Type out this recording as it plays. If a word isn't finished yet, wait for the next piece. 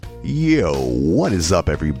Yo, what is up,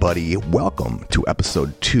 everybody? Welcome to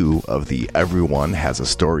episode 2 of the Everyone Has a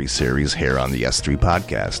Story series here on the S3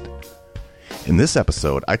 podcast. In this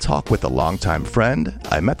episode, I talk with a longtime friend.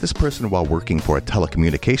 I met this person while working for a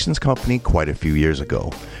telecommunications company quite a few years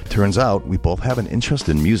ago. Turns out we both have an interest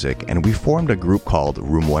in music, and we formed a group called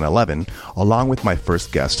Room 111, along with my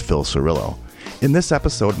first guest, Phil Cirillo. In this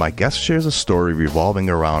episode, my guest shares a story revolving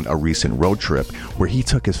around a recent road trip where he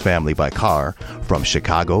took his family by car from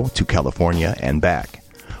Chicago to California and back.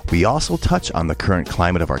 We also touch on the current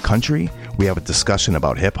climate of our country, we have a discussion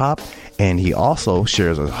about hip-hop, and he also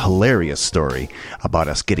shares a hilarious story about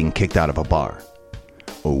us getting kicked out of a bar.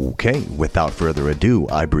 Okay, without further ado,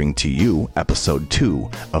 I bring to you episode 2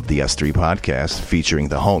 of the S3 podcast featuring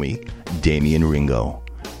the homie, Damien Ringo.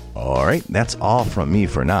 Alright, that's all from me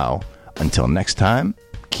for now. Until next time,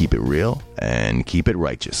 keep it real and keep it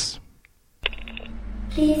righteous.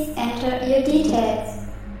 Please enter your details.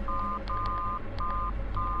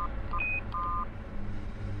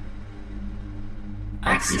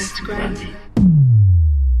 Access granted.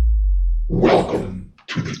 Welcome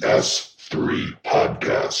to the S3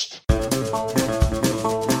 podcast.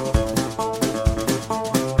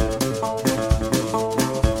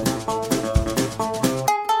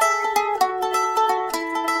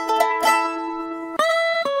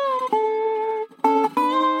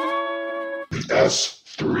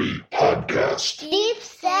 S3 podcast. Deep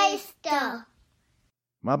say stuff.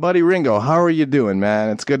 My buddy Ringo, how are you doing, man?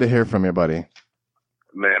 It's good to hear from you, buddy.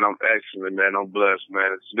 Man, I'm excellent, man. I'm blessed,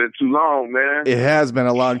 man. It's been too long, man. It has been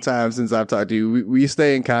a long time since I've talked to you. We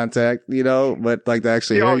stay in contact, you know, but like to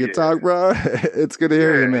actually hear you talk, bro, it's good to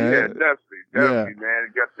hear you, man. Yeah, definitely,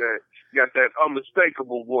 man. You got that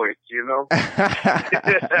unmistakable voice, you know?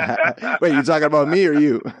 Wait, you talking about me or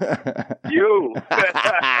you? You.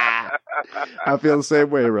 I feel the same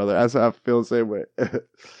way, brother. I feel the same way.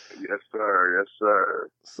 Yes, sir.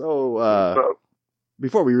 So,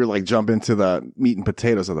 before we really jump into the meat and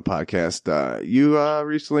potatoes of the podcast, you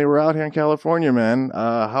recently were out here in California, man.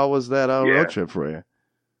 How was that road trip for you?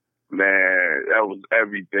 Man, that was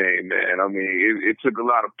everything, man. I mean, it took a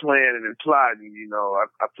lot of planning and plotting, you know.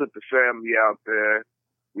 I took the family out there.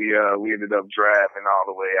 We ended up driving all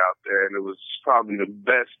the way out there, and it was probably the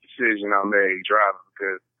best decision I made driving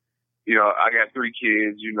because, you know, I got 3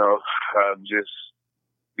 kids, you know, just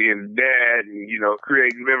being a dad and, you know,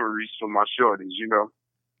 creating memories for my shorties, you know.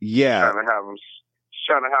 Yeah. Trying to have them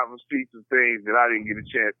see some things that I didn't get a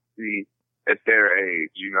chance to see at their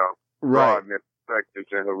age, you know. Right. Broaden their perspectives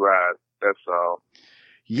and horizons. That's all.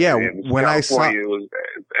 Yeah. And when I saw it was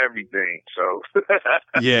everything. So.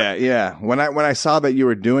 Yeah. When I saw that you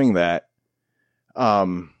were doing that, I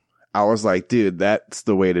was like, dude, that's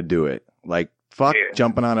the way to do it. Like, fuck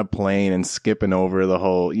jumping on a plane and skipping over the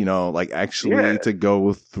whole, you know, like actually to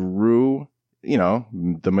go through, you know,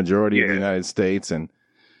 the majority of the United States. And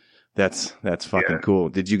that's fucking cool.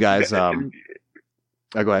 Did you guys, oh,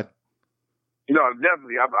 go ahead. You know,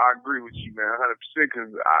 definitely, I agree with you, man, 100%.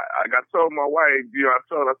 Because I told my wife, you know, I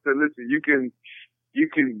said, listen, you can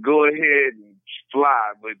go ahead and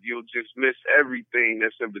fly, but you'll just miss everything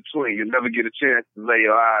that's in between. You'll never get a chance to lay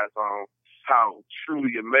your eyes on how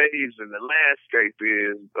truly amazing the landscape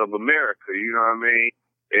is of America. You know what I mean?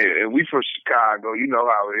 And we from Chicago, you know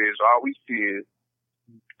how it is. All we see is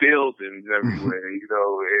buildings everywhere, you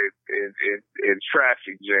know, and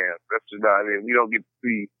traffic jams. That's about it. We don't get to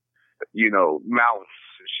see, you know, mountains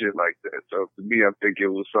and shit like that. So to me, I think it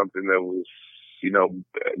was something that was, you know,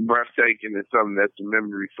 breathtaking and something that's a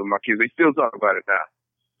memory for my kids. They still talk about it now.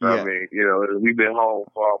 I mean, you know, we've been home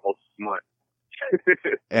for almost a month.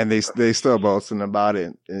 And they still boasting about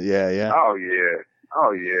it. Yeah. Oh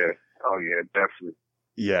yeah, definitely.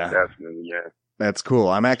 Yeah. Definitely, yeah. That's cool.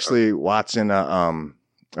 I'm actually watching a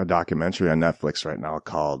documentary on Netflix right now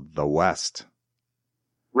called The West.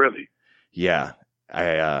 Really? Yeah.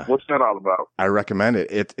 What's that all about? I recommend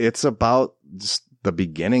it. It's about just the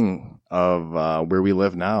beginning of where we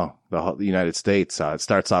live now, the United States. It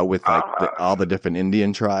starts out with all the different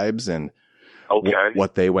Indian tribes and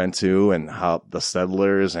what they went to and how the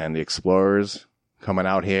settlers and the explorers coming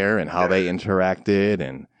out here and how they interacted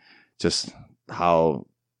and just how,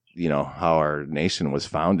 you know, how our nation was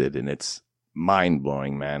founded. And it's mind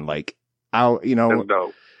blowing, man. Like, you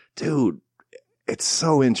know, dude, it's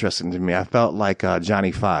so interesting to me. I felt like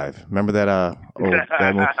Johnny Five. Remember that?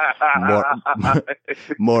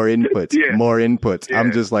 More inputs. Yeah.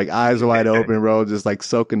 I'm just like eyes wide open, bro, just like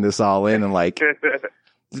soaking this all in. And like,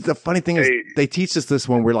 the funny thing is they teach us this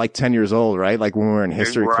when we're like 10 years old, right? Like when we were in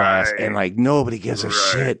history class, and like nobody gives a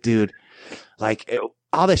shit, dude. Like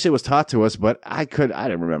all that shit was taught to us, but I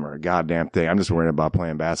didn't remember a goddamn thing. I'm just worrying about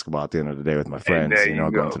playing basketball at the end of the day with my friends,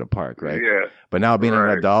 going to the park, right? Yeah. But now being an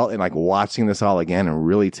adult and like watching this all again and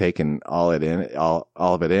really taking all of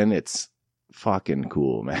it in, it's fucking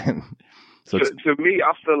cool, man. So to me,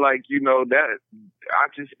 I feel like, that I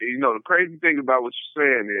just, the crazy thing about what you're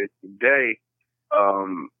saying is today,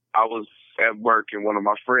 I was at work and one of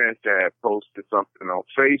my friends had posted something on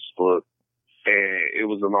Facebook, and it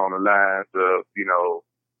was along the lines of, he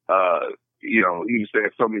was saying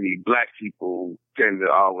so many black people tend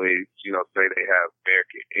to always, say they have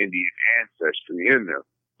American Indian ancestry in them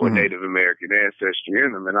or Native American ancestry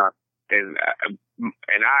in them. And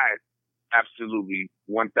I absolutely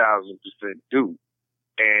 1,000% do.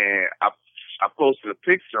 And I posted a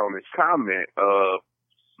picture on this comment of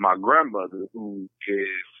my grandmother, who is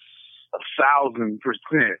 1,000%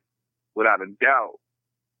 without a doubt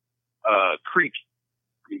Creek,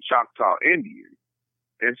 Choctaw Indian.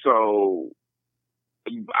 And so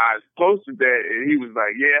I posted that, and he was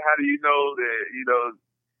like, "Yeah, how do you know that,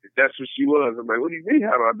 that's what she was?" I'm like, "What do you mean,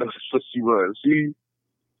 how do I know that's what she was? She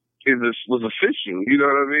was official, you know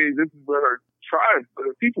what I mean? This is where her tribe,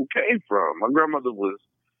 people came from. My grandmother was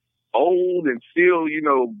old and still,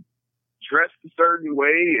 dressed a certain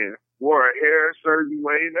way and wore her hair a certain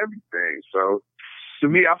way and everything. So to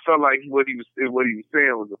me, I felt like what he was saying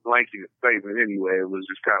was a blanket statement anyway. It was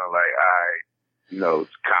just kind of like,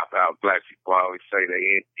 it's cop out. Black people always say they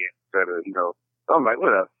Indian instead of, I'm like,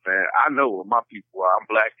 whatever, man. I know what my people are. I'm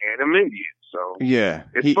black and I'm Indian. So yeah,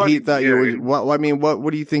 he thought you were. Well, I mean, what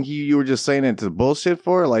do you think you were just saying it to bullshit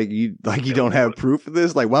for? Like you don't have proof of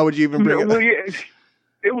this? Like, why would you even bring it up? Yeah,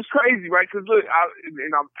 it was crazy, right? Because look,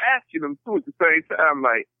 I'm asking him too at the same time,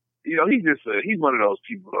 like, he's one of those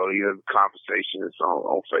people, though. He has conversations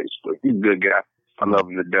on Facebook. He's a good guy. I love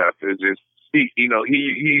him to death. It's just, he's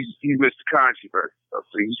Mr. Controversy. So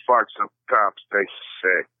he sparks some conversation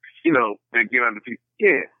that, they get under people's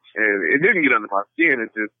skin. And it didn't get under my skin.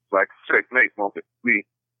 It's just like a checkmate moment for me.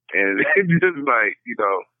 And it's just like,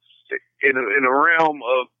 in a realm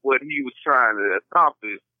of what he was trying to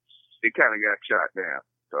accomplish, it kind of got shot down.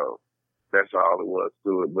 So that's all it was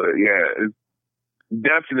to it. But yeah, it's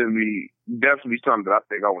definitely something that I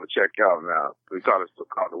think I want to check out now. It's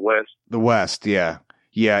called the West. The West, yeah.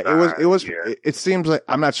 Yeah, it seems like,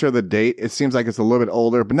 I'm not sure the date. It seems like it's a little bit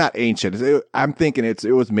older, but not ancient. I'm thinking it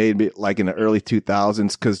was made like in the early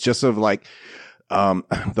 2000s, because just of like,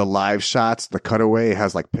 the live shots, the cutaway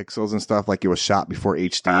has like pixels and stuff, like it was shot before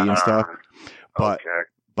HD and stuff. But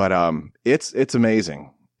it's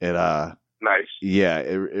amazing. Nice. Yeah,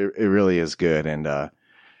 it really is good. And,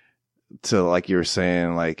 to like you were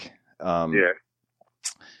saying, like,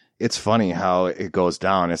 it's funny how it goes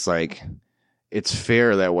down. It's like, it's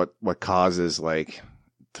fair that what causes like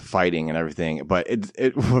fighting and everything, but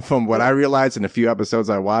it from what I realized in a few episodes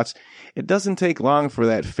I watched, it doesn't take long for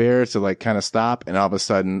that fair to like kind of stop, and all of a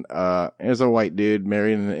sudden, there's a white dude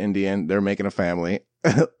marrying an Indian, they're making a family.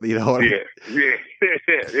 It's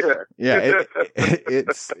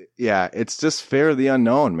just fear of the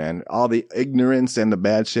unknown, man. All the ignorance and the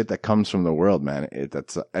bad shit that comes from the world, man.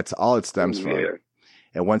 That's all it stems from.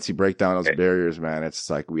 And once you break down those barriers, man, it's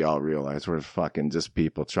like we all realize we're fucking just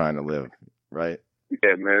people trying to live, right?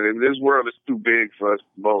 Yeah, man. This world is too big for us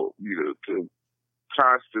both, to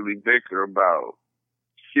constantly bicker about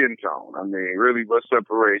skin tone. I mean, really, what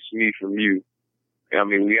separates me from you? I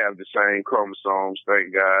mean, we have the same chromosomes,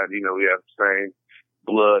 thank God. We have the same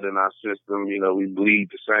blood in our system. We bleed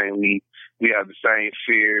the same. We have the same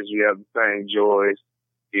fears. We have the same joys.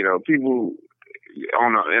 People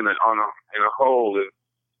in a whole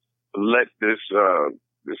let this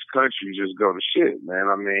country just go to shit, man.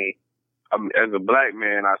 I mean, as a black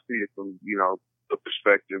man, I see it from the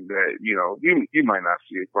perspective that you might not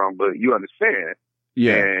see it from, but you understand.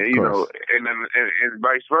 Yeah, and and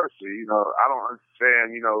vice versa. I don't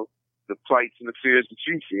understand the plights and the fears that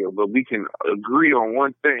you feel, but we can agree on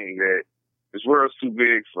one thing, that this world's too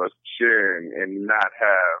big for us to share and not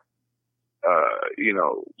have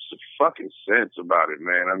some fucking sense about it,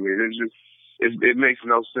 man. I mean, it's just it makes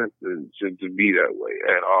no sense to be that way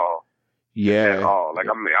at all. Yeah, at all. Like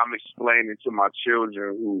I'm explaining to my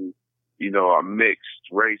children who are mixed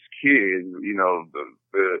race kids.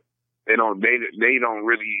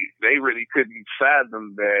 They really couldn't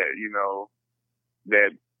fathom that,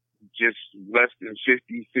 that just less than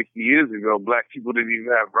 50, 60 years ago, black people didn't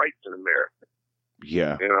even have rights in America.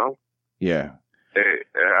 Yeah. Yeah.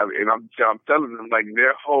 And I'm telling them, like,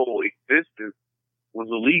 their whole existence was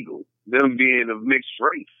illegal. Them being of mixed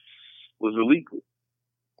race was illegal.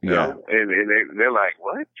 You know? And they're like,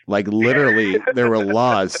 what? Like literally, there were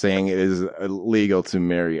laws saying it is illegal to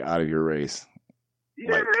marry out of your race.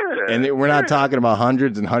 Yeah. And we're not talking about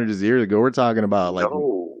hundreds and hundreds of years ago. We're talking about like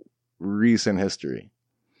recent history.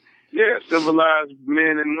 Yeah, civilized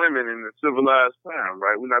men and women in the civilized time,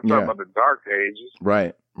 right? We're not talking about the dark ages.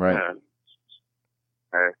 Right.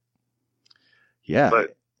 Yeah.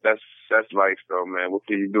 But that's life though, man. What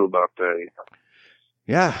can you do about that?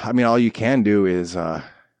 Yeah, I mean, all you can do is,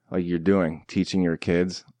 like you're doing, teaching your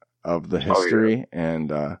kids of the history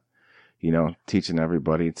and, teaching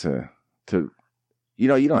everybody to, you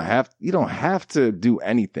don't have to do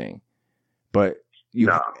anything, but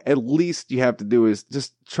at least you have to do is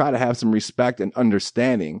just try to have some respect and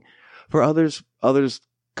understanding for others'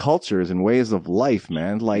 cultures and ways of life,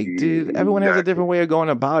 man. Like, dude, everyone has a different way of going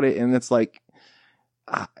about it. And it's like,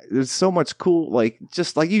 there's so much cool, like,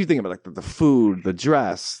 just like you think about like the food, the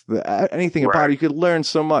dress, anything about it. You could learn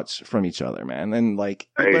so much from each other, man. And like,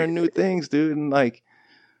 you learn new things, dude. And like,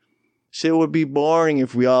 shit would be boring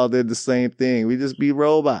if we all did the same thing. We'd just be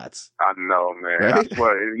robots. I know, man. Right? That's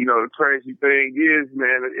what, the crazy thing is,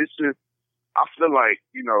 man, it's just, I feel like,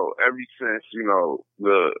 ever since,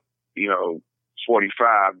 the,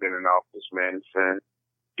 45 been in office, man, since,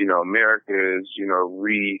 America is,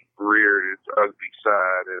 reared its ugly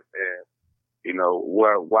side and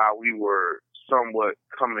while we were somewhat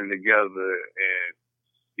coming together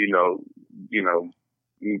and,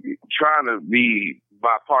 trying to be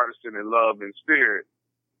bipartisan in love and spirit,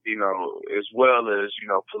 as well as,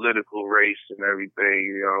 political race and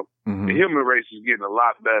everything, the human race is getting a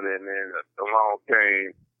lot better. And then along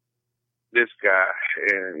came this guy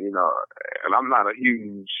and, and I'm not a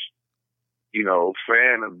huge,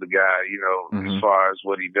 fan of the guy, as far as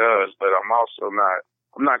what he does, but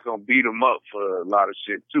I'm not going to beat him up for a lot of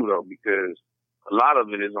shit too, though, because a lot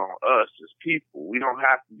of it is on us as people. We don't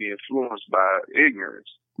have to be influenced by ignorance.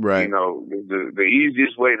 Right. The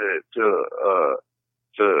easiest way to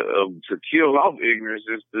kill off ignorance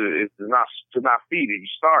is to not feed it. You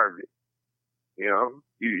starve it.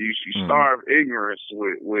 You starve ignorance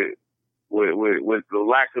with the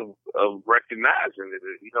lack of recognizing it,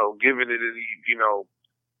 giving it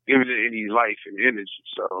any life and energy.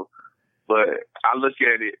 So, but I look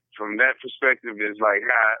at it from that perspective as like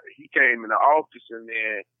how he came into office and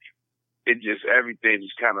then everything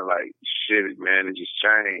just kind of like shit, man. It just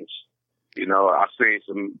changed. I seen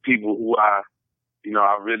some people who I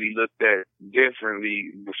really looked at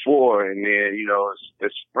differently before, and then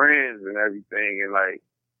as friends and everything, and like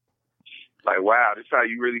wow, this how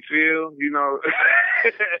you really feel,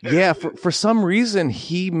 Yeah, for some reason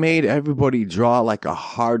he made everybody draw like a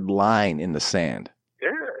hard line in the sand.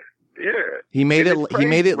 Yeah. He made it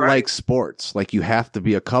right? like sports. Like you have to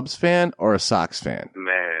be a Cubs fan or a Sox fan.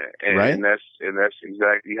 Man, and right? that's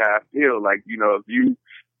exactly how I feel. Like,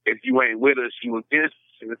 if you ain't with us, you against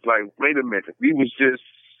us. And it's like, wait a minute, we was just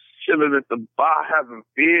chilling at the bar having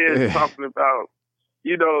beers, talking about,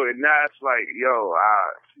 and now it's like, yo,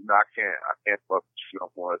 I can't fuck with you no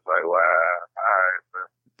more. It's like, wow, all right, man.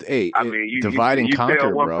 Hey, I mean, you conquer,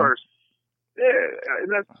 tell one bro. person. Yeah,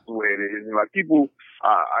 and that's the way it is. And like people,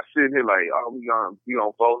 I sit here like, oh, we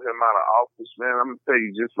gonna vote him out of office, man. I'm gonna tell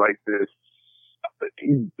you just like this.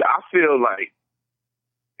 I feel like,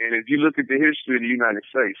 and if you look at the history of the United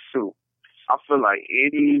States too, I feel like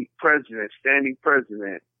any president, standing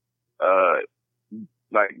president,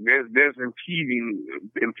 like there's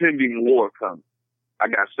impending war coming. I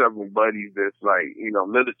got several buddies that's like,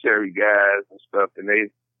 military guys and stuff, and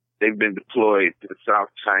they've been deployed to the South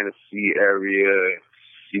China Sea area,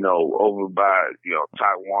 over by,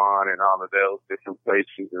 Taiwan and all of those different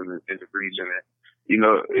places in the region. And,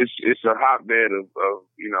 it's a hotbed of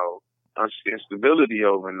instability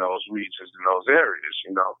over in those regions and those areas,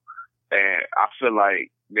 And I feel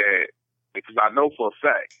like that, because I know for a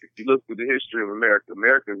fact, if you look through the history of America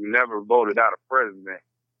never voted out a president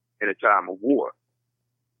in a time of war.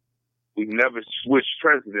 We've never switched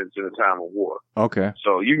presidents in a time of war. Okay.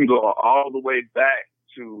 So you can go all the way back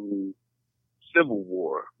to Civil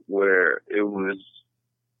War, where it was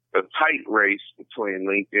a tight race between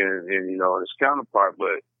Lincoln and, his counterpart,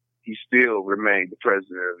 but he still remained the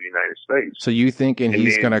president of the United States. So you thinking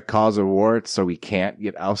he's going to cause a war so he can't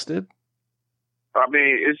get ousted? I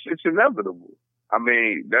mean, it's inevitable. I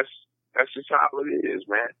mean, that's just how it is,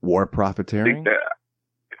 man. War profiteering?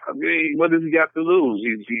 I mean, what does he got to lose?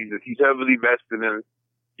 He's heavily vested in,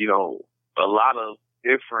 a lot of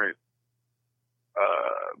different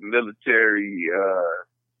military,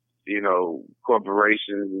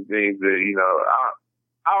 corporations and things that,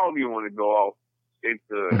 I don't even want to go off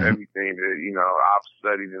into everything that, I've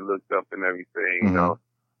studied and looked up and everything,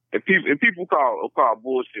 And people call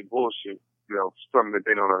bullshit, you know, something that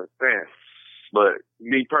they don't understand. But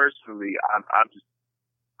me personally,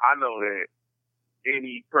 I know that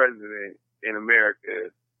any president in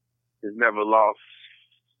America has never lost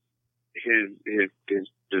his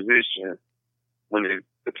position when it's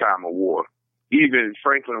the time of war. Even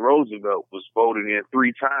Franklin Roosevelt was voted in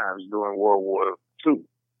 3 times during World War II.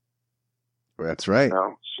 That's right. You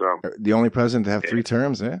know? So the only president to have 3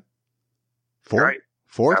 terms, eh? 4? Right.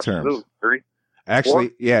 4 Absolutely. terms. 3. Actually,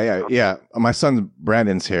 4? yeah. My son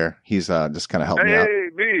Brandon's here. He's just kind of helping me out. Hey,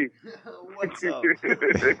 B. What's up?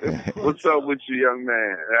 What's up with you, young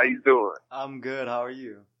man? How you doing? I'm good. How are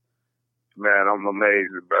you? Man, I'm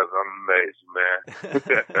amazing, brother. I'm amazing,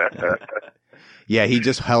 man. Yeah, he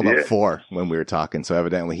just held up 4 when we were talking, so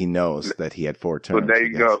evidently he knows that he had 4 terms. But there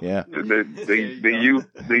you go. Yeah. The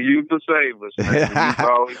youth will save us, man. The youth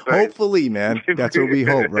always save us. Hopefully, man. That's what we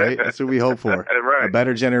hope, right? That's what we hope for. Right. A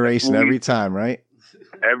better generation every time, right?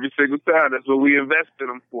 Every single time. That's what we invest in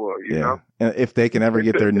them for, you know? And if they can ever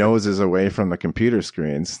get their noses away from the computer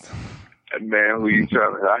screens. Man, who you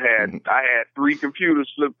telling? I had 3 computers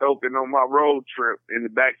flipped open on my road trip in the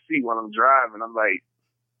back seat when I'm driving. I'm like,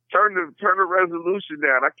 turn the resolution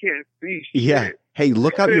down. I can't see shit. Yeah. Hey,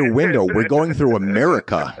 look out your window. We're going through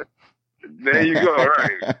America. There you go.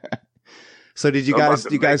 Right. So did you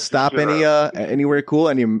guys stop anywhere cool?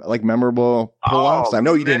 Any like memorable pull-offs? I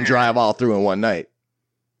know you didn't drive all through in one night.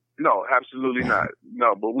 No, absolutely not.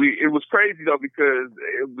 No, but it was crazy though because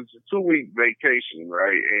it was a 2-week vacation,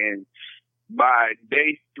 right? And by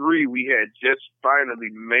day 3, we had just finally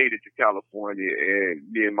made it to California,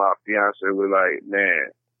 and me and my fiance were like,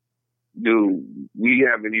 man, dude, we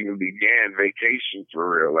haven't even began vacation for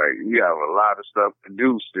real. Like, we have a lot of stuff to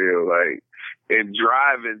do still. Like, and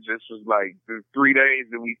driving just was like the 3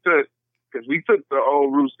 days that we took, because we took the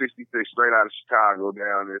old Route 66 straight out of Chicago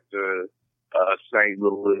down into St.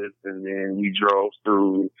 Louis, and then we drove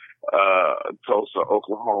through Tulsa,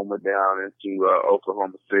 Oklahoma, down into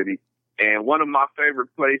Oklahoma City. And one of my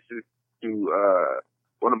favorite places to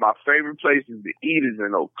eat is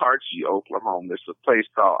in Okarche, Oklahoma. It's a place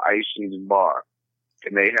called Aisha's Bar,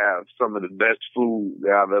 and they have some of the best food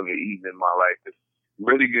that I've ever eaten in my life. It's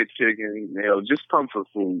really good chicken, you know, just comfort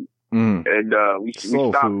food. And we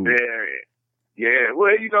stopped food there. Yeah,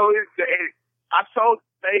 well, you know, I told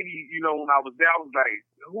the lady, you know, when I was there, I was like,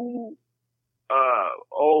 who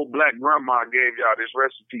old black grandma gave y'all this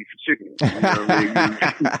recipe for chicken? You know what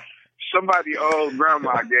I mean? Somebody old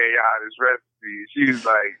grandma gave y'all this recipe. She was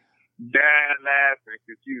like, dying laughing,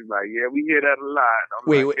 because she was like, yeah, we hear that a lot.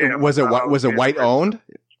 Wait, was it white owned?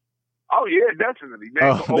 Oh yeah, definitely.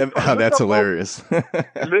 Man, that's hilarious.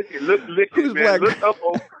 Look, Who's man, black? Look up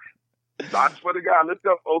I swear to God, look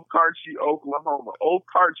up Okarche, Oklahoma.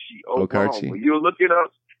 Okarche, Oklahoma. You'll look it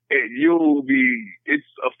up, and it's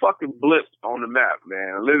a fucking blip on the map,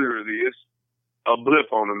 man. Literally, it's a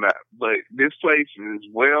blip on the map. But this place is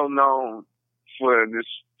well known for this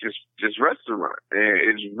restaurant, and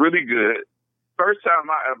it's really good. First time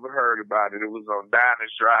I ever heard about it, it was on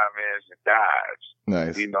Diners, Drive-Ins, and Dives.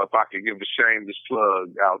 Nice. You know, if I could give a shameless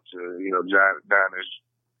plug out to, you know, Diners,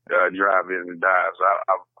 Drive-Ins, and Dives,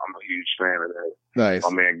 I'm a huge fan of that. Nice. My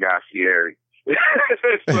man Guy Fieri.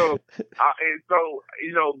 so,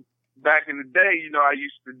 you know, back in the day, you know, I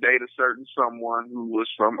used to date a certain someone who was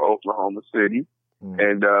from Oklahoma City.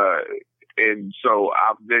 And so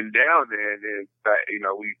I've been down there, and then, you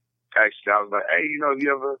know, I was like, hey, you know, have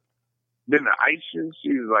you ever been to Aisha's? She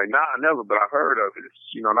was like, nah, never, but I heard of it.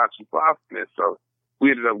 It's, you know, not too far from it. So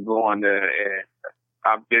we ended up going there, and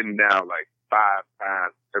I've been down like 5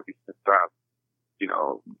 times every since you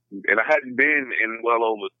know, and I hadn't been in well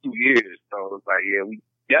over 2 years. So it was like, yeah, we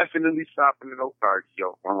definitely stopped in Okarche,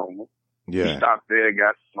 Oklahoma. Yeah. We stopped there,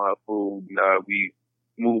 got some food, and we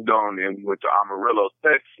moved on, and we went to Amarillo,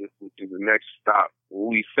 Texas, which is the next stop.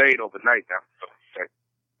 We stayed overnight down in Texas.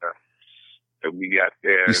 And we got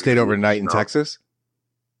there. You stayed overnight in Texas?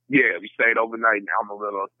 Yeah, we stayed overnight in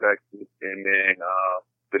Amarillo, Texas, and then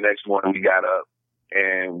the next morning we got up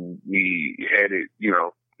and we headed, you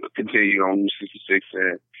know, continued on Route 66,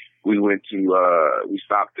 and we went to we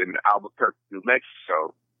stopped in Albuquerque, New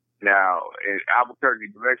Mexico. Now in Albuquerque,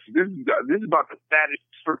 New Mexico, this is about the fattest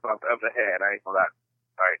trip I've ever had. I ain't gonna lie.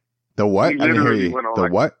 Right? The what? I didn't hear you. The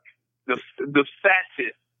what? The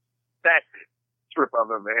fattest trip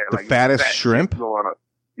I've ever had. The like, fattest shrimp? Going up.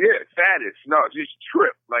 Yeah, fattest. No, just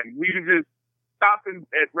trip. Like, we were just stopping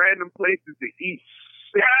at random places to eat.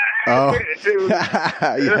 Oh.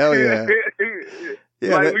 Hell yeah.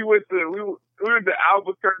 Yeah, like, we went to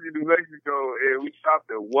Albuquerque, New Mexico, and we stopped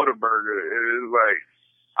at Whataburger, and it was like,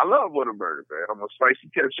 I love Whataburger, man. I'm a spicy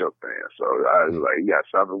ketchup fan, so I was like, yeah,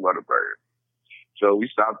 Southern Whataburger. So we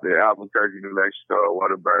stopped at Albuquerque, New Mexico,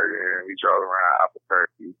 Whataburger, and we drove around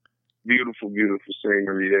Albuquerque. Beautiful, beautiful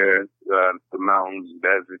scenery there, the mountains,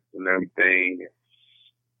 deserts, and everything.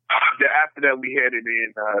 After that, we headed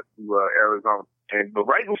in to Arizona. But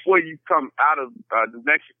right before you come out of New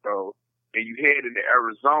Mexico and you head into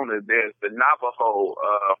Arizona, there's the Navajo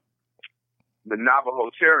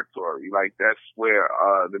territory. Like, that's where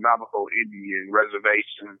the Navajo Indian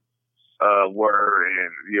reservations were,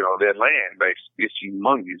 and, you know, their land, basically. It's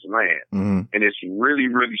humongous land. Mm-hmm. And it's really,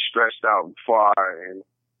 really stretched out and far, and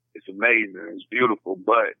it's amazing. It's beautiful.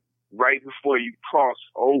 But right before you cross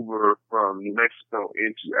over from New Mexico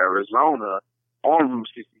into Arizona on Route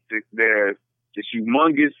 66, there's this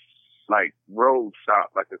humongous, like, road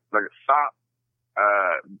stop, like a stop.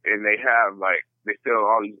 And they have, like, they sell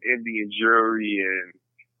all these Indian jewelry and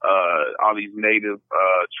all these native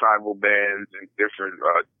tribal bands and different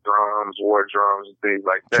drums, war drums, and things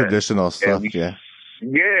like that. Traditional stuff, yeah.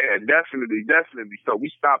 Yeah, definitely. So we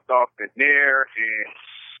stopped off in there and,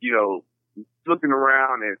 you know, looking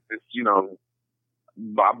around and, you know,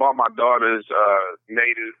 I bought my daughter's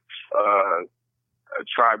native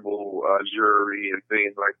tribal jewelry and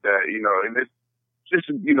things like that, you know, and it's just,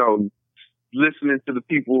 you know, listening to the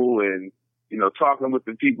people and, you know, talking with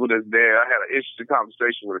the people that's there. I had an interesting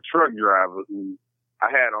conversation with a truck driver who I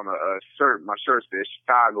had on a shirt. My shirt said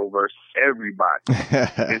Chicago versus everybody.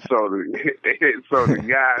 And so the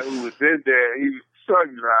guy who was in there, he was a truck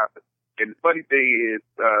driver. And the funny thing is,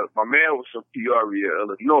 my man was from Peoria,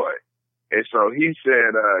 Illinois. And so he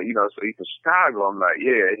said, you know, so he's from Chicago. I'm like,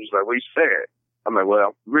 yeah. He's like, what you said? I'm like, well,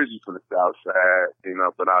 I'm originally from the South Side, you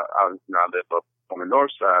know, but I live up on the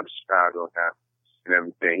North Side of Chicago now and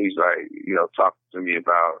everything. He's like, you know, talking to me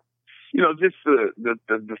about, you know, just the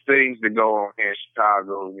things that go on here in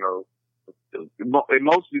Chicago, you know,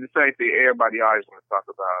 mostly the same thing everybody always want to talk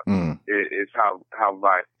about is how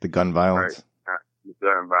violent. The gun violence. Right? The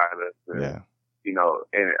gun violence. Yeah. You know,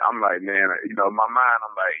 and I'm like, man, you know, in my mind,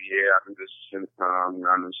 I'm like, yeah, I knew this shouldn't come,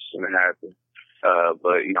 I knew this shouldn't happen.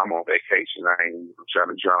 But, you know, I'm on vacation. I ain't trying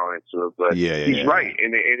to draw into it. But he's right.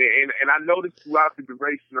 And I noticed throughout the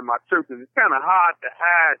duration of my trip, because it's kind of hard to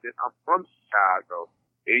hide that I'm from Chicago.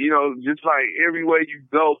 And, you know, just like everywhere you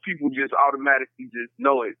go, people just automatically just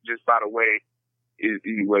know it just by the way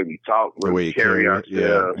we talk, the way we carry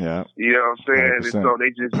ourselves. Yeah. You know what I'm saying? 100%. And so they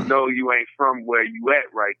just know you ain't from where you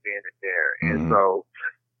at right then and there. And so,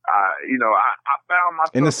 you know, I found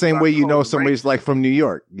myself in the same way, you know, somebody's like from New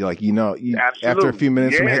York. You're like, you know, after a few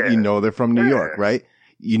minutes from here, you know they're from New York, right?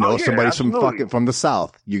 You know, somebody's from the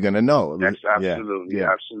South. You're gonna know. That's absolutely.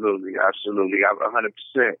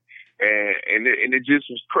 100%. And it just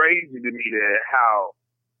was crazy to me that how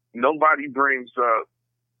nobody brings up,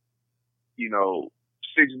 you know,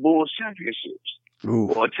 6 Bulls championships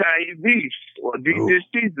or Italian beef or this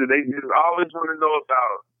pizza. They just always want to know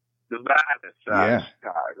about the violence side of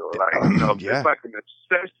Chicago. Like, you know, it's like an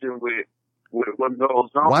obsession with what goes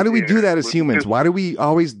on. Why do we do that as humans? Why do we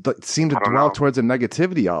always seem to dwell towards the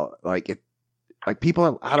negativity? Like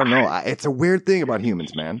people, I don't know. It's a weird thing about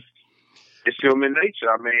humans, man. It's human nature.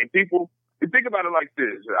 I mean, people, you think about it like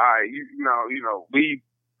this. You know, we've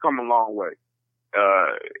come a long way.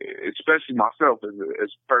 Especially myself as a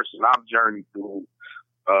person, I've journeyed through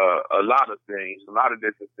a lot of things, a lot of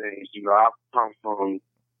different things. You know, I've come from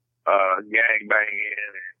gang banging,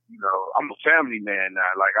 and, you know, I'm a family man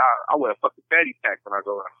now. Like, I wear a fucking fatty pack when I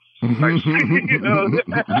go out. Like, you know?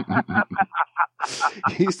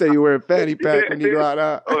 You say you wear a fanny pack when you go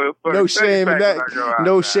out. No shame in that.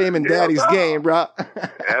 No shame in daddy's game, bro.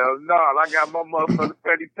 Hell no, I got my motherfucking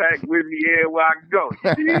fanny pack with me everywhere I go.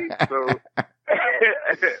 So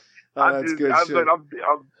that's good shit.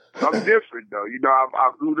 I'm different though. You know,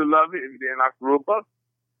 I grew to love it, and then I grew up up.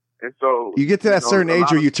 And so you get to that certain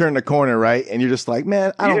age where you turn the corner, right? And you're just like,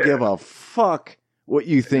 man, I don't give a fuck what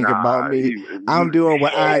you think about me. I'm doing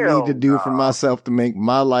what I need to do for myself to make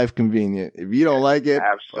my life convenient. If you don't like it,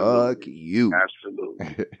 fuck you. Absolutely.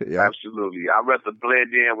 Absolutely. I'd rather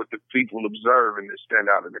blend in with the people observing than stand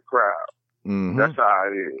out in the crowd. Mm-hmm. That's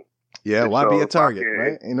how it is. Yeah, why be a target,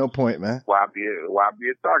 right? Ain't no point, man. Why be a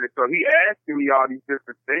target? So he asking me all these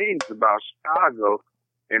different things about Chicago,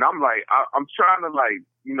 and I'm like, I'm trying to, like,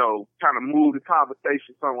 you know, kind of move the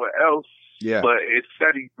conversation somewhere else. Yeah. But it's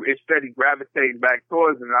steady gravitating back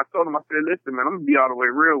towards it. And I told him, I said, listen, man, I'm gonna be all the way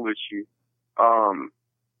real with you. I'm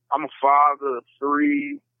a father of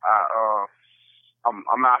 3.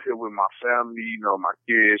 I'm out here with my family, you know, my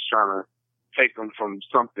kids, trying to take them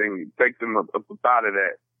up out of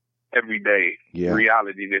that. everyday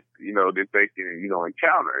reality that, that they can,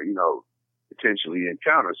 encounter, potentially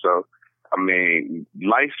encounter. So, I mean,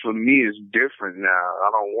 life for me is different now. I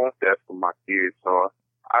don't want that for my kids. So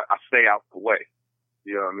I stay out the way.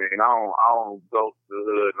 You know what I mean? I don't go to the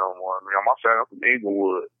hood no more. I mean, my family from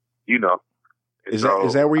Inglewood, Is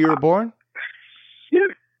that where you were born? Yeah,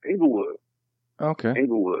 Inglewood. Okay.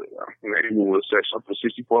 Inglewood. Inglewood section for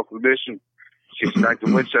 64th Division. 69th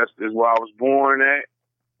and Winchester is where I was born at.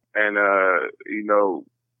 And,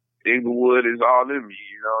 Inglewood is all in me,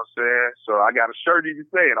 you know what I'm saying? So I got a shirt even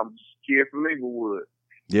saying I'm just a kid from Inglewood.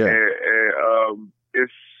 Yeah. And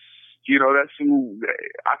it's, that's who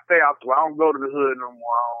I stay out. I don't go to the hood no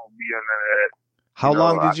more. I don't be in that. How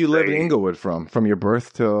long did you live in Inglewood from your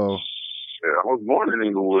birth till? I was born in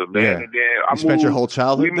Inglewood, man. Yeah. And then I spent your whole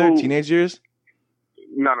childhood there, teenage years?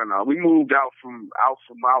 No. We moved out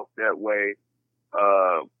that way,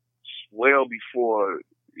 well before,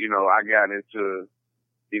 I got into,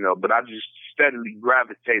 but I just steadily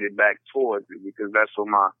gravitated back towards it because that's what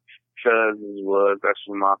my cousins was. That's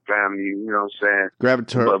what my family, you know what I'm saying?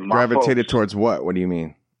 Gravitated towards what? What do you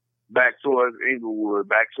mean? Back towards Inglewood,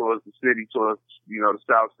 back towards the city, towards, the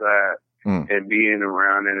south side. And being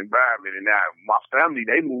around that environment. And now my family,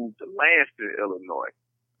 they moved to Lansing, Illinois.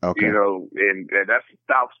 Okay. And that's the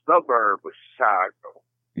south suburb of Chicago.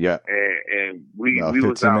 Yeah. And we 15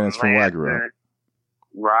 was out minutes from where I grew up.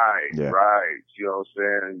 Right, right. You know what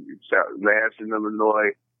I'm saying? Lansing,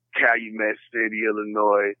 Illinois, Calumet City,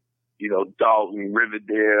 Illinois, Dalton,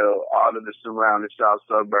 Riverdale, all of the surrounding south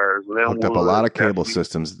suburbs. Hooked up a lot of cable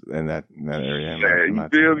systems in that area. Yeah, you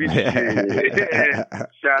feel me?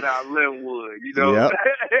 Shout out Linwood,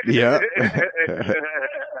 Yep.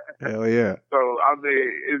 Hell yeah. So I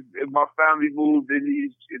mean, my family moved in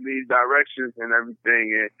these directions and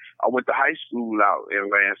everything, and I went to high school out in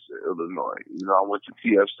Lansing, Illinois. I went to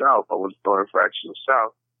TF South. I went to Thornton Fractional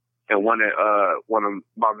South. And one of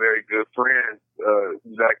my very good friends,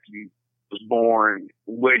 who's actually was born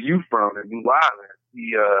where you from in Blue Island.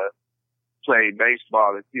 He played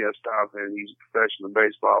baseball at TF South, and he's a professional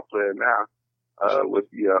baseball player now with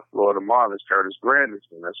the Florida Marlins. Curtis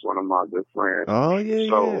Granderson, that's one of my good friends. Oh yeah,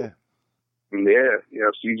 yeah.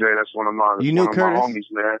 CJ, that's one of my you knew Curtis? My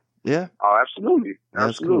homies, man. Yeah. Oh, absolutely, that's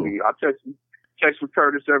absolutely. Cool. I text with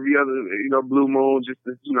Curtis every other blue moon just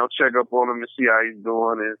to check up on him and see how he's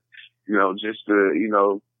doing and.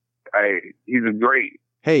 Hey, he's a great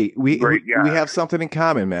guy. We have something in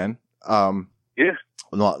common, man. Yeah.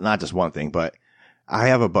 Well, not just one thing, but I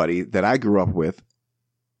have a buddy that I grew up with.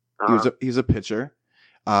 He's a pitcher.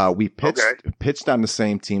 We pitched on the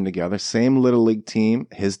same team together, same little league team.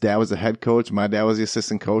 His dad was the head coach. My dad was the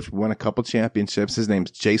assistant coach. We won a couple championships. His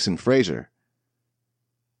name's Jason Frazier.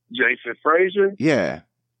 Jason Frazier? Yeah.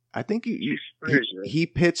 I think he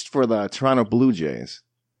pitched for the Toronto Blue Jays.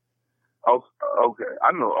 Oh, okay.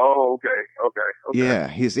 I know. Oh, okay. Yeah,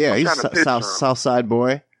 he's South Side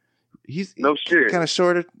boy. He's no shit. Kind of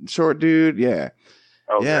short dude. Yeah.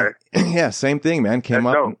 Okay. Yeah. Same thing, man. Came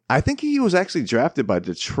that's up. Dope. I think he was actually drafted by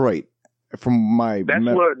Detroit. That's who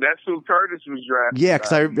Curtis was drafted. Yeah,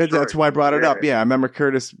 because that's why I brought it up. Yeah, I remember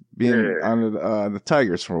Curtis being on the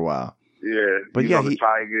Tigers for a while. Yeah, but the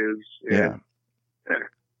Tigers. Yeah.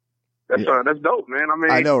 That's dope, man. I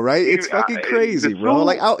mean, I know, right? It's fucking crazy,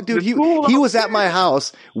 bro. Dude, he was at my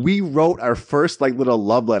house. We wrote our first little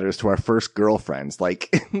love letters to our first girlfriends.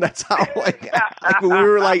 That's how when we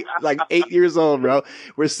were like 8 years old, bro.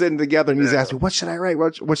 We're sitting together and he's asking, "What should I write?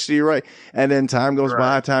 What should you write?" And then time goes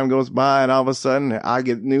by, and all of a sudden I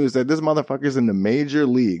get news that this motherfucker's in the major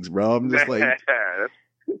leagues, bro. I'm just like,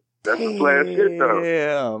 that's the player shit, though.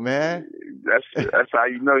 Yeah, man. That's how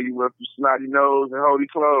you know you went from snotty nose and holy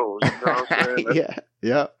clothes. You know what I'm saying?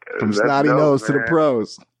 Yeah. From snotty nose to the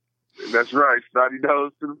pros. That's right, snotty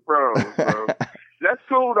nose to the pros. So. That's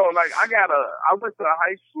cool though. I went to a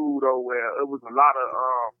high school though where it was a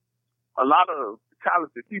lot of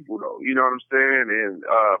talented people though. You know what I'm saying? And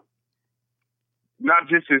not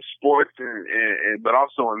just in sports and but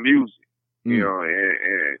also in music. You know,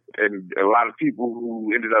 and a lot of people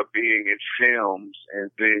who ended up being in films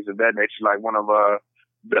and things of that nature. Like one of the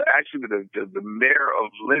mayor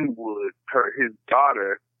of Linwood, his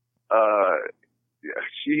daughter,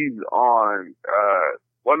 she's on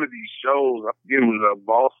one of these shows. I forget it was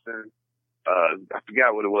Boston. I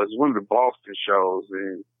forgot what it was. One of the Boston shows,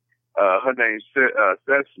 and her name's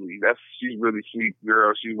Cecily. She's a really sweet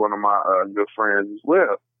girl. She's one of my good friends as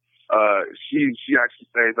well. She actually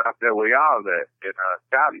stays out there where y'all at in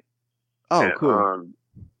Cali. Oh, and, cool.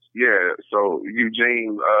 So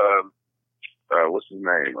Eugene, what's his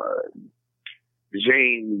name?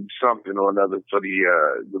 Jane something or another for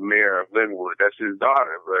the mayor of Linwood. That's his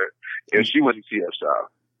daughter, but and she went to TF South.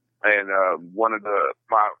 And one of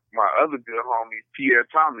my other good homies, Pierre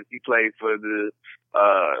Thomas, he played for the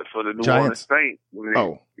New Orleans Saints.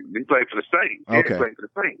 He played for the Saints. Okay. Yeah, he played for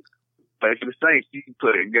the Saints. He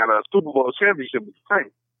got a Super Bowl championship with the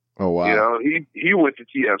Saints. Oh wow! You know, he went to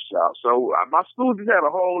TF South. So my school just had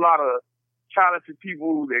a whole lot of talented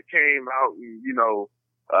people that came out and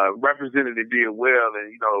represented and did well.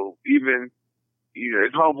 And even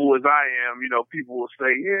as humble as I am, people will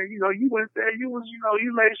say, yeah, you went there, you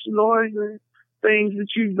made some noise and things that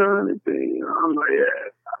you've done and things. I'm like,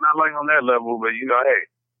 yeah, I'm not like on that level, but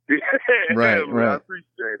hey, right. I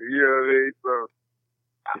appreciate it. You know what I mean? So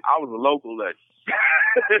I was a local legend.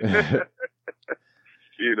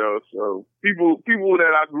 So people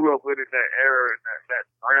that I grew up with in that era and that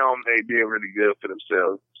realm, they did really good for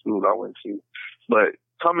themselves. School I went to, but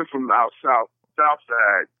coming from out south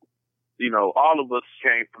side, all of us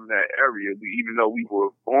came from that area. Even though we were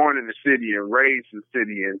born in the city and raised in the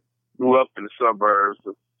city and grew up in the suburbs,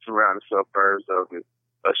 the surrounding suburbs of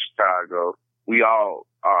Chicago, we all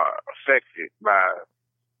are affected by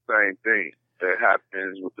the same thing that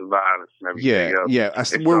happens with the violence and everything else. Yeah.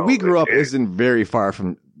 Where we grew up isn't very far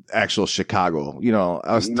from actual Chicago.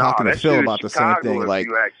 I was talking to Phil about the same thing. Like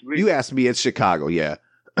you asked me, it's Chicago. Yeah.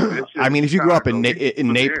 I mean, if you grew up in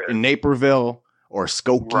Naperville or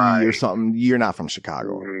Skokie or something, you're not from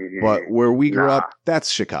Chicago. Mm-hmm. But where we grew up,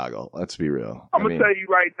 that's Chicago. Let's be real. I'm going to tell you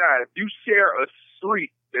right now, if you share a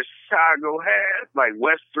street that Chicago has, like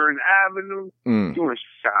Western Avenue, you're in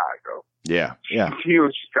Chicago. Yeah. You're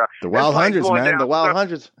in Chicago. The Wild Hundreds, man. The Wild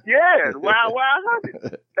Hundreds. Yeah, the Wild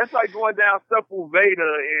Hundreds. That's like going down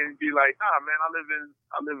Sepulveda and be like, nah, man,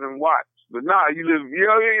 I live in Watts. But nah, you live, you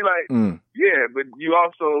know what I mean? Like, yeah, but you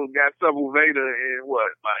also got Sepulveda in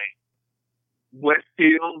what, like, West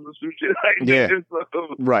Hills or some shit like that.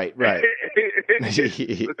 So, right.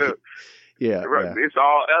 Yeah. It's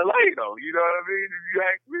all LA though, you know what I mean? If you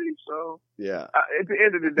ask me, so at the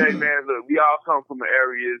end of the day, man, look, we all come from the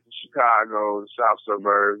areas of Chicago, the South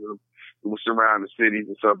suburbs, and we surround the cities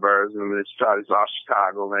and suburbs, and it's all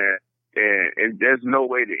Chicago, man. And there's no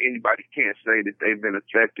way that anybody can't say that they've been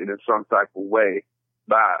affected in some type of way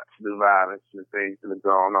by the violence and things that are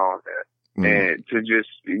going on there. And to just,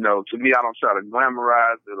 to me, I don't try to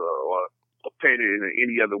glamorize it or paint it in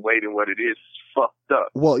any other way than what it is. It's fucked up.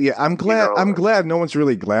 Well, yeah, I'm glad. I'm glad no one's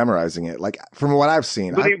really glamorizing it. Like from what I've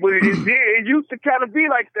seen, but it used to kind of be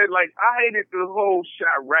like that. Like I hated the whole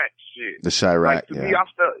Chirac shit. The Chirac, like, to me, I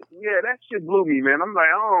felt, that shit blew me, man. I'm like,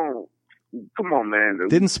 oh, come on, man.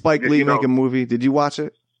 Didn't Spike Lee make a movie? Did you watch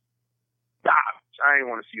it? Stop. I ain't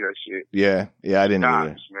want to see that shit. Yeah, I didn't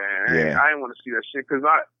either. Man. Yeah. I didn't want to see that shit because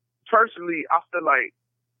personally, I feel like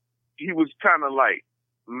he was kind of like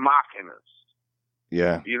mocking us.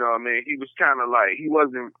 Yeah. You know what I mean? He was kind of like,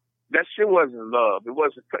 that shit wasn't love.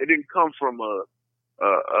 It didn't come from a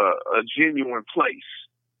genuine place.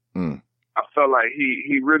 I felt like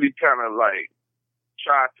he really kind of like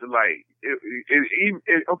tried to like,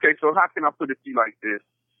 okay, so how can I put it to you like this?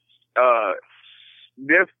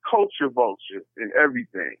 There's culture vulture in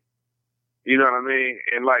everything. You know what I mean?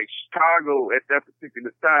 And like Chicago at that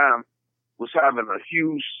particular time was having a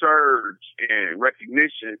huge surge in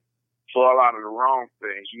recognition for a lot of the wrong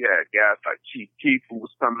things. You had guys like Chief Keef who was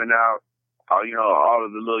coming out, all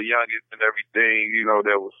of the little youngest and everything,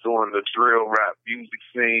 that was doing the drill rap music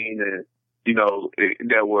scene and,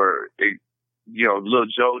 that were, Lil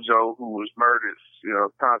JoJo who was murdered,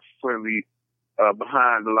 consequently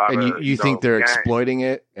behind a lot of. And you think they're gangs. Exploiting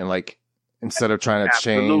it and like, instead of trying to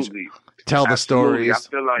change, tell the stories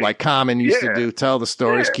like Common used to do, tell the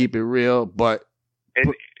stories, keep it real, but.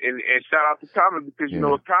 And shout out to Common because,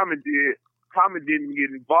 what Common didn't get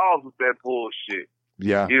involved with that bullshit.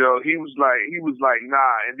 Yeah. He was like,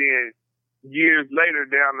 nah. And then years later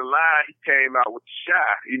down the line, he came out with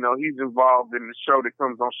Shy. He's involved in the show that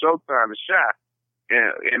comes on Showtime, The Shy.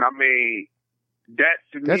 And I mean,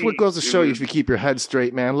 that's what goes to show you if you keep your head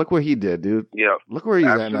straight, man. Look where he did, dude. Yeah. Look where he's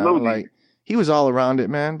at now. Like, he was all around it,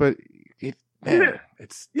 man. But,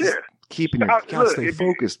 it's keeping you gotta stay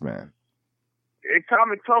focused, man. It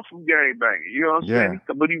Common come from gangbanging, you know what I'm saying?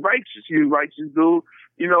 But he righteous. He's a righteous dude.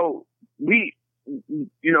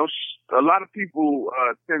 A lot of people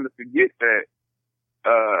tend to forget that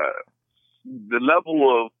the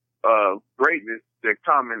level of greatness that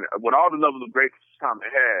Common, with all the level of greatness Common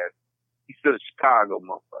had, he's still a Chicago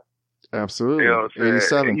motherfucker. Absolutely. You know what I'm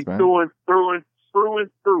saying? 87th, he's man. Through and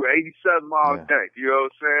through, 87 all day. You know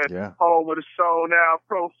what I'm saying? Yeah. Home with a soul now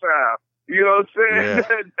profile. You know what I'm saying?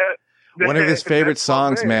 Yeah. One of his favorite That's my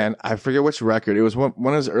songs, man. I forget which record. It was one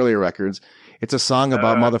of his earlier records. It's a song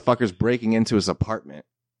about motherfuckers breaking into his apartment.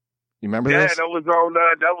 You remember this? Yeah, that was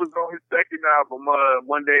on his second album,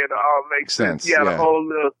 One Day It All Makes Sense. He had a whole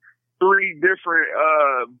little 3 different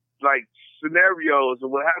like scenarios of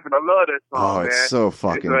what happened. I love that song, man. It's so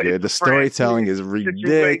fucking good. The storytelling is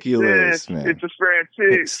ridiculous, man. It's a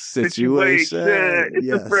frantic situation. It's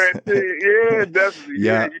a frantic. Yeah, definitely.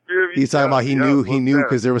 Yeah. You feel me? He's talking about he knew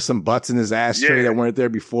because there was some butts in his ashtray that weren't there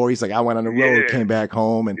before. He's like, I went on the road, came back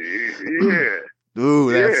home, and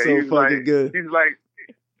ooh, that's so fucking good.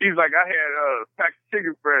 He's like, I had a pack of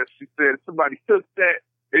chicken breasts. He said somebody took that,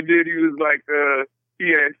 and then he was like, he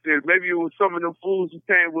had said maybe it was some of them fools who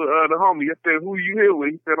came with the homie. I said, who you here with?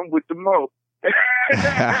 He said, I'm with the Mo.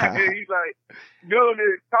 And he's like, dude,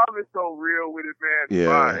 Tom is so real with it, man.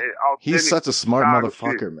 Yeah, he's such a smart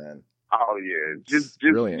motherfucker, man. Oh yeah, just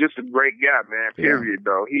a great guy, man. Period.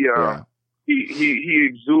 Though he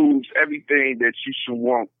exudes everything that you should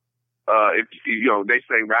want. If they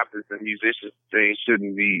say rappers and musicians things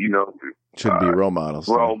shouldn't be, shouldn't be role models.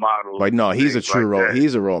 Role models. Like no, he's a true role.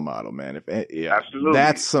 He's a role model, man. Absolutely,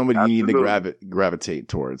 that's somebody you need to gravitate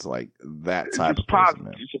towards, like that type of person,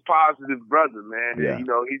 man. He's a positive brother, man. Yeah. And,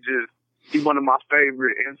 he's one of my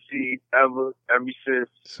favorite MCs ever since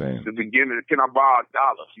the beginning. Can I borrow $1?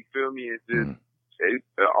 You feel me? It's just it's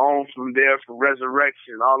on from there from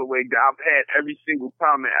Resurrection all the way down. I've had every single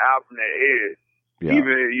Common album that aired. Yeah.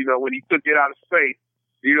 Even, when he took it out of space,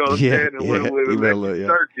 you know what I'm saying? And went with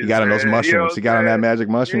circus, he got on those mushrooms. He got on that magic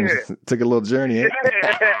mushrooms. Yeah. Took a little journey.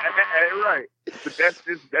 Right. But that's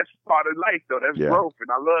part of life, though. That's growth,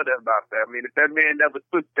 and I love that about that. I mean, if that man never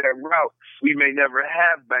took that route, we may never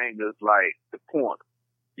have bangers like The Corner.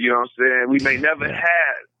 You know what I'm saying? We may never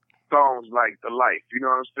have songs like The Life. You know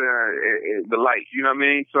what I'm saying? The Life. You know what I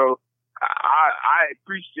mean? So I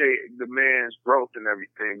appreciate the man's growth and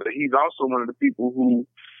everything, but he's also one of the people who,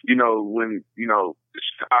 when, the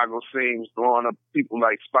Chicago scene was growing up, people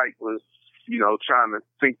like Spike was, trying to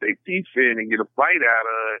sink their teeth in and get a bite out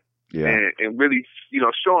of it. Yeah. And really,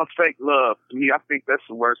 showing fake love. To me, I think that's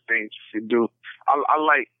the worst thing you should do. I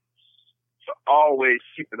like to always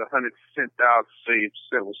keep it 110,000%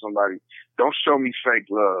 with somebody. Don't show me fake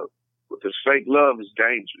love. Because fake love is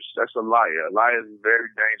dangerous. That's a liar. A liar is a very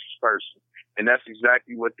dangerous person. And that's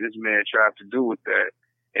exactly what this man tried to do with that.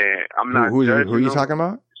 And I'm not who are you talking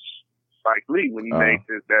about? Spike Lee, when he made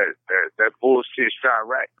that bullshit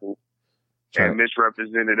Chirac and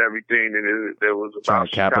misrepresented everything that there was about trying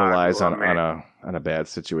to capitalize on a bad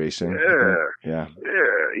situation. Yeah.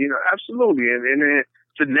 Absolutely. And then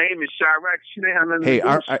to name it Chirac, she didn't have nothing to do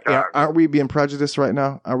with Chicago. Aren't we being prejudiced right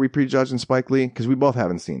now? Are we prejudging Spike Lee? Because we both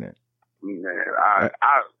haven't seen it. Man,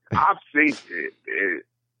 I've seen it.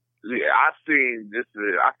 I've seen this.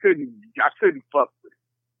 I couldn't fuck with it.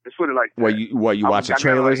 Let's put it like that. You watch the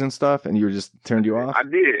trailers and stuff, and you were just turned you off? I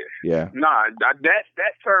did. Yeah. Nah,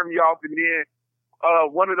 that turned me off, and then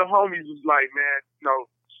one of the homies was like, man,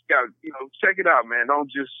 check it out, man. Don't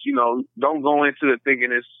just, don't go into it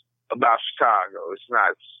thinking it's about Chicago. It's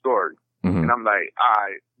not a story. Mm-hmm. And I'm like,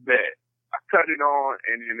 I bet. I cut it on,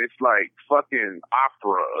 and then it's like fucking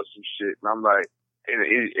opera or some shit. And I'm like,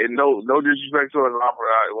 and no disrespect to an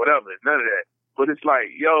opera, whatever, none of that. But it's like,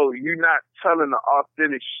 yo, you're not telling an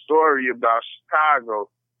authentic story about Chicago.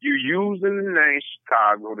 You're using the name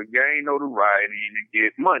Chicago to gain notoriety and to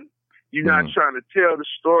get money. You're not trying to tell the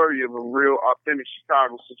story of a real authentic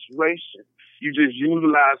Chicago situation. You just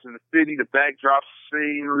utilizing the city, the backdrop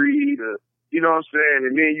scenery, you know what I'm saying?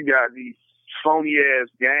 And then you got these phony ass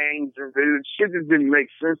gangs and shit just didn't make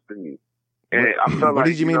sense to me. And I felt what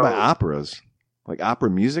did you mean by operas? Like opera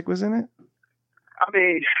music was in it? I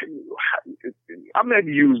mean, I may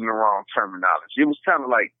be using the wrong terminology. It was kind of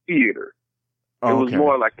like theater. It was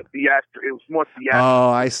more like a theater. It was more theater. Oh,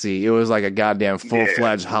 I see. It was like a goddamn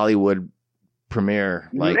full-fledged Hollywood premiere,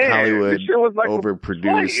 like Hollywood was like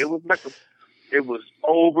overproduced. It was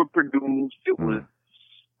overproduced. It was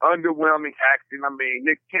underwhelming acting. I mean,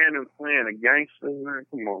 Nick Cannon playing a gangster, man.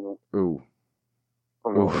 Come on, man. Ooh.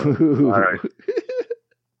 Come on.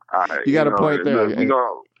 All right. You got a point there. We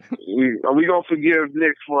gonna forgive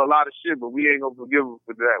Nick for a lot of shit, but we ain't gonna forgive him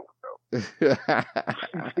for that one,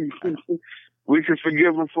 though. We can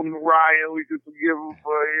forgive him for Mariah. We can forgive him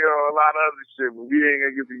for, a lot of other shit, but we ain't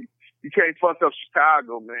gonna give him. You can't fuck up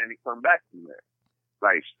Chicago, man, and come back from that.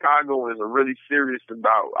 Like, Chicago is really serious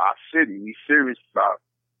about our city. We serious about,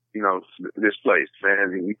 this place, man,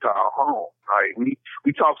 and we call home. Like,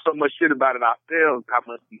 we talk so much shit about it ourselves, how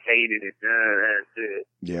much we hated it,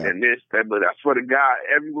 and this, that, but I swear to God,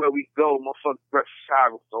 everywhere we go, motherfuckers rep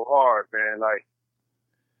Chicago so hard, man. Like,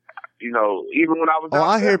 even when I was Oh, out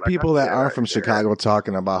I there, hear like people I that said, aren't from Chicago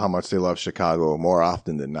talking about how much they love Chicago more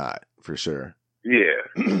often than not, for sure. Yeah.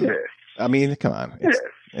 Yeah. I mean, come on.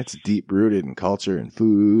 It's deep rooted in culture and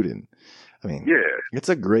food. And I mean, it's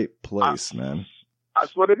a great place, man. I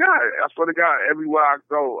swear to God, everywhere I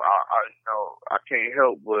go, I can't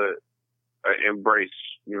help but embrace,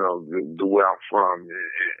 the where I'm from. And,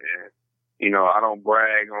 I don't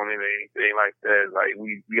brag on it or anything like that. Like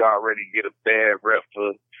we already get a bad rep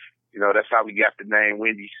for, that's how we got the name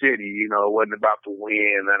Windy City. It wasn't about the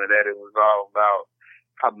win, none of that. It was all about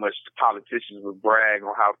how much the politicians would brag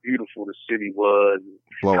on how beautiful the city was.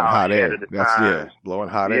 Blowing hot air. Blowing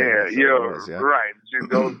hot air. Right. Just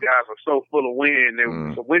those guys are so full of wind.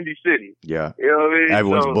 It's a windy city. Yeah. You know what I mean?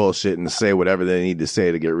 Everyone's bullshitting to say whatever they need to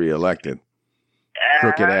say to get reelected.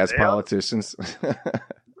 Crooked ass politicians.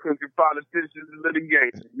 Crooked politicians and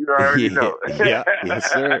litigation. You already know. Yeah.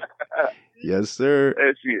 Yes, sir. Yes, sir.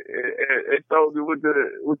 And so with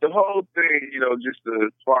the whole thing, just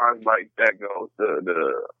as far as like that goes,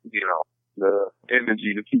 the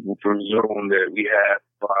energy that people presume that we have as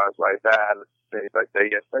far as like that, things like that,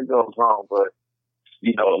 yes, that goes on. But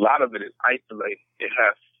a lot of it is isolated. It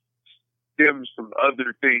has stems from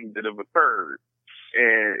other things that have occurred,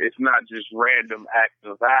 and it's not just random acts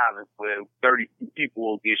of violence where 30 people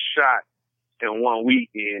will get shot in one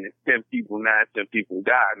weekend and 10 people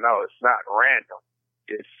die. No, it's not random.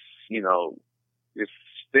 It's, it's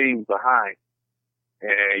things behind.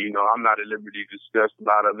 And, I'm not at liberty to discuss a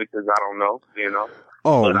lot of it because I don't know,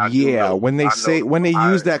 Oh, yeah. When they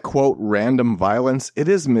use that quote, random violence, it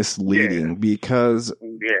is misleading because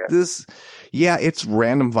it's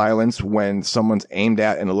random violence when someone's aimed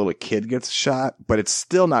at and a little kid gets shot, but it's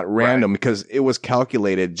still not random because it was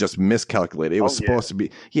calculated, just miscalculated. It was supposed to be,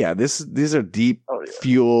 these are deep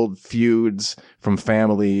fueled feuds from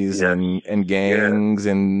families and gangs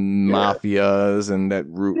and mafias and that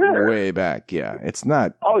root way back. Yeah. It's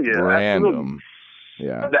not random. Absolutely.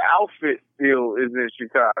 Yeah. The outfit still is in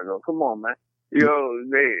Chicago. Come on, man.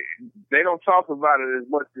 They don't talk about it as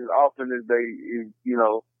much as often as they,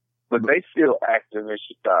 but they still active in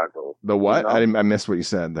Chicago. The what? I missed what you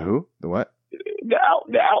said. The who? The what? The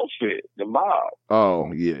outfit, the mob.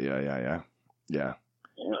 Oh, yeah.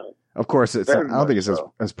 Of course, I don't think it's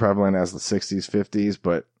as prevalent as the 60s, 50s,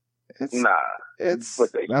 but it's it's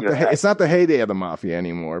not the heyday of the mafia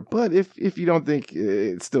anymore. But if you don't think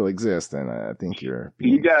it still exists, then I think you're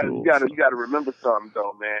being you got to remember something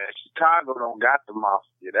though, man. Chicago don't got the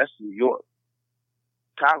mafia. That's New York.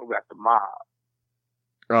 Chicago got the mob.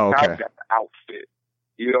 Oh, okay. Chicago got the outfit.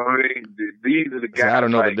 You know what I mean? These are the guys. I don't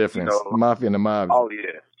know the difference. Mafia and the mob. Oh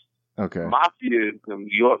yeah. Okay. Mafia is the New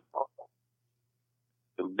York,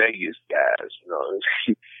 the Vegas guys.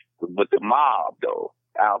 But the mob though.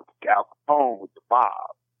 Al Capone with the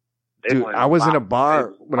mob. Dude, I was in a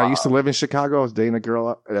bar when I used to live in Chicago. I was dating a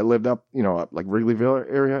girl that lived up, like Wrigleyville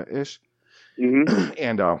area-ish. Mm-hmm.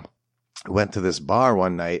 And went to this bar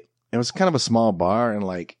one night. It was kind of a small bar, and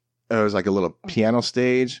like it was like a little piano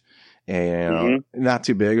stage, and not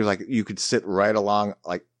too big. It was like you could sit right along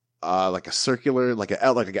like a circular, like a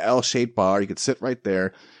L-shaped bar. You could sit right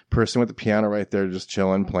there, person with the piano right there, just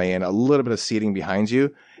chilling, playing, a little bit of seating behind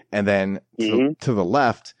you. And then to the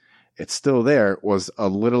left, it's still there, was a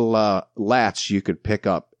little latch you could pick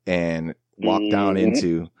up and walk down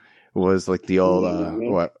into. It was like the old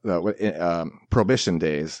Prohibition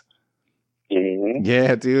days. Mm-hmm.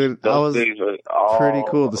 Yeah, dude. Those that was pretty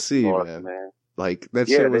cool to see, man. Like, that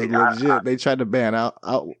shit was legit. They tried to ban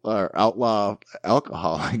outlaw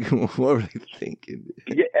alcohol. Like, what were they thinking?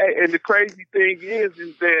 Yeah, and the crazy thing is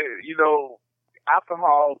that,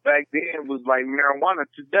 alcohol back then was like marijuana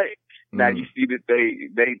today. Now you see that they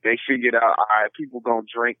figured out, all right, people gonna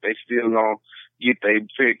drink, they still gonna get their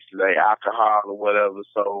fix, their alcohol or whatever.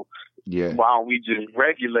 So why don't we just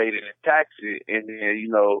regulate it and tax it? And then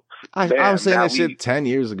I was saying that shit 10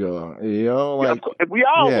 years ago. We all were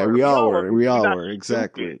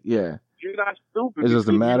exactly. Yeah. You're not stupid. It's just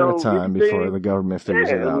a matter of time before the government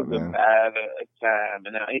figures it out, man. It's a matter of time.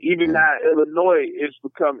 And even now, Illinois it's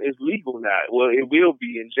legal now. Well, it will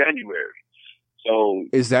be in January. So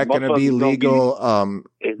is that going to be legal,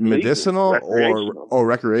 medicinal or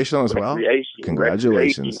recreational as well?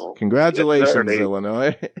 Congratulations, yes,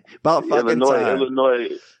 Illinois. About fucking time.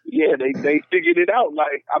 Illinois. Yeah, they figured it out.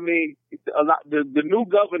 Like, I mean, the new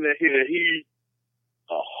governor here, he's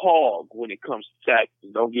a hog when it comes to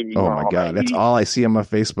taxes. Don't get me wrong. Oh my God, that's all I see on my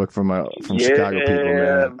Facebook from Chicago people,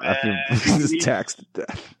 man. I feel just taxed to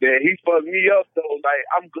death. Yeah, he fucked me up though. Like,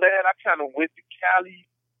 I'm glad I kind of went to Cali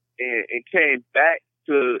and came back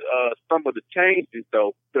to some of the changes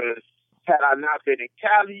though, because had I not been in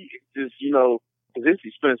Cali, it's just, you know, 'cause it's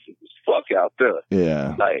expensive as fuck out there.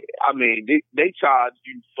 Yeah. Like, I mean, they charge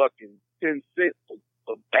you fucking 10 cents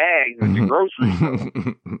a bag at the grocery store.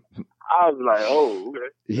 I was like, oh, okay.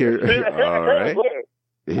 All right.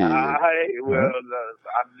 Well, I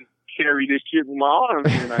just carry this shit with my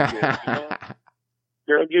arms, and I guess, you know?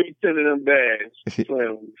 Girl, give me 10 of them bags.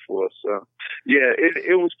 Playing with me before, so yeah,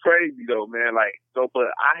 it was crazy though, man. Like, so, but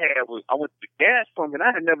I went to the gas pump and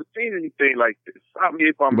I had never seen anything like this. Stop me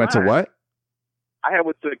if I'm You went to lying. what? I had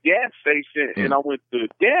went to a gas station and I went to a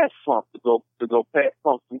gas pump to go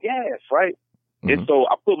pump some gas, right? Mm-hmm. And so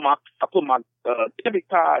I put my debit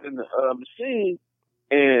card in the machine,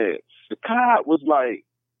 and the card was like,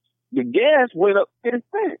 the gas went up 10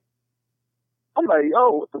 cents. I'm like,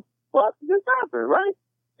 yo, what the fuck just happened, right?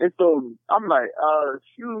 And so I'm like,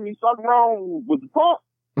 excuse me, something wrong with the pump?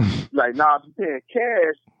 Like, nah, if you're paying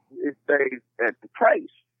cash, it stays at the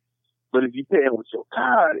price. But if you pay it with your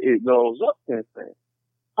card, it goes up 10 cents.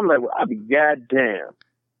 I'm like, well, I be goddamn.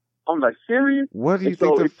 I'm like, serious? What do you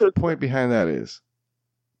think the point behind that is?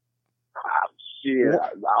 Shit, I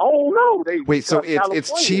don't know. Wait, so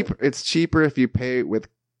it's cheap. It's cheaper if you pay with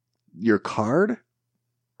your card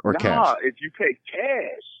or cash? Nah, if you pay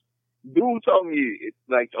cash. Dude told me it's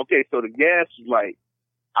like, okay, so the gas is like,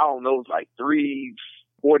 I don't know, it's like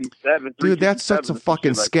 $3.47. Dude, that's such a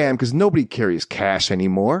fucking scam because nobody carries cash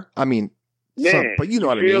anymore. I mean, man, but you know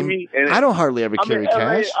what I mean. I don't hardly ever carry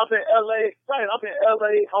cash. I'm in LA, right? I'm in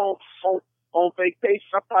LA on vacation.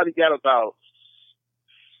 I probably got at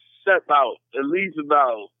least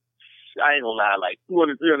about, I ain't gonna lie, like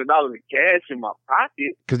 $200, $300 in cash in my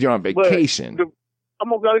pocket. Because you're on vacation.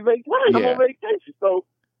 I'm on vacation. Right, yeah. I'm on vacation. So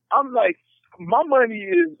I'm like, my money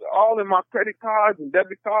is all in my credit cards and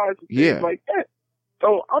debit cards and things like that.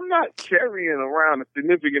 So I'm not carrying around a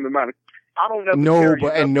significant amount of. I don't ever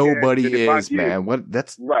nobody is, man.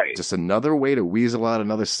 That's right. Just another way to weasel out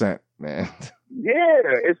another cent, man. Yeah,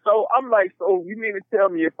 and so I'm like, so you mean to tell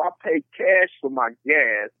me if I pay cash for my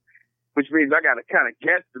gas, which means I got to kind of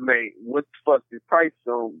guesstimate what the fuck the price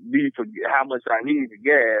gonna be for how much I need the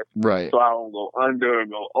gas, right? So I don't go under or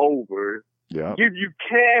go over. Yeah. Give you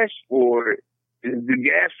cash for it, the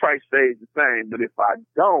gas price stays the same, but if I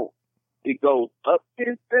don't, it goes up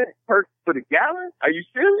 10 cents for the gallon. Are you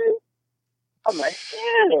serious? I'm like,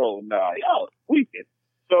 hell no, y'all tweaking.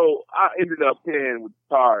 So I ended up paying with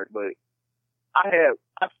the card, but I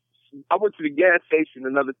went to the gas station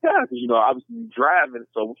another time because, you know, I was driving,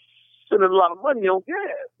 so spending a lot of money on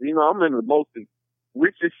gas. You know, I'm in the most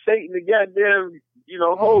richest state in the goddamn, you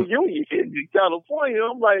know, whole union in California.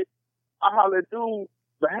 I'm like, I holler at dude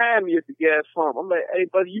behind me at the gas pump. I'm like, hey,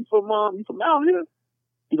 buddy, you from out here?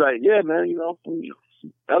 He's like, yeah, man, you know, I'm from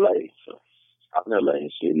LA. So out in LA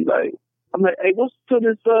and shit. He's like, I'm like, hey, what's to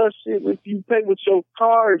this shit? If you pay with your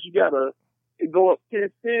cards, you gotta go up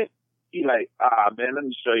 10 cents. He like, man, let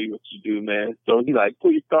me show you what you do, man. So he like,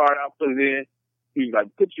 pull your card out, put it in. He's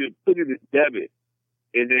like, put it in debit,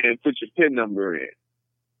 and then put your PIN number in.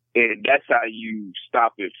 And that's how you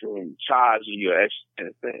stop it from charging you extra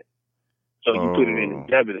 10 cents. So you put it in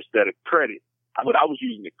debit instead of credit. But I was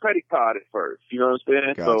using the credit card at first. You know what I'm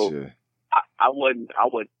saying? Gotcha. So I wasn't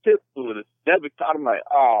tipped with a debit card. I'm like,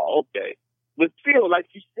 oh, okay. But still, like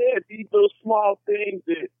you said, these little small things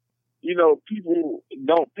that, you know, people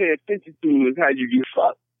don't pay attention to is how you get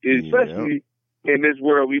fucked. Especially in this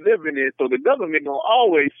world we live in. So the government gonna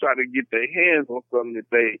always try to get their hands on something that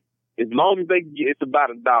they, as long as they get, it's about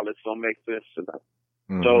 $1, it's gonna make sense to them.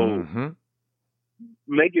 Mm-hmm. So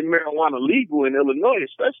making marijuana legal in Illinois,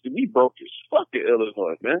 especially, we broke as fuck in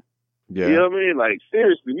Illinois, man. Yeah. You know what I mean? Like,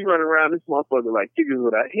 seriously, we run around this motherfucker like chickens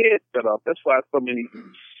with our heads cut off. That's why so many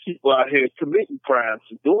people out here committing crimes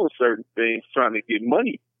and doing certain things, trying to get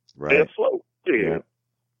money. Right. They afloat.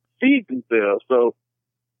 Feed themselves. So,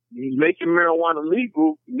 making marijuana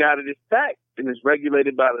legal, now that it's taxed and it's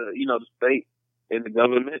regulated by the, you know, the state and the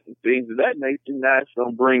government and things of that nature, now it's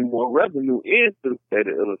going to bring more revenue into the state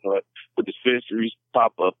of Illinois. The dispensaries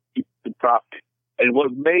pop up, the profit. And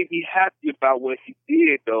what made me happy about what he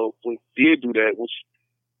did, though, when he did do that, was,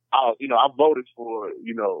 I voted for,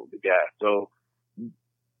 you know, the guy. So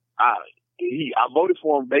I voted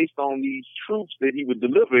for him based on these truths that he would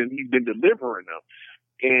deliver, and he's been delivering them.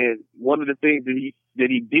 And one of the things that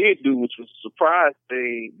he did do, which was a surprise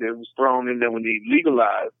thing that was thrown in there when they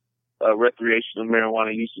legalized recreational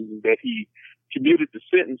marijuana uses, is that he commuted the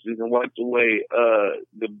sentences and wiped away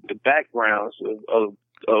the backgrounds of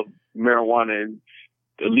marijuana and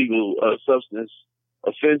illegal substance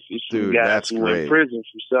offenses from Dude, guys that's who were in great. prison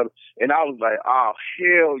for something. And I was like, oh,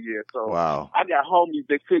 hell yeah. So Wow. I got homies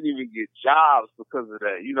that couldn't even get jobs because of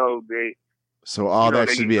that. You know, So all that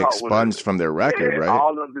they should get be caught with expunged from their record, right?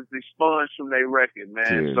 all of this expunged from their record,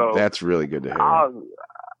 man. Dude, so that's really good to hear. I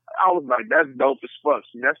was like, that's dope as fuck.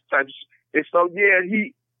 See, that's the type of and so yeah,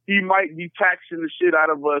 he might be taxing the shit out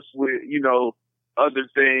of us with, you know, other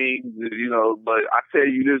things, you know, but I tell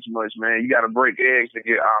you this much, man, you gotta break eggs to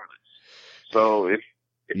get omelets. So if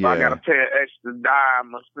I gotta pay an extra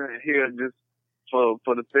dime or cent here just for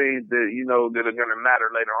the things that, you know, that are gonna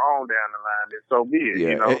matter later on down the line, then so be it. Yeah,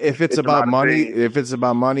 You know? if it's about money,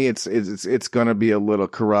 things. it's gonna be a little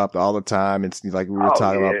corrupt all the time. It's like we were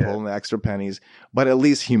talking about pulling the extra pennies, but at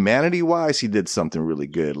least humanity wise, he did something really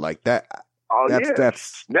good like that.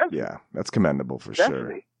 That's commendable for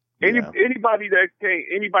definitely. sure. Anybody that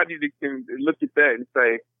can look at that and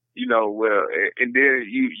say, you know, well, and then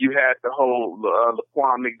you had the whole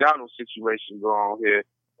Laquan McDonald situation going on here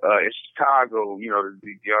in Chicago. You know,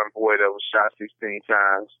 the young boy that was shot 16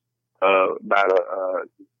 times by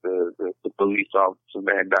the police officer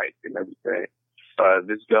Van Dyke and everything.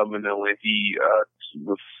 This governor, when he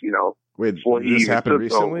was, you know, before he this even happened took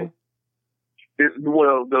recently. over.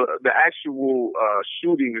 Well, the actual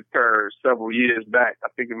shooting occurred several years back. I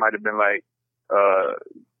think it might have been like,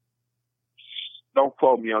 don't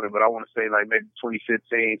quote me on it, but I want to say like maybe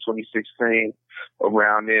 2015, 2016,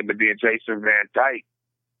 around there. But then Jason Van Dyke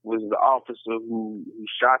was the officer who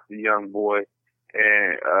shot the young boy,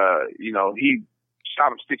 and you know, he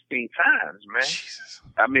shot him 16 times, man. Jesus.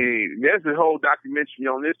 I mean, there's a whole documentary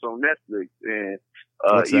on this on Netflix, and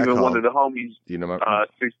even one of the homies, do you know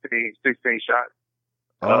 16 shots.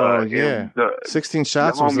 Oh yeah, 16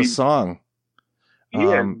 shots was a song.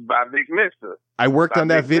 Yeah, by Big Mister. I worked on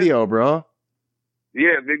that video, bro.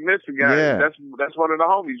 Yeah, Big Mister guy. Yeah. That's one of the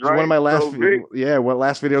homies, right? One of my last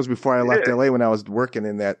last videos before I left LA when I was working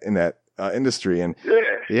in that industry, and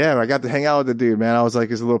I got to hang out with the dude, man. I was like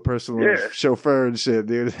his little personal chauffeur and shit,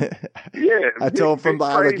 dude. I told him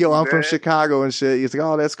I was like, yo, I'm from Chicago and shit. He's like,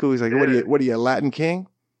 oh, that's cool. He's like, what are you, a Latin king?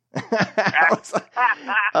 I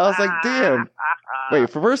was like, damn. Wait,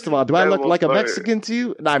 first of all, do I look like a Mexican to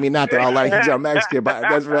you? No, I mean, not that all Latin kids are Mexican, but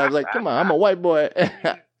that's what I was like, come on, I'm a white boy.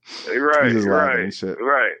 Right.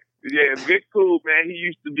 Yeah, Big Cool, man. He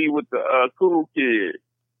used to be with the Cool Kid.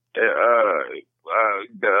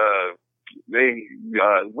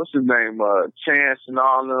 What's his name? Chance and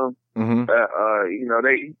all them. Mm-hmm. You know,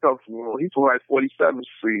 he's from like 47th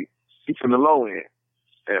Street. He's from the low end.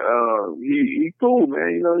 He cool, man.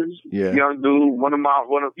 You know, young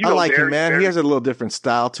dude. I like him, man. He has a little different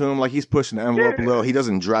style to him. Like he's pushing the envelope a little. He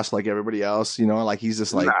doesn't dress like everybody else. You know, like he's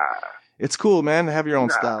just like. It's cool, man, to have your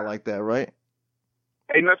own style like that, right?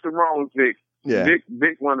 Ain't nothing wrong with Vic. Yeah.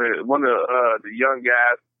 Vic, one of the young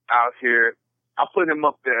guys out here. I put him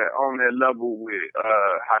up there on that level with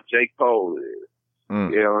how J. Cole is.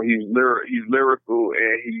 Mm. You know, he's lyrical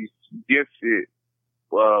and he's gifted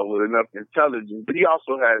with enough intelligence, but he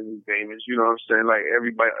also has his demons. You know what I'm saying? Like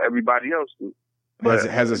everybody else do. But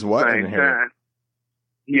has his what in here?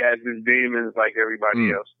 He has his demons like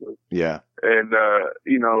everybody else does. Yeah. And,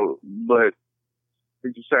 you know, but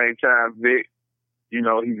at the same time, Vic, you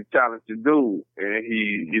know, he's a talented dude. And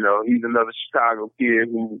he's another Chicago kid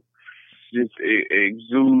who just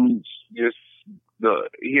exudes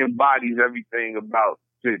he embodies everything about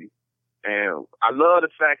the city. And I love the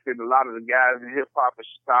fact that a lot of the guys in hip hop in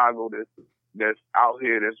Chicago that's out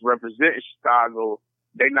here that's representing Chicago,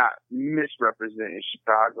 they not misrepresenting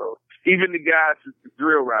Chicago. Even the guys, the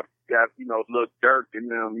drill rap guys, you know, Lil Durk and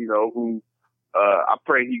them, you know, who I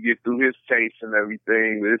pray he get through his case and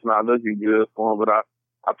everything. It's not looking good for him, but I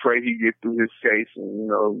pray he get through his case and, you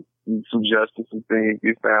know, some justice and things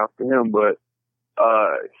get found for him. But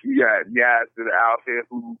you got guys that are out here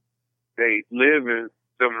who they live in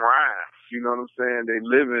them rhymes. You know what I'm saying? They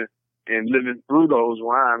living through those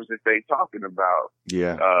rhymes that they talking about.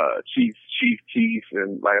 Yeah. Chief Keef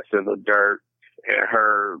and like I said, Lil Durk and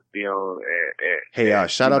Herb, you know. Hey,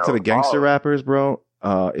 shout out to the gangster rappers, bro.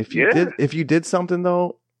 If you did something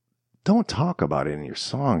though, don't talk about it in your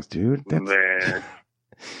songs, dude. Man.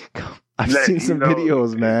 I've seen some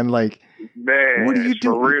videos, man. Like, man, what are you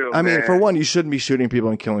doing? Real, I mean, for one, you shouldn't be shooting people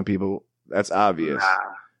and killing people. That's obvious.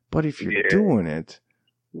 Nah. But if you're doing it,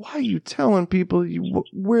 why are you telling people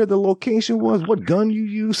where the location was, what gun you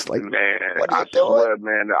used? Like, man, what are you doing? Swear,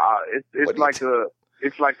 man,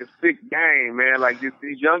 it's like a sick game, man. Like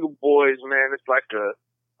these younger boys, man, it's like a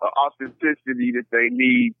authenticity that they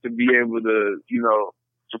need to be able to, you know,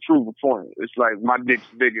 to prove a point. It's like my dick's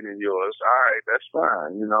bigger than yours. All right, that's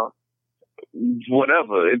fine, you know.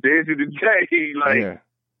 whatever. At the end of the day, like,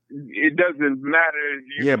 it doesn't matter.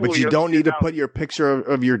 If you but you don't need to put your picture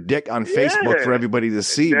of your dick on Facebook for everybody to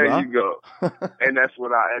see. There bro. you go. and that's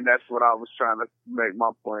what I was trying to make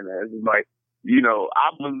my point as. It's like, you know,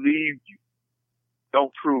 I believe you.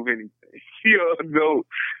 Don't prove anything. You know,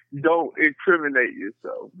 don't incriminate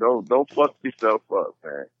yourself. Don't fuck yourself up,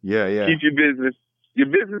 man. Yeah. Keep your business. Your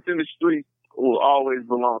business in the street will always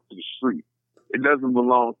belong to the street. It doesn't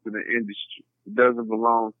belong to the industry. It doesn't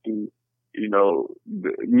belong to, you know,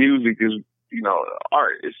 the music is, you know,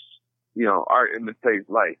 art. It's, you know, art imitates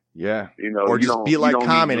life. Yeah. You know, or just be like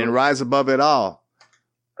Common and rise above it all.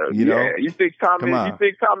 You know? You think Common ain't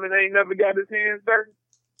never got his hands dirty?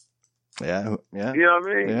 Yeah. You know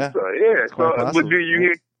what I mean? Yeah. So, but do you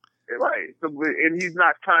hear? Right. So, and he's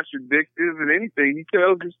not contradictive in anything. He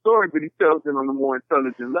tells his story, but he tells it on a more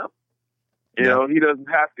intelligent level. You know, he doesn't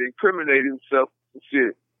have to incriminate himself for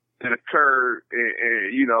shit that occurred.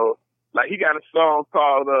 And, you know, like he got a song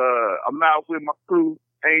called I'm Out With My Crew,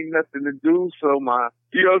 Ain't Nothing to Do. So you know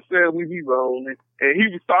what I'm saying? We be rolling. And he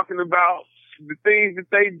was talking about the things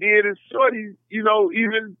that they did in Shorty, you know,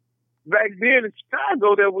 even back then in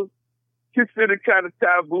Chicago, that was considered kind of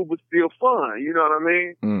taboo, but still fun. You know what I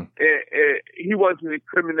mean? And he wasn't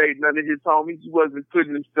incriminating none of his homies. He wasn't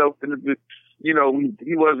putting himself in a, you know,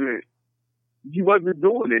 he wasn't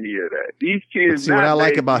doing any of that. These kids. See, what I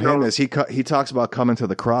like about him is he talks about coming to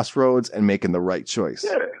the crossroads and making the right choice.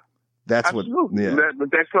 Yeah. That's absolutely. what.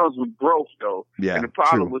 But that comes with growth, though. Yeah. And the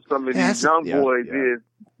problem with some of these young boys is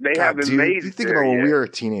they haven't made it. You think about when we were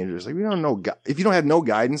teenagers, like we don't know. If you don't have no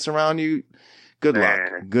guidance around you, good luck.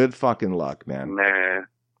 Good fucking luck, man. Man,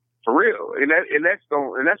 for real. And that's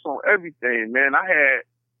on everything, man. I had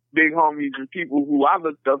big homies and people who I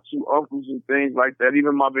looked up to, uncles and things like that.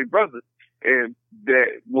 Even my big brother, and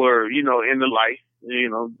that were, you know, in the life, you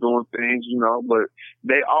know, doing things, you know, but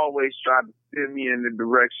they always tried to steer me in the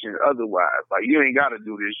direction otherwise. Like, you ain't got to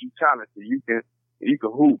do this. You talented. You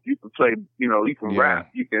can hoop. You can play, you know, you can rap.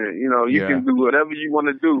 You can, you know, you can do whatever you want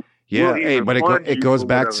to do. Yeah. Hey, but it goes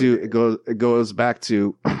back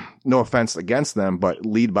to, no offense against them, but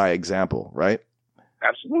lead by example, right?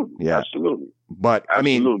 Absolutely. Yeah. Absolutely. But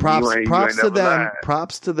absolutely. I mean,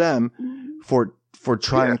 props to them for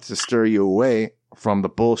trying to stir you away from the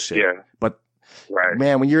bullshit. Yeah. But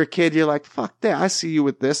man, when you're a kid, you're like, fuck that. I see you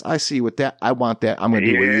with this. I see you with that. I want that. I'm going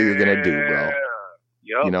to do what you're going to do, bro.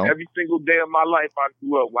 Yep. You know? Every single day of my life, I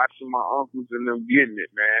grew up watching my uncles and them getting it,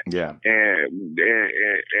 man. Yeah.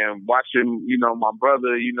 And watching, you know, my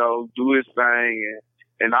brother, you know, do his thing.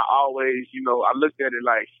 And I always, you know, I looked at it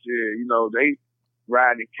like, shit, you know, they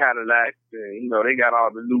riding Cadillacs and, you know, they got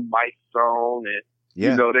all the new mics on and,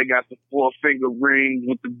 you know, they got the 4-finger rings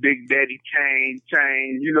with the Big Daddy chain,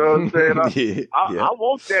 you know what I'm saying? I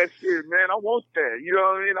want that shit, man. I want that. You know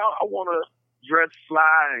what I mean? I want to dress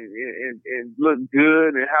fly and look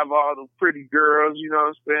good and have all the pretty girls, you know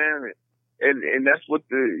what I'm saying? And that's what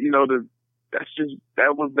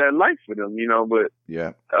that was that life for them, you know, but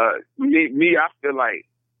me, I feel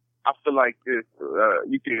like this,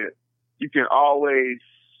 you can always,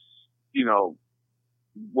 you know,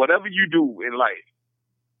 whatever you do in life,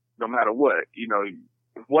 no matter what, you know,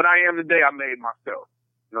 what I am today, I made myself,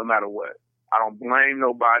 no matter what. I don't blame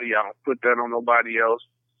nobody. I don't put that on nobody else.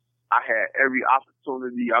 I had every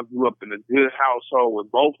opportunity. I grew up in a good household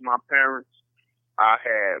with both my parents. I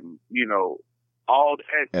had, you know, all the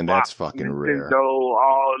Xbox, and that's fucking Nintendo,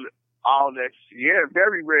 rare. all that shit. Yeah,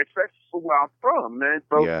 very rare, especially for where I'm from, man.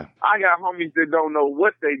 So I got homies that don't know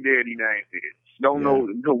what they daddy name is. Don't know,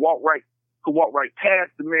 could walk right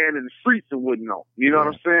past the man in the streets and wouldn't know. You know what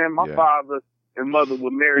I'm saying? My father and mother were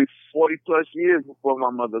married 40 plus years before my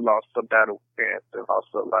mother lost her battle with cancer and lost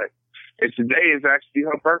her life. And today is actually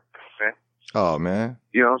her birthday, man. Oh, man.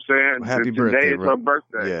 You know what I'm saying? Well, happy birthday. Today is her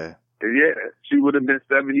birthday. Yeah. Yeah. She would have been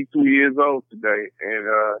 72 years old today. And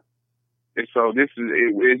so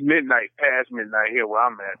it's midnight, past midnight here where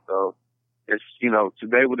I'm at. So it's, you know,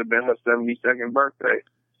 today would have been her 72nd birthday.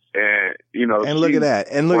 And, you know. And look at that.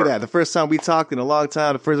 The first time we talked in a long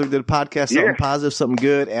time, the first time we did a podcast, something positive, something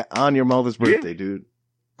good on your mother's birthday, dude.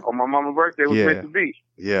 On my mama's birthday, it was meant to be.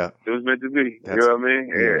 Yeah. It was meant to be. You know what I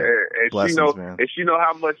mean? And blessings, man. And she know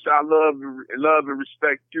how much I love and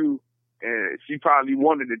respect you. And she probably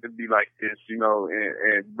wanted it to be like this, you know,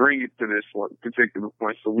 and bring it to this one particular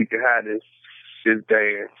point so we can have this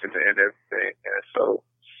day and everything. And so,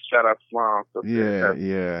 shout out to Mom.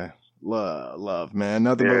 Yeah. Love, man.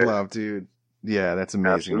 Nothing but love, dude. Yeah, that's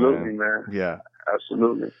amazing. Absolutely, man. Yeah.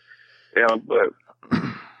 Absolutely. Yeah, but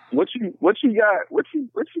what you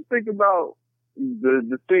think about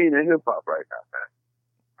the scene in hip hop right now,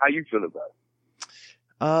 How you feel about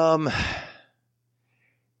it?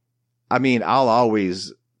 I mean, I'll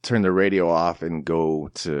always turn the radio off and go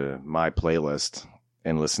to my playlist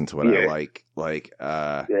and listen to what I like.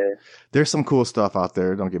 There's some cool stuff out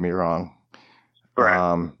there. Don't get me wrong.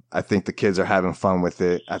 Right. I think the kids are having fun with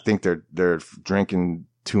it. I think they're drinking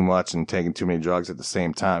too much and taking too many drugs at the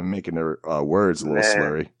same time, making their words a little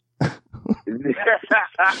slurry.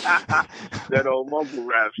 That old mumble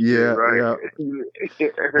rap. Yeah, right. Yeah.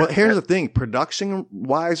 Well, here's the thing: production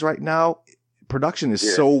wise, right now, production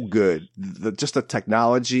is so good. Just the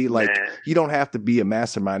technology, like you don't have to be a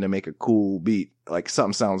mastermind to make a cool beat. Like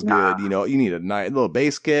something sounds good, you know. You need a little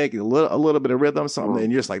bass kick, a little bit of rhythm, something,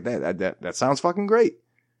 and you're just like that sounds fucking great.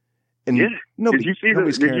 And nobody's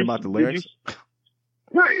caring about the lyrics.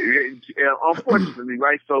 Right. Unfortunately,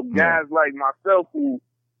 right. So guys like myself, who,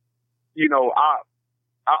 you know, I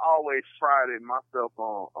always prided myself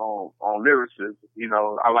on lyricism. You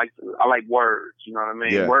know, I like words. You know what I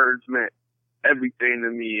mean? Yeah. Words meant everything to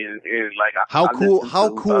me, and like how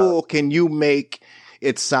cool can you make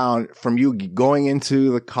it sound from you going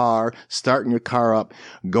into the car, starting your car up,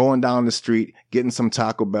 going down the street, getting some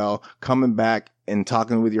Taco Bell, coming back and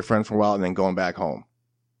talking with your friends for a while, and then going back home.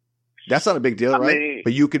 That's not a big deal, right? Mean,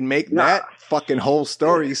 but you can make that fucking whole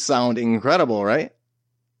story sound incredible, right?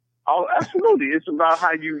 Oh, absolutely. It's about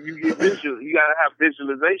how you get visual. You gotta have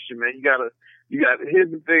visualization, man. You gotta. Here's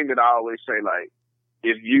the thing that I always say, like,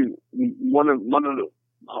 if you one of the little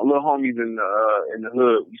homies in the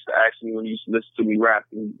hood used to ask me when he used to listen to me rap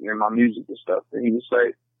and my music and stuff, and he would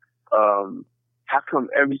say, "How come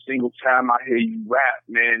every single time I hear you rap,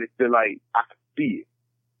 man, it feel like I can see it,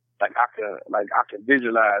 like I can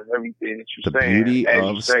visualize everything that you're saying." The beauty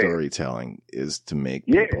of storytelling is to make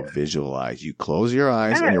people visualize. You close your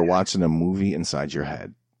eyes and you're watching a movie inside your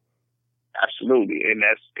head. Absolutely, and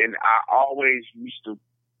I always used to.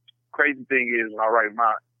 Crazy thing is, when I write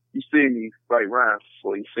rhymes, you see me write rhymes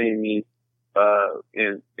before you see me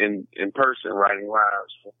in person writing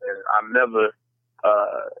rhymes, and I never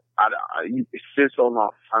it's been so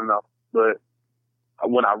long, I know, but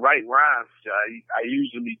when I write rhymes, I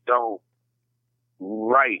usually don't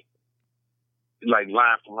write like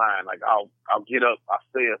line for line. Like I'll get up, I'll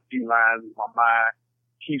say a few lines in my mind,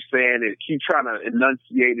 keep saying it, keep trying to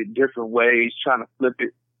enunciate it different ways, trying to flip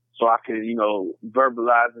it so I can, you know,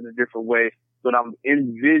 verbalize in a different way. But I'm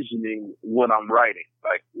envisioning what I'm writing.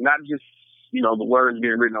 Like, not just, you know, the words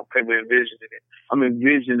being written on paper, envisioning it. I'm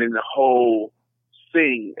envisioning the whole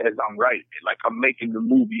thing as I'm writing it. Like, I'm making the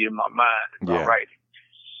movie in my mind as I'm writing.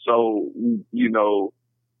 So, you know,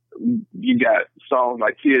 you got songs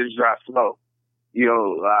like Tears Dry Slow. You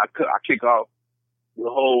know, I kick off the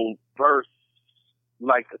whole verse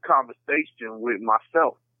like a conversation with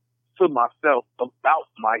myself, to myself, about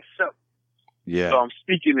myself. Yeah. So I'm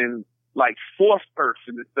speaking in like fourth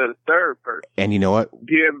person instead of third person. And you know what?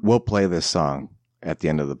 We'll play this song at the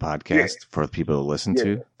end of the podcast for people to listen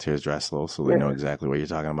to, Tears Dry Slow, so they know exactly what you're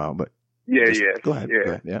talking about. But go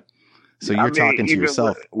ahead. Yeah. So you're talking to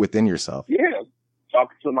yourself within yourself. Yeah.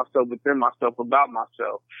 Talking to myself within myself about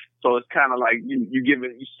myself. So it's kind of like you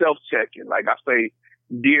giving you self-checking. Like I say,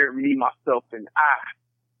 dear me, myself, and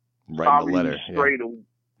I. Writing a letter.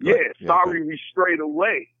 Sorry we strayed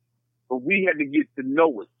away. But we had to get to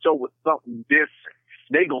know us, show us something different.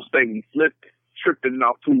 They gonna say we flipping, tripping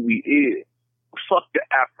off who we is. Fuck the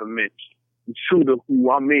aforementioned. I'm true to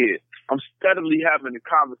who I'm is. I'm steadily having a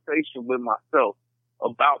conversation with myself,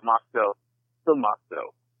 about myself, to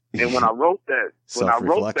myself. And when I wrote that,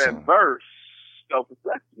 verse,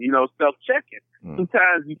 self-reflection, you know, self-checking.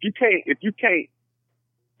 Sometimes if you can't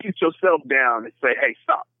get yourself down and say, hey,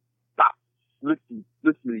 stop, listen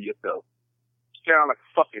to yourself. You sound like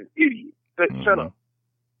a fucking idiot. Shut up.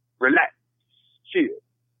 Relax. Chill.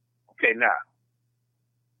 Okay, now.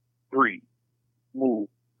 Breathe. Move.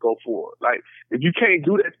 Go forward. Like, if you can't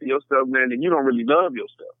do that to yourself, man, then you don't really love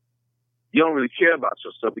yourself. You don't really care about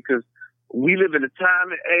yourself, because we live in a time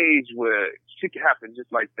and age where shit can happen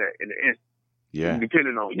just like that in the instant. Yeah.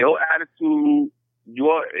 Depending on your attitude,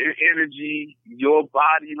 your energy, your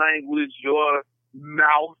body language, your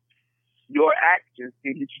mouth, your actions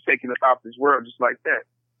can get you taken up out this world just like that.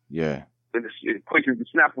 Yeah. And it's quick as the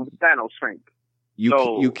snap of a Thanos finger.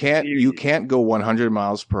 You can't go 100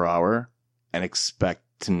 miles per hour and expect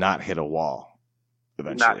to not hit a wall.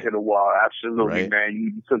 Eventually. Not hit a wall, absolutely, right? Man.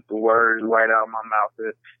 You took the words right out of my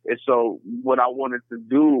mouth. And so what I wanted to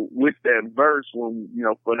do with that verse, when, you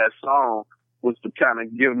know, for that song, was to kind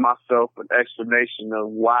of give myself an explanation of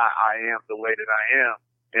why I am the way that I am,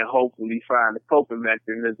 and hopefully find a coping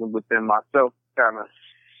mechanism within myself, kind of,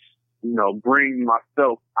 you know, bring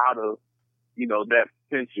myself out of, you know, that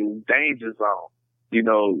potential danger zone. You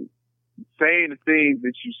know, saying the things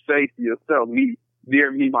that you say to yourself, me,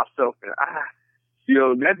 myself, and I, you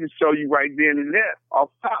know, that just show you right then and there off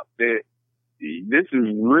top that this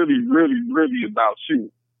is really, really, really about you.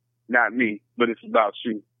 Not me, but it's about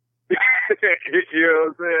you. You know what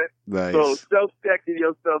I'm saying? Nice. So self-checking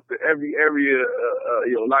yourself to every area of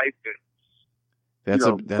your life. That's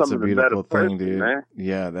a beautiful thing, dude. Man.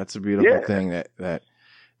 Yeah, that's a beautiful thing that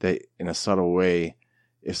in a subtle way,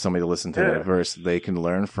 if somebody listens to that verse, they can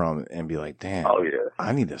learn from it and be like, damn,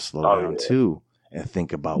 I need to slow down too and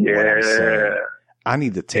think about what I'm saying. I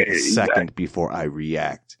need to take a second before I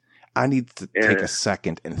react. I need to take a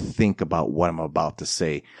second and think about what I'm about to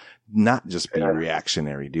say, not just be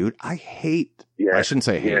reactionary, dude. I shouldn't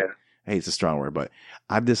say hate. Hate's a strong word, but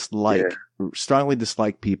I strongly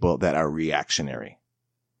dislike people that are reactionary.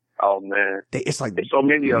 Oh man, it's like there's so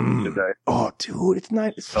many of them today. Oh, dude,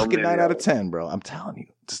 it's fucking 9 out of 10, bro. I'm telling you,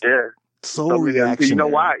 so You reactionary. know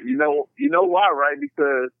why? You know why, right?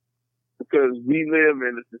 Because we live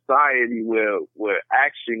in a society where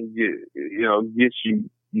action gets you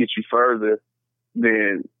further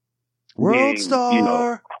than world star. You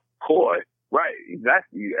know, coy. Right,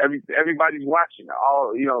 exactly. Everybody's watching.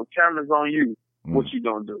 All, you know, cameras on you. What you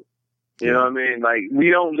gonna do? You know what I mean? Like,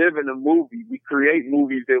 we don't live in a movie. We create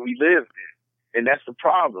movies that we live in. And that's the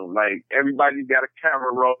problem. Like, everybody's got a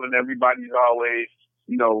camera rolling. Everybody's always,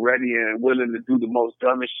 you know, ready and willing to do the most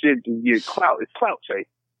dumbest shit to get clout. It's clout chase.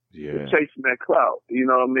 Yeah. Chasing that clout. You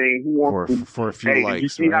know what I mean? Who wants for a few likes, did you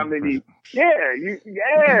see how many? Man. Yeah. Did you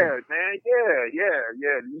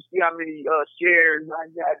see how many shares I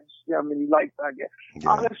got? Did you see how many likes I got? Yeah.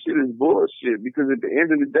 All that shit is bullshit. Because at the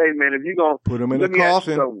end of the day, man, if you gonna put them in a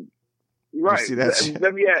coffin. Right. You see that shit?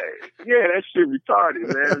 Let me that shit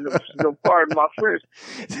retarded, man. No, pardon my French.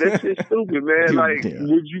 That shit stupid, man. Dude, like,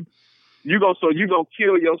 would you gonna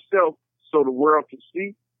kill yourself so the world can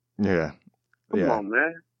see? Yeah. Come on,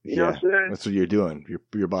 man. You know what I'm saying? That's what you're doing.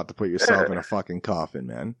 You're about to put yourself in a fucking coffin,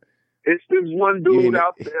 man. It's this one dude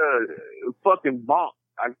out there, fucking Bonk,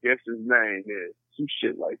 I guess his name is. Some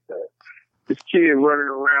shit like that. This kid running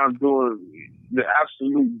around doing the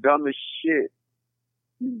absolute dumbest shit.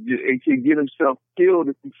 It can get himself killed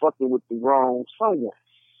if he's fucking with the wrong someone.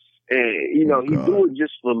 And, you know, he do it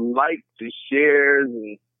just for likes and shares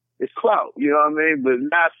and it's clout, you know what I mean? But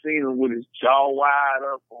not seeing him with his jaw wide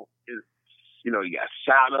up on his, you know, he got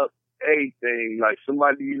shot up, everything. Like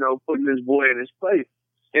somebody, you know, putting this boy in his place.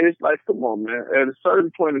 And it's like, come on, man. At a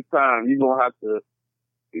certain point in time, you're going to have to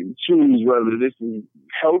choose whether this is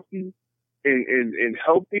healthy and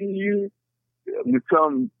helping you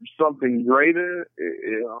become something greater.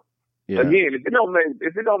 You know. Yeah. Again, if it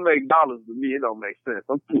don't make dollars to me, it don't make sense.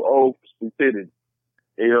 I'm too old for stupidity.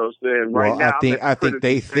 You know what I'm saying? Right now, I think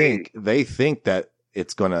they think that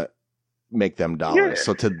it's going to make them dollars. Yeah.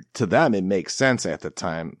 So to them, it makes sense at the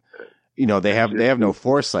time. You know, they have no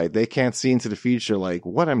foresight. They can't see into the future. Like,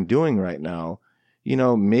 what I'm doing right now, you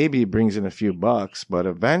know, maybe it brings in a few bucks, but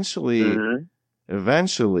eventually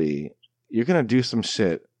you're going to do some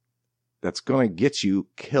shit that's going to get you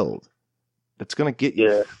killed. That's going to get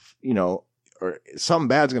you, you know, or something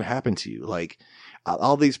bad's going to happen to you. Like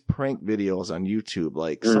all these prank videos on YouTube,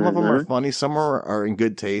 like some of them are funny. Some are in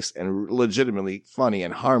good taste and legitimately funny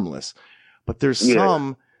and harmless, but there's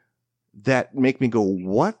some that make me go,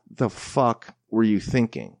 what the fuck were you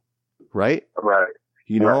thinking? Right? Right.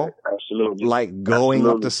 You know, right. Absolutely. Like going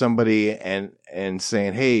up to somebody and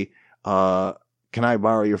saying, hey, can I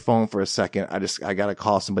borrow your phone for a second? I got to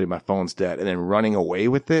call somebody. My phone's dead. And then running away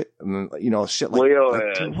with it. And then, you know, shit like,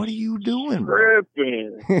 dude, what are you doing, bro?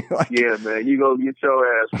 Like, yeah, man. You go get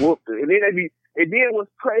your ass whooped. And then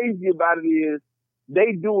what's crazy about it is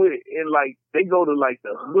they do it in like, they go to like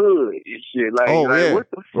the hood and shit. Like, what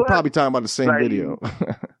the fuck? We're probably talking about the same video.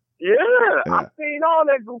 Yeah, I've seen all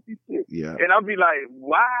that goofy shit. Yeah. And I'll be like,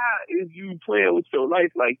 why is you playing with your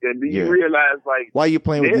life like that? Do you realize, like, why are you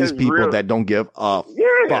playing with these people that don't give a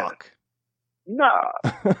fuck? Nah.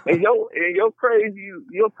 and your crazy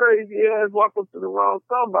ass walk up to the wrong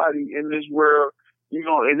somebody in this world, you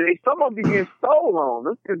know, and some of them be getting stolen.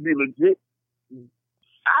 This could be legit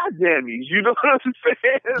eye jammies, you know what I'm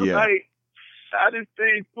saying? Yeah. Like, I just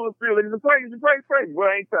think full feeling the crazy. Boy,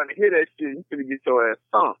 I ain't trying to hear that shit. You finna get your ass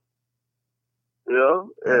thumped. You know?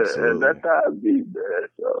 And that's how it be, man.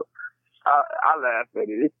 So I laugh at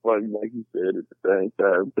it. It's funny, like you said, at the same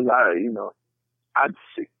time. Because I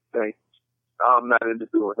just think I'm not into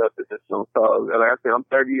doing nothing that's on cause. And like I said, I'm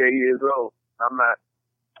 38 years old.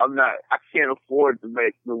 I can't afford to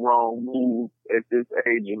make the wrong move at this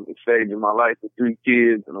age and stage in my life with 3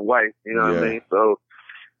 kids and a wife. You know what I mean? So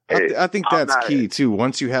I think that's key too.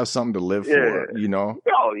 Once you have something to live for, you know.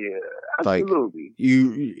 Oh yeah, absolutely.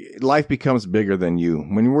 Like life becomes bigger than you.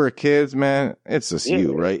 When you were a kid, man, it's just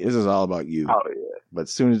you, right? This is all about you. Oh yeah. But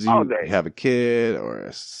as soon as you have a kid or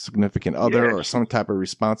a significant other or some type of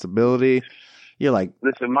responsibility, you're like,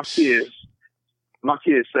 listen, my kids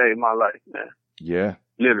saved my life, man. Yeah.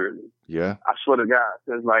 Literally. Yeah. I swear to God,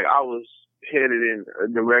 because like I was headed in a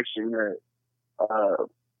direction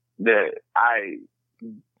that I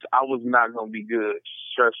was not gonna be good.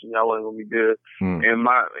 Trust me, I wasn't gonna be good. And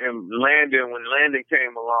when Landon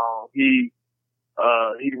came along, he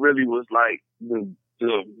really was like the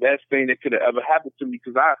best thing that could have ever happened to me,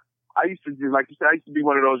 because I used to just, like you said, I used to be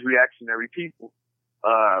one of those reactionary people.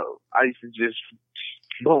 I used to just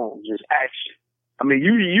boom, just action. I mean,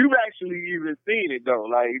 you've actually even seen it though.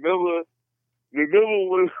 Like remember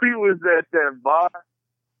when we was at that bar?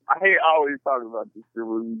 I hate always talking about this shit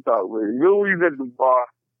when we talk. But remember we was at the bar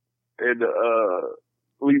and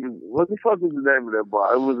what the fuck was the name of that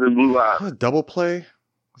bar? It was in Blue Island. Double Play?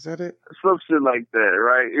 Was that it? Some shit like that,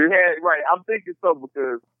 right? It had I'm thinking so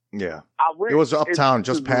because it was uptown,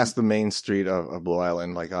 just past the main street of Blue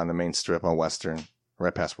Island, like on the main strip on Western,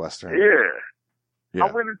 right past Western. Yeah. I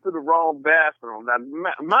went into the wrong bathroom. Now,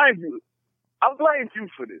 mind you, I blame you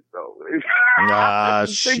for this, though.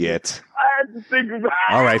 Shit. I had to think about it.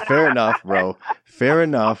 All right, fair enough, bro. Fair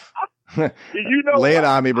enough. You know Lay it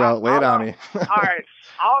on me, bro. Lay it on me. All right.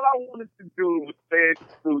 All I wanted to do was stay in the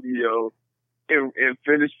studio and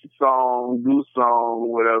finish the song, do the song,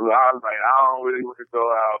 whatever. I was like, I don't really want to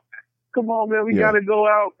go out. Come on, man. We got to go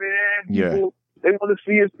out, man. People, they want to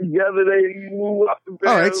see us together. They move up the bed.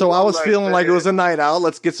 All right, so I was feeling like it was a night out.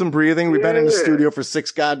 Let's get some breathing. We've been in the studio for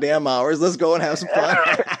 6 goddamn hours. Let's go and have some fun.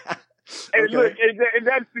 And look, and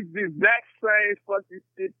that's the exact same fucking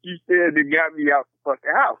shit you said that got me out the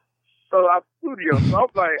fucking house. So I'm studio. So I'm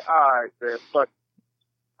like, all right, man, fuck.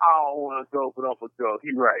 I don't want to go, but I'm gonna go.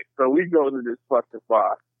 He right. So we go to this fucking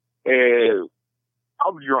bar, and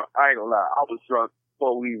I'm drunk. I ain't gonna lie, I was drunk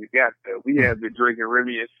before we even got there. We had been drinking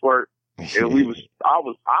Remy and Squirt. And I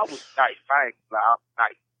was nice. I ain't lie, I was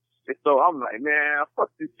nice. And so I'm like, man,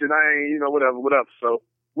 fuck this shit. I ain't, whatever. So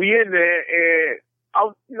we in there, and I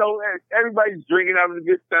was, everybody's drinking, having a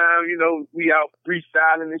good time. We out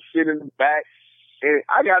freestyling and shit in the back, and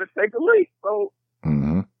I gotta take a leak. So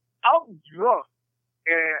I'm drunk,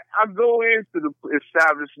 and I go into the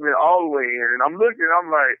establishment all the way in, and I'm looking, I'm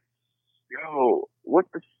like, yo, what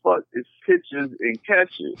the fuck is pitches and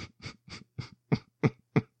catches?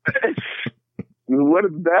 What a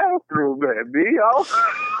bathroom, man.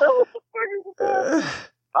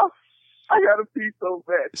 I got a pee so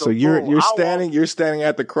bad. So you're standing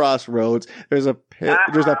at the crossroads. There's a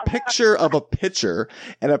picture of a pitcher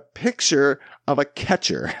and a picture of a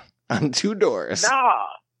catcher on 2 doors. Nah.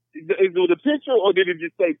 Is it the picture, or did it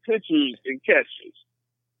just say pitchers and catchers?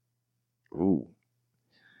 Ooh.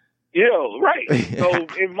 Yeah, right.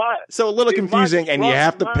 So a little confusing, and you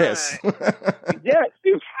have to piss. Yes,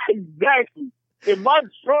 exactly. In my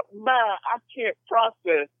drunk mind, I can't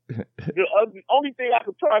process. The only thing I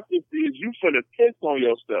can process is you finna piss on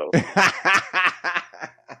yourself.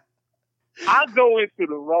 I go into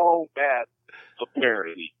the wrong bath,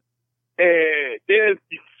 apparently, and there's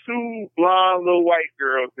these 2 blonde little white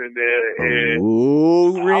girls in there.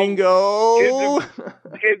 Ooh, Ringo.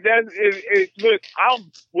 Look,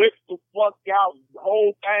 I'm whipped the fuck out, the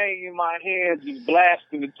whole thing in my hand, just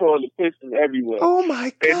blasting the toilet, pissing everywhere. Oh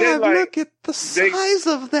my God, then, look at the size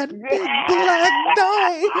of that big black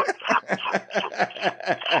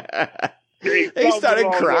dog. They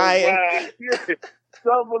started crying.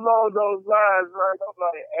 Something along those lines, right? I'm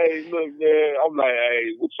like, hey, look, man. I'm like,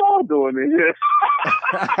 hey, what y'all doing in here?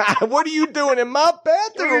 What are you doing in my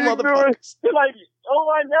bathroom, motherfuckers? They're like, oh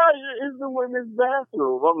my God, it's the women's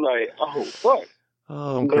bathroom. I'm like, oh, fuck.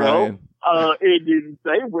 Oh, I'm crying. It didn't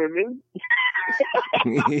say women.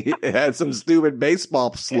 It had some stupid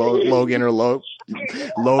baseball slogan or logo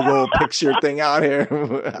picture thing out here.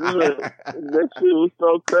 Look, that shit was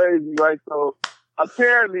so crazy, right? So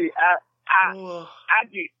apparently, I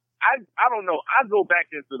don't know. I go back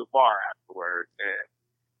into the bar afterwards, and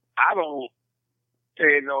I don't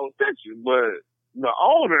pay no attention. But the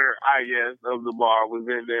owner, I guess, of the bar was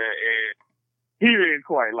in there, and he didn't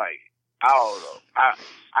quite like it. I don't know.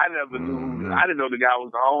 I never knew. I didn't know the guy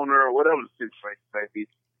was the owner or whatever the situation may be.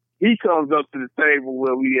 He comes up to the table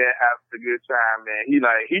where we having a good time, man. He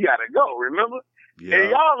gotta go. Remember? Yeah.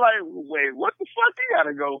 And y'all like, wait, what the fuck he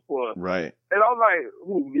gotta go for? Right. And I'm like,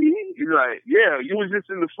 who, me? He's like, yeah, you was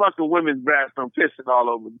just in the fucking women's bathroom pissing all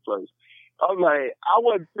over the place. I'm like, I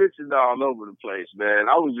wasn't pissing all over the place, man.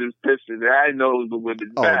 I was just pissing. I didn't know it was the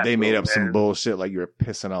women's bathroom. Oh, they made up man. some bullshit like you were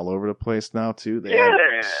pissing all over the place now, too?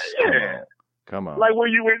 Yeah. Come on. Like, when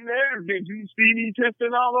you in there, did you see me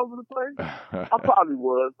pissing all over the place? I probably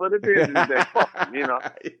was, but at the end of the day, fuck them, you know.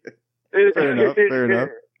 Fair enough.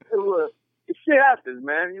 It shit happens,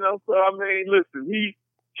 man, you know. So, I mean, listen, he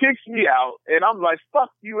kicks me out, and I'm like, fuck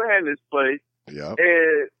you and this place. Yep.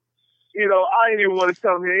 And, you know, I ain't even want to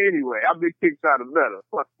come here anyway. I've been kicked out of Meta.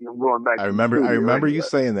 Fuck you, I'm going back. I remember you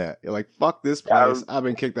saying that. You're like, fuck this place. I've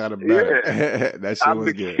been kicked out of Meta. Yeah. That shit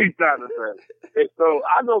was good. I've been kicked out of Meta. And so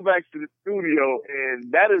I go back to the studio,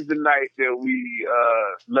 and that is the night that we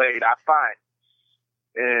laid I Find.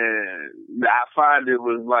 And I Find it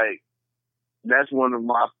was like, that's one of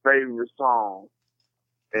my favorite songs.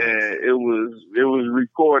 And it was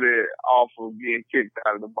recorded off of being kicked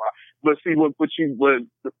out of the bar. But see,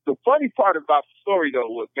 the funny part about the story though,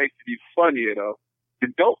 what makes it even funnier though, the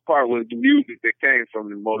dope part was the music that came from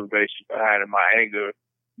the motivation behind it, my anger,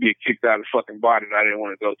 being kicked out of the fucking bar that I didn't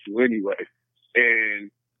want to go to anyway. And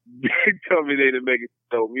they coming in and making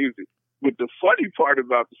dope music. But the funny part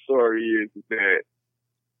about the story is that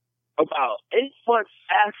about 8 months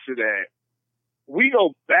after that, we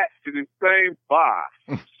go back to the same bar,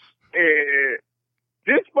 and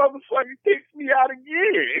this motherfucker kicks me out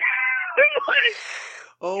again.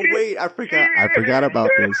 Oh wait, I forgot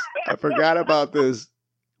about this.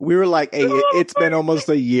 We were like, hey, it's been almost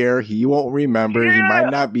a year. He won't remember. Yeah. He might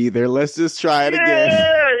not be there. Let's just try it again.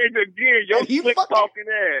 Yeah, and again, your slick talking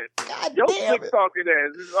ass. God your damn slick talking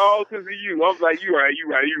ass. It's all because of you. I was like, you right.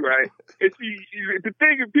 And see, the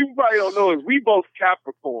thing that people probably don't know is we both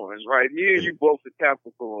Capricorns, right? Me and you both are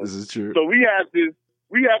Capricorns. This is true. So we have this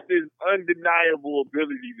undeniable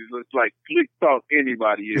ability to just like click talk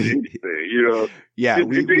anybody in anything, you know? Yeah,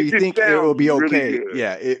 we think it will be okay.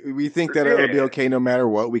 Really we think that it will be okay no matter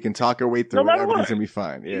what. We can talk our way through it. Everything's going to be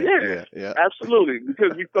fine. Yeah. Absolutely.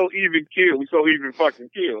 Because we so even kill. We so even fucking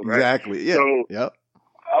kill, right? Exactly. Yeah. So, yep.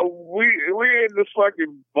 We're in the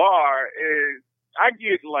fucking bar and I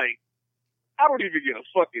get like, I don't even get a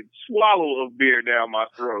fucking swallow of beer down my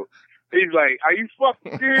throat. He's like, are you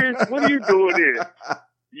fucking serious? What are you doing here?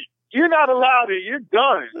 You're not allowed it. You're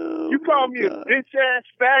done. Oh, you call me a bitch-ass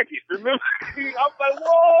faggot. Remember? I'm like,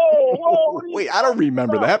 whoa. Wait, I don't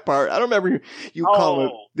remember that part. I don't remember you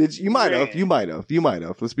calling it. You might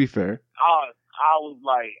have. Let's be fair. I was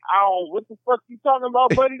like, what the fuck you talking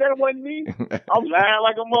about, buddy? That wasn't me. I'm lying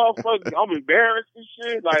like a motherfucker. I'm embarrassed and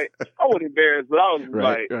shit. Like, I wasn't embarrassed, but I was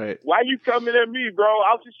right. Why you coming at me, bro?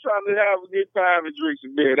 I was just trying to have a good time and drink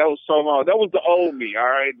some beer. That was so long. That was the old me, all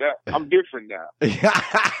right? I'm different now.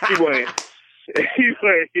 Anyway. That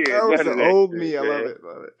was the old me. I love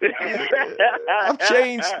it. I've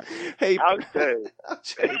changed. Hey, I've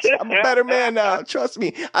changed. I'm a better man now. Trust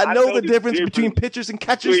me. I know the difference between pitchers and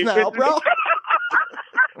catchers now, bro.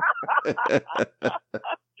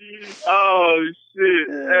 Oh shit!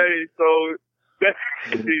 Hey, so that's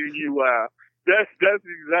wow. That's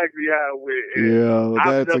exactly how it went.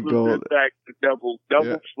 Yeah, that's a goal. Back to double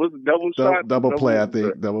was it double shot? Double play, I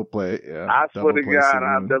think. Double play. Yeah. I swear to God,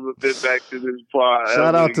 I've never been back to this bar.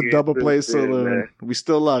 Shout out to Double Play Saloon. We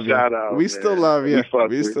still love you. Shout out, we still love you.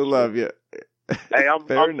 We still love you. Hey, I'm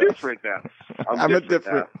different now. I'm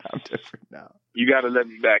different now. You got to let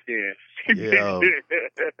me back in. Yo,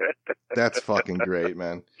 that's fucking great,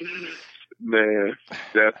 man. Man,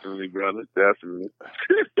 definitely, brother, definitely.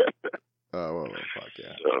 Oh, fuck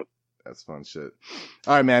yeah. That's fun shit.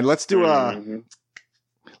 All right, man. Let's do a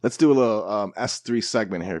little S3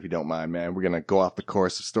 segment here, if you don't mind, man. We're gonna go off the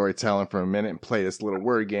course of storytelling for a minute and play this little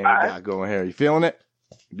word game we got going here. You feeling it?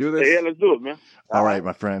 Do this? Yeah, let's do it, man. All right,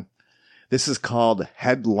 my friend. This is called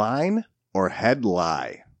headline or head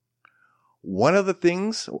lie. One of the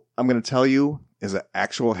things I'm going to tell you is an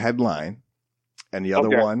actual headline, and the other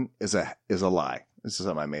one is a lie. This is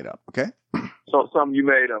something I made up. Okay. So something you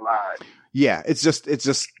made a lie. Yeah, it's just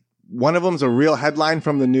one of them's a real headline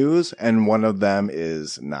from the news, and one of them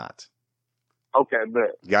is not. Okay,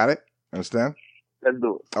 bet. Got it? Understand? Let's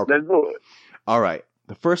do it. Okay. Let's do it. All right.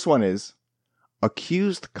 The first one is,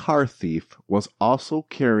 accused car thief was also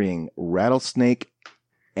carrying rattlesnake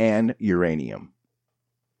and uranium.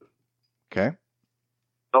 Okay?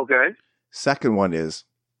 Okay. Second one is,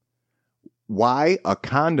 why a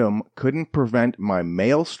condom couldn't prevent my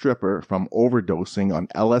male stripper from overdosing on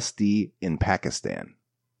LSD in Pakistan.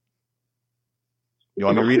 You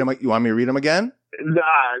want me to read them? You want me to read them again? Nah.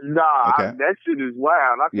 Okay. That shit is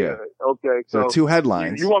wild. Okay. So two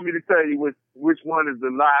headlines. You want me to tell you which one is the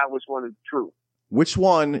lie, which one is true? Which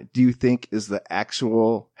one do you think is the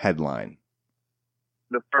actual headline?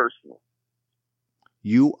 The first one.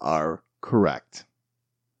 You are correct.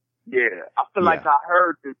 Yeah, I feel like I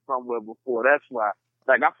heard this somewhere before. That's why.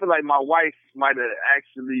 Like, I feel like my wife might have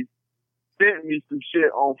actually sent me some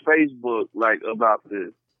shit on Facebook, like, about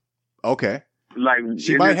this. Okay. Like,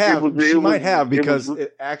 she might have because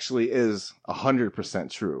it actually is 100%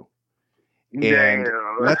 true. And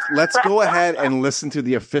let's go ahead and listen to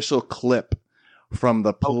the official clip from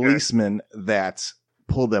the policeman that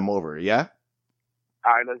pulled them over. Yeah.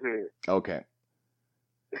 All right, let's hear it. Okay.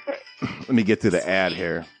 Let me get to the ad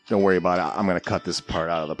here. Don't worry about it. I'm going to cut this part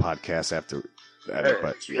out of the podcast after that.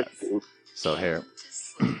 But yeah. So here,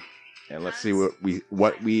 and let's see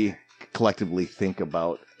what we collectively think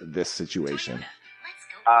about this situation.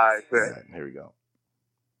 All right, here we go.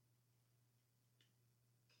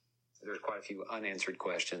 There's quite a few unanswered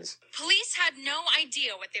questions. Police had no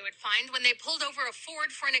idea what they would find when they pulled over a Ford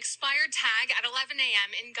for an expired tag at 11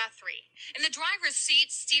 a.m. in Guthrie. In the driver's seat,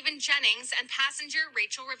 Stephen Jennings and passenger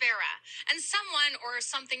Rachel Rivera, and someone or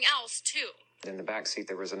something else, too. In the back seat,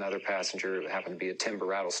 there was another passenger who happened to be a timber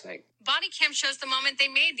rattlesnake. Body cam shows the moment they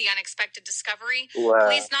made the unexpected discovery. Wow.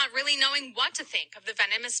 Police not really knowing what to think of the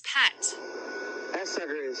venomous pet. That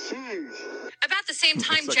sucker is huge. About the same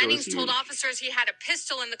time, Jennings told officers he had a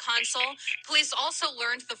pistol in the console. Police also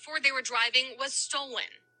learned the Ford they were driving was stolen.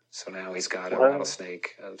 So now he's got a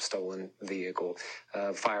rattlesnake, a stolen vehicle,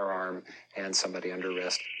 a firearm, and somebody under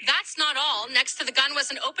arrest. That's not all. Next to the gun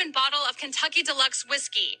was an open bottle of Kentucky Deluxe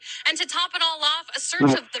whiskey. And to top it all off, a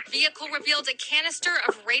search of the vehicle revealed a canister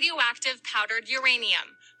of radioactive powdered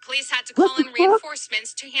uranium. Police had to call in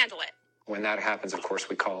reinforcements to handle it. When that happens, of course,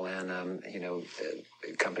 we call in, a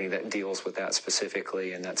company that deals with that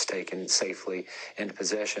specifically, and that's taken safely into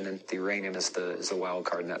possession. And the uranium is the wild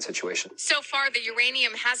card in that situation. So far, the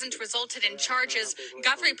uranium hasn't resulted in charges.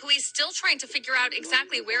 Guthrie police still trying to figure out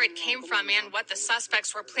exactly where it came from and what the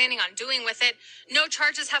suspects were planning on doing with it. No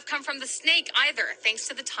charges have come from the snake either, thanks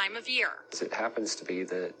to the time of year. It happens to be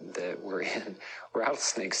that we're in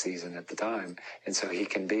rattlesnake season at the time, and so he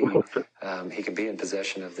can be in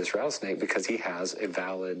possession of this rattlesnake because he has a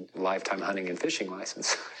valid lifetime hunting and fishing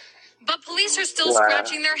license. But police are still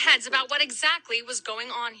scratching their heads about what exactly was going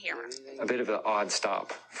on here. A bit of an odd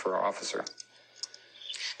stop for our officer.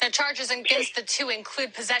 The charges against the two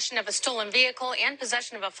include possession of a stolen vehicle and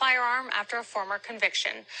possession of a firearm after a former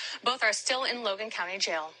conviction. Both are still in Logan County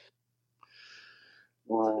Jail.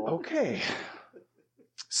 Okay.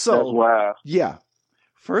 So, yeah.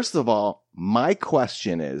 First of all, my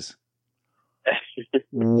question is,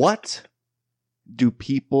 what do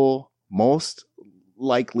people most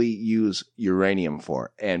likely use uranium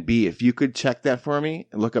for? And B, if you could check that for me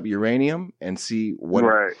and look up uranium and see what,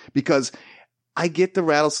 because I get the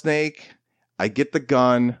rattlesnake, I get the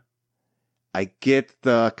gun, I get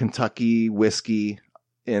the Kentucky whiskey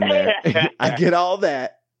in there. I get all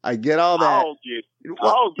that. I don't get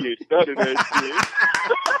none of that shit.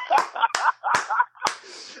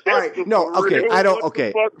 All right, no, okay, I don't,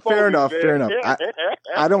 okay, fair enough.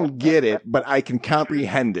 I don't get it, but I can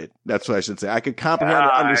comprehend it. That's what I should say. I can comprehend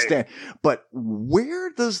and understand. But where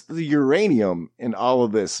does the uranium in all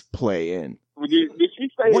of this play in? Did she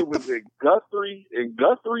say it was in Guthrie? In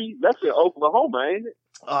Guthrie? That's in Oklahoma, ain't it?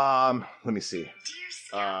 Let me see.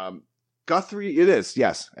 Guthrie, it is,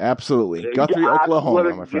 yes, absolutely. Guthrie,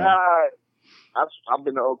 Oklahoma, my friend. I've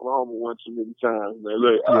been to Oklahoma one too many times, man.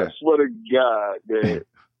 Look, I swear to God, man.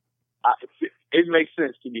 It makes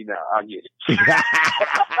sense to me now. I get it.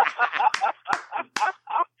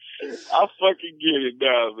 I fucking get it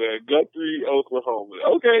now, man. Guthrie, Oklahoma.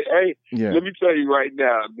 Okay, hey, let me tell you right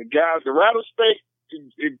now, the rattlesnake,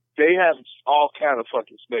 they have all kind of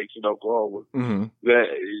fucking snakes in Oklahoma. Mm-hmm.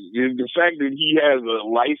 The fact that he has a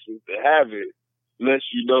license to have it lets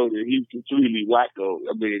you know that he's completely wacko.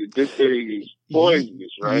 I mean, this thing is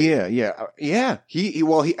poisonous, right? Yeah.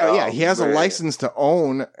 He has a license to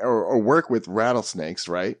own or work with rattlesnakes,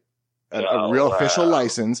 right? A real official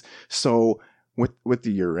license. So with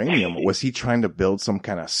the uranium, was he trying to build some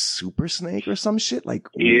kind of super snake or some shit? Like,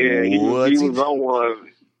 he was on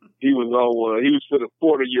one. He was on one. He was for the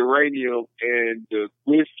pour the uranium and the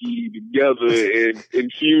whiskey together and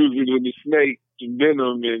infuse it with the snake and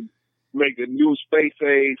venom and make a new space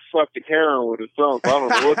age fucking heroin or something. I don't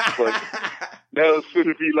know what the fuck. That was going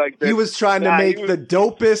to be like that. He was trying to make the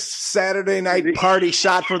dopest Saturday night party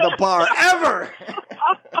shot for the bar ever.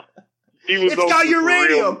 It's got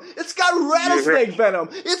uranium. It's got rattlesnake venom.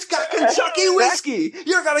 It's got Kentucky whiskey.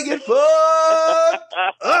 You're going to get fucked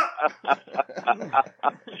up.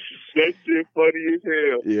 That shit funny as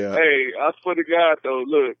hell. Yeah. Hey, I swear to God, though,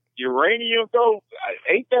 look, uranium, though,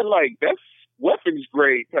 ain't that like, that's weapons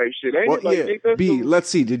grade type shit, ain't it? Like, ain't that B, some- let's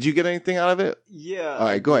see. Did you get anything out of it? Yeah. All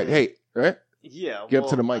right, go ahead. Hey, all right? Yeah. Get up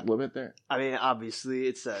to the mic a little bit there. I mean, obviously,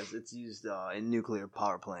 it says it's used in nuclear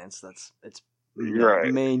power plants. That's its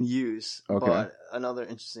Right. main use. Okay. But another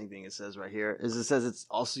interesting thing it says right here is it says it's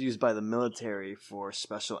also used by the military for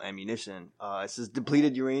special ammunition. It says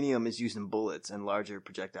depleted uranium is used in bullets and larger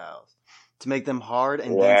projectiles to make them hard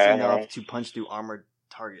and dense enough to punch through armored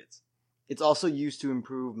targets. It's also used to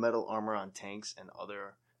improve metal armor on tanks and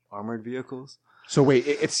other armored vehicles. So wait,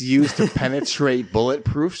 it's used to penetrate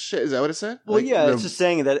bulletproof shit? Is that what it said? Well, Like, yeah, it's just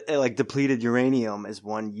saying that like depleted uranium is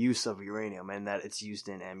one use of uranium, and that it's used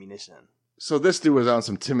in ammunition. So this dude was on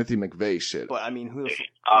some Timothy McVeigh shit. But I mean, who the fuck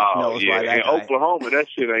Oh, knows yeah. why that In guy? Oklahoma, that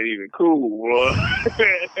shit ain't even cool, boy.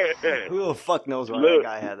 Who the fuck knows why Look. that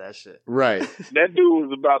guy had that shit? Right. That dude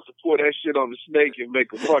was about to pour that shit on the snake and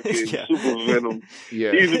make a fucking Yeah. super venom.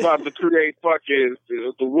 Yeah. He's about to create fucking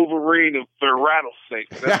the Wolverine of the rattlesnake.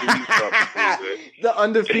 That's what he's about to do, man. The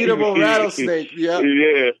undefeatable rattlesnake. Yep.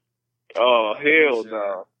 Yeah. Oh, hell Sure.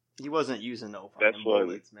 no. He wasn't using no That's fucking funny.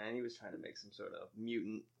 bullets, man. He was trying to make some sort of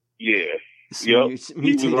mutant, Yeah. Yep.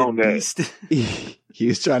 mutated on that. beast. He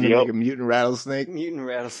was trying to Yep. make a mutant rattlesnake. Mutant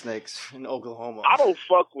rattlesnakes in Oklahoma. I don't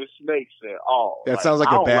fuck with snakes at all. That Like, sounds like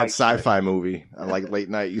I a don't bad like sci-fi movie. I like late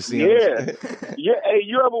night. You see Yeah. him? Yeah, hey,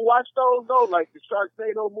 you ever watch those though? Like the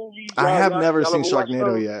Sharknado movies? I have Y'all never ever seen watch Sharknado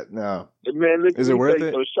those? yet. No. Man, look, Is it let me worth tell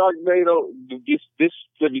it? you, so Sharknado, this,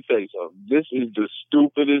 let me tell you something. This is the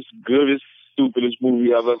stupidest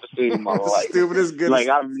movie I've ever seen in my life. Stupidest good. Like,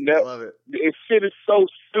 I've I never, love it. it shit is so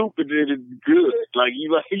stupid that it's good. Like,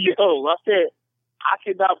 you like, yo, I said, I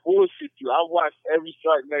cannot bullshit you. I watch every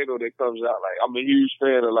Sharknado that comes out. Like, I'm a huge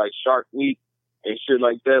fan of like Shark Week and shit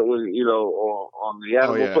like that when, you know, on the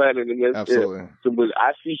Animal yeah. Planet and that's Absolutely. So when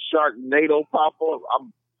I see Sharknado pop up,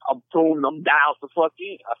 I'm tuned, I'm dialed the fuck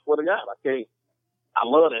in. I swear to God, I can't. I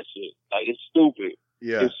love that shit. Like, it's stupid.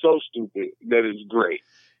 Yeah. It's so stupid that it's great.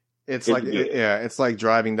 It's It's like good. it's like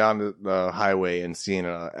driving down the highway and seeing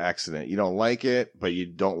an accident. You don't like it, but you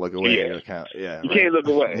don't look away. Yeah. You're kind of, yeah, You right. can't look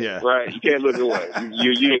away. Yeah. Right? You can't look away.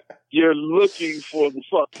 You're looking for the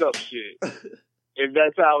fucked up shit. And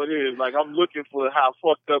that's how it is. Like, I'm looking for how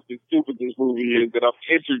fucked up and stupid this movie is, that I'm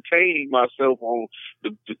entertaining myself on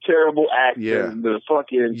the terrible acting, Yeah. the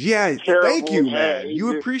fucking Yeah, terrible thank you, man. act,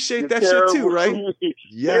 You the- appreciate the that shit too, terrible- right?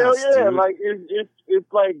 Yes, Hell yeah, dude. like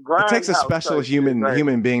it's like It grindhouse takes a special type human shit, like,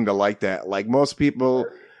 human being to like that. Like most people,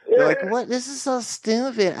 yeah. they're like, "What? This is so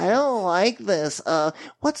stupid. I don't like this.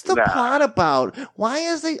 What's the Nah. plot about? Why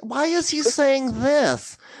is he saying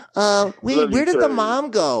this? Let me Where did tell the you.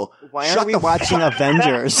 mom go? Why Shut aren't we the watching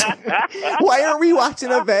Avengers? Why aren't we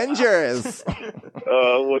watching Avengers?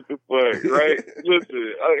 What the fuck, right?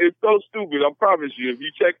 Listen, it's so stupid. I promise you, if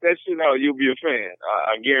you check that shit out, you'll be a fan.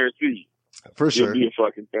 I guarantee you. For sure. You'll be a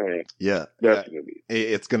fucking fan. Yeah, Definitely.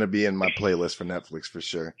 It's gonna be in my playlist for Netflix for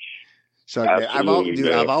sure. Absolutely,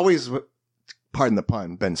 man. I've always, pardon the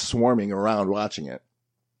pun, been swarming around watching it.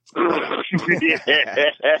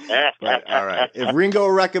 But all right, if Ringo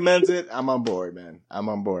recommends it, I'm on board, man. I'm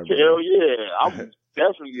on board. Man. Hell yeah. I'm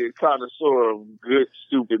definitely a connoisseur of good,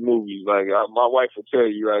 stupid movies. Like, my wife will tell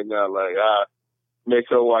you right now, like, I make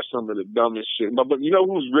her watch some of the dumbest shit. But you know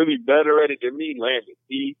who's really better at it than me? Landon.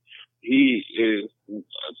 He is,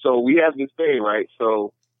 so we have this thing, right?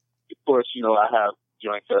 So, of course, you know, I have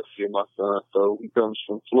joint custody of my son, so he comes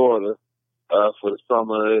from Florida, for the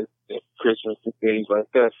summer and Christmas and things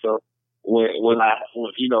like that. So, when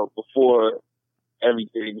you know, before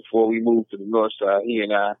we moved to the north side, he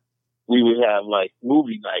and we would have like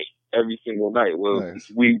movie night every single night. Well,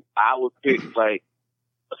 Nice. I would pick like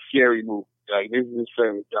a scary movie. Like, this is his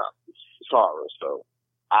favorite genre. It's horror. So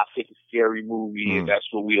I pick a scary movie and that's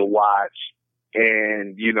what we'll watch.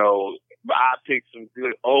 And, you know, I pick some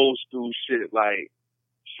good old school shit like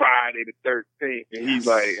Friday the 13th. And he's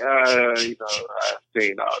like, you know, I've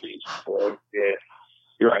seen all these before.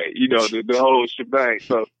 Yeah. Right. You know, the whole shebang.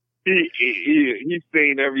 So he's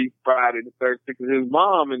seen every Friday the 13th because his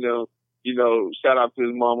mom and you know, shout out to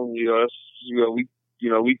his mom,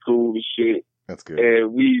 we cool and shit. That's good.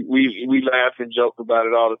 And we laugh and joke about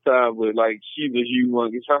it all the time, but like, she's a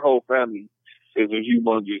humongous, her whole family is a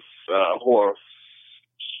humongous, horror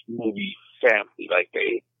movie family. Like,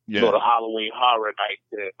 they go to Halloween horror nights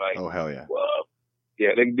and like, Oh hell yeah. Yeah,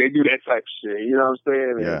 they do that type of shit. You know what I'm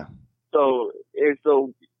saying? Yeah. So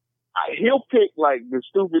he'll pick like the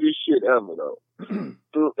stupidest shit ever though.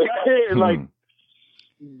 Like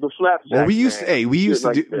the flapjack. Well, we used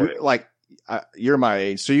to do do, you're my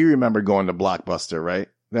age, so you remember going to Blockbuster, right?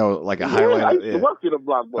 That was like a I highlight. used to work at a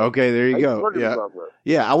Blockbuster. Okay, there you go. Yeah.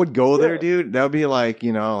 Yeah, I would go there, Yeah. dude. That would be like,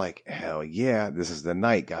 like, hell yeah, this is the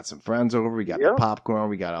night. Got some friends over. We got the popcorn.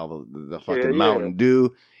 We got all the fucking Mountain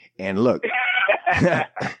Dew. And look,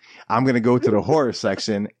 I'm going to go to the horror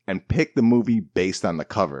section and pick the movie based on the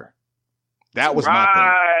cover. That was my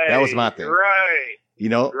thing. That was my thing. Right.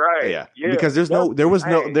 Right. Yeah. Because there was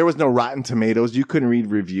no Rotten Tomatoes. You couldn't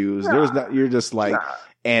read reviews. There was not, you're just like,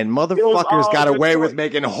 and motherfuckers got away with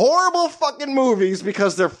making horrible fucking movies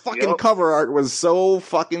because their fucking cover art was so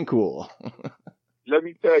fucking cool. Let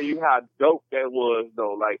me tell you how dope that was,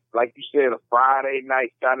 though. Like you said, a Friday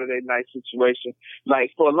night, Saturday night situation.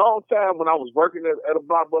 Like, for a long time when I was working at a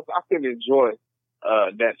Blockbuster, I couldn't enjoy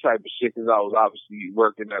that type of shit because I was obviously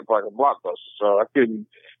working at like a Blockbuster. So I couldn't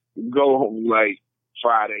go home like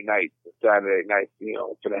Friday night, Saturday night,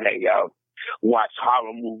 to hang out, watch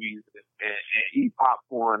horror movies and eat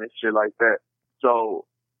popcorn and shit like that. So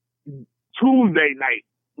Tuesday night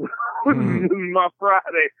was my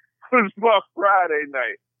Friday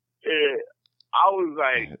night. And I was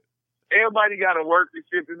like, everybody got to work and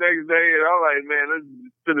shit the next day. And I'm like, man, this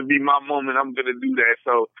is going to be my moment. I'm going to do that.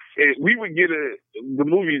 So we would get the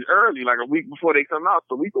movies early, like a week before they come out,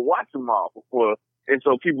 so we could watch them all before. And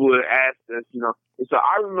so people would ask us, And so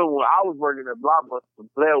I remember when I was working at Blockbuster, the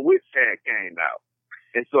Blair Witch came out.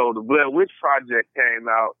 And so the Blair Witch Project came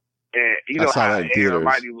out. And I saw that in theaters.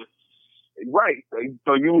 Everybody was, right.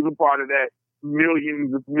 So you was a part of that.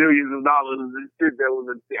 Millions of dollars and shit that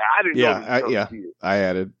was I didn't know. I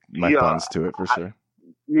added my funds to it for sure.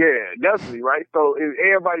 Yeah, definitely, right? So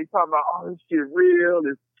everybody talking about, oh, this shit real,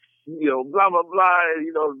 this, blah, blah, blah,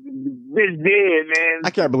 this dead, man.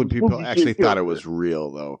 I can't believe people actually thought it was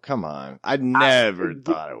real, though. Come on. I never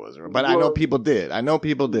thought it was real. But I know people did.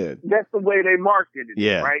 That's the way they marketed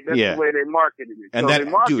it, right? That's the way they marketed it. And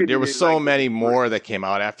dude, there was so many more that came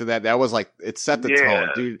out after that. That was like, it set the tone,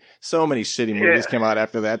 dude. So many shitty movies came out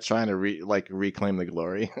after that trying to reclaim the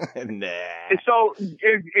glory. Nah. And so,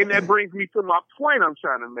 and that brings me to my point I'm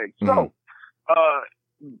trying to make. So,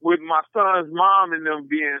 with my son's mom and them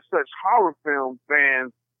being such horror film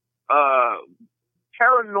fans,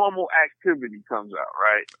 Paranormal Activity comes out,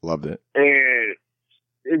 right? Loved it. And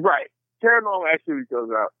right, Paranormal Activity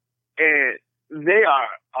comes out, and they are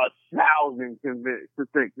 1,000%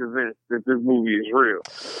 convinced that this movie is real.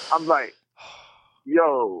 I'm like,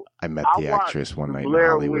 yo. I met the actress one night in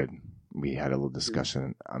Hollywood. We had a little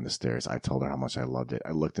discussion on the stairs. I told her how much I loved it.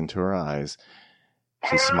 I looked into her eyes.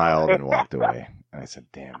 She smiled and walked away. And I said,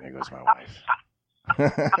 damn, there goes my wife.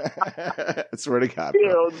 I swear to God.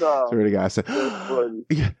 Hell no. Swear to God. I said, you're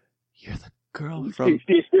the girl from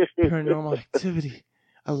Paranormal Activity.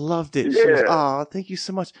 I loved it. She was, oh, thank you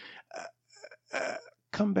so much.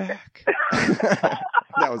 Come back.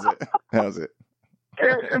 That was it.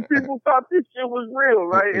 And people thought this shit was real,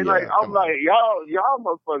 right? And I'm like, y'all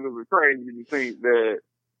motherfuckers are crazy to think that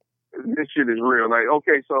this shit is real. Like,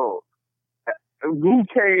 okay, so who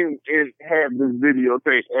came and had this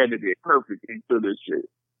videotape edited perfectly to this shit?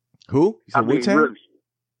 Who? You said really?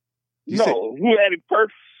 No, who had it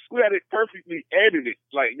perfectly edited?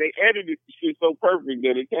 Like, they edited the shit so perfect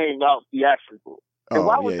that it came out theatrical. And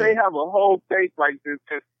why would they have a whole tape like this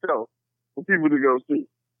show for people to go see?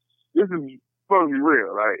 This is supposed to be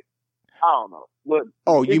real, like, I don't know. But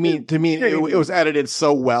you mean it was edited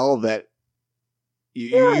so well that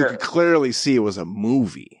you could clearly see it was a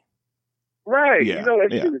movie. Right. Yeah. That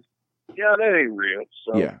shit is, that ain't real.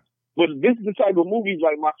 So, but this is the type of movies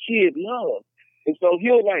like my kid loves. And so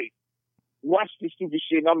he'll like watch this stupid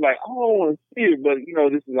shit and I'm like, I don't want to see it, but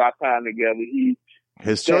this is our time together.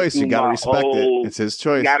 His choice, you gotta respect it. It's his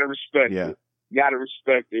choice. Gotta respect it. Gotta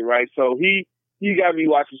respect it, right? So he got me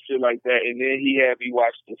watching shit like that, and then he had me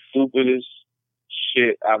watch the stupidest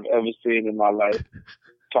shit I've ever seen in my life.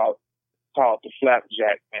 Called the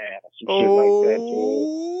Flapjack Man. Some shit like that.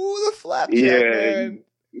 Oh, the Flapjack Man.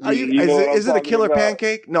 Is it a killer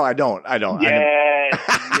pancake? No, I don't.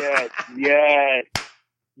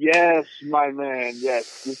 Yes, my man.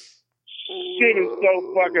 Yes. This shit is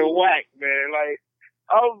so fucking whack, man. Like,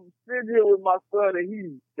 I'm sitting here with my son and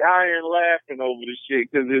he's dying laughing over this shit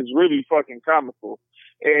because it's really fucking comical.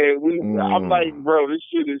 And I'm like, bro, this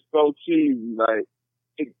shit is so cheesy. Like,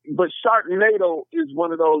 but Sharknado is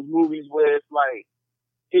one of those movies where it's like,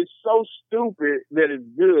 it's so stupid that it's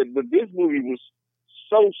good, but this movie was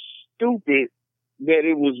so stupid that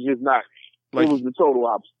it was just not. Like, it was the total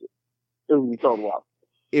opposite.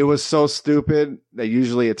 It was so stupid that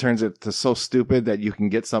usually it turns into so stupid that you can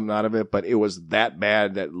get something out of it, but it was that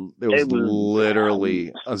bad that it was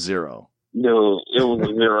literally a zero. No, it was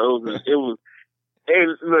a zero. It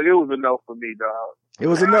was a no for me, dog. It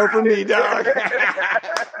was a no for me, dog.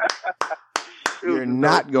 You're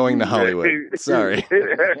not going to Hollywood. Sorry.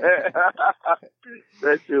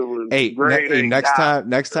 That shit was Hey, great.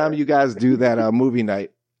 next time you guys do that movie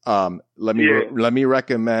night, let me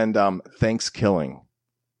recommend Thanksgiving.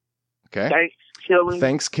 Okay?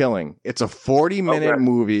 Thanksgiving. It's a 40-minute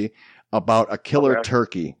movie about a killer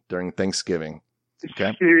turkey during Thanksgiving.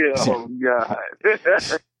 Okay? Oh, God.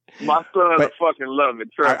 My son will fucking love it.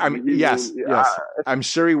 Yes. I'm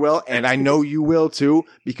sure he will, and I know you will too,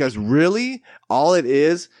 because really, all it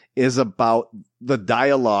is about the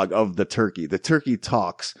dialogue of the turkey. The turkey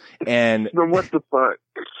talks, and what the fuck?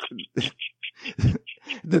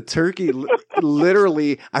 The turkey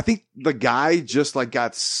literally, I think the guy just like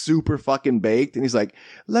got super fucking baked, and he's like,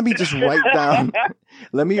 let me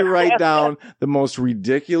write down the most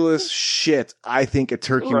ridiculous shit I think a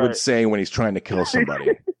turkey would say when he's trying to kill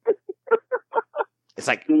somebody. It's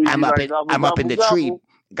like, I'm up in the tree.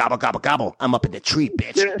 Gobble, gobble, gobble. I'm up in the tree,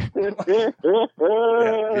 bitch.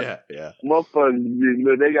 Yeah.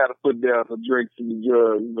 Motherfuckers, they got to put down the drinks and the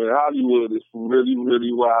drugs, man. Hollywood is really,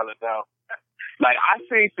 really wild now. Like, I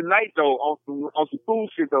seen tonight, though, on some cool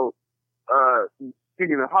shit, though,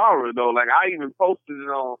 speaking of horror, though, like, I even posted it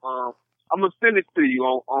on, I'm gonna send it to you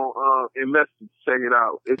on in message. Check it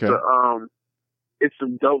out. It's it's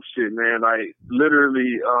some dope shit, man. Like,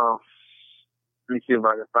 literally, let me see if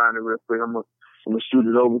I can find it real quick. I'm gonna shoot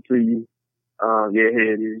it over to you.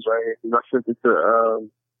 Here it is right here. I sent it to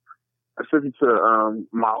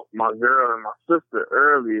my girl and my sister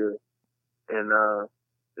earlier, and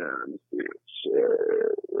let me see.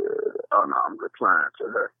 Oh no, I'm replying to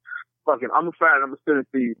her. Fucking, I'm gonna find it. I'm gonna send it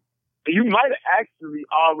to you. You might have actually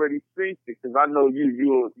already seen it, because I know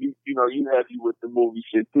you happy with the movie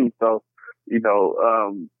shit too. So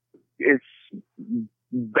it's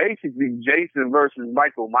basically Jason versus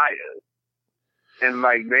Michael Myers. And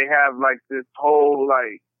like they have like this whole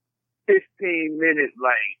like 15-minute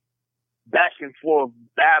like back and forth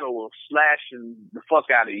battle of slashing the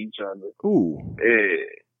fuck out of each other. Ooh.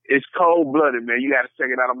 It's cold blooded, man. You gotta check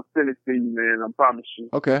it out. I'm gonna send it to you, man. I promise you.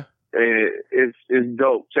 Okay. It's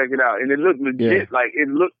dope. Check it out. And it looked legit. Yeah. Like it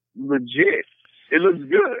looked legit. It looks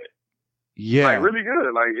good. Yeah. Like really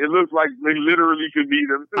good. Like it looks like they literally could be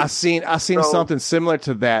them too. I seen something similar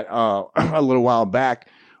to that a little while back,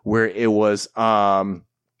 where it was who's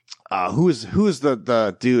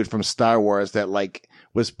the dude from Star Wars that like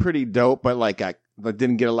was pretty dope, but like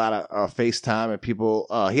didn't get a lot of FaceTime, and people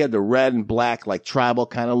he had the red and black like tribal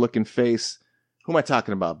kind of looking face. Who am I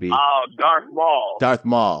talking about, B? Darth Maul. Darth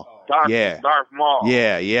Maul. Darth Maul.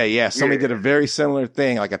 Yeah. Somebody did a very similar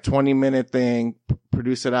thing, like a 20-minute thing,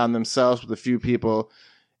 produced it on themselves with a few people.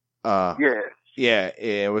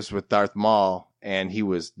 It was with Darth Maul, and he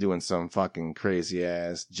was doing some fucking crazy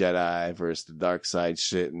ass Jedi versus the dark side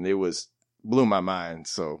shit, and it blew my mind.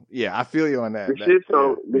 So yeah, I feel you on that.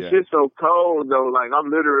 The shit's so cold though. Like I'm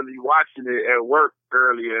literally watching it at work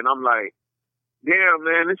earlier, and I'm like, damn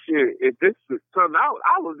man, this shit. If this would come out,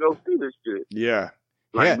 I would go see this shit. Yeah.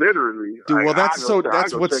 Like literally. Dude, well like, that's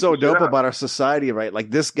what's so dope about our society, right?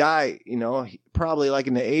 Like this guy, probably like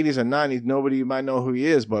in the 80s or 90s, nobody might know who he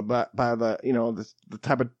is, but by the, the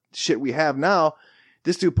type of shit we have now,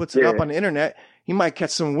 this dude puts it up on the internet, he might catch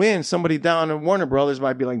some wind. Somebody down in Warner Brothers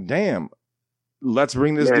might be like, damn, let's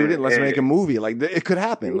bring this dude in, let's make a movie. Like it could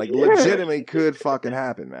happen. Like legitimately could fucking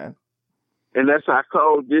happen, man. And that's how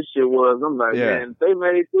cold this shit was. I'm like, man, if they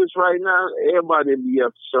made this right now, everybody would be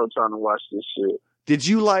up the show trying to watch this shit. Did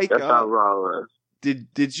you like? That's how raw it was.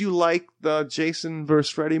 Did you like the Jason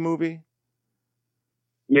vs. Freddy movie?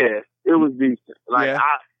 Yeah, it was decent. Like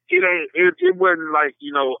it wasn't like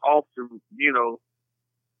off the it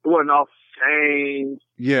wasn't off the chain,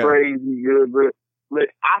 crazy good, but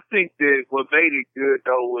I think that what made it good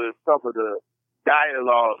though was some of the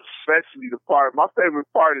dialogue, especially the part. My favorite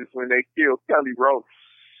part is when they killed Kelly Rowland.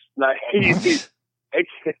 Like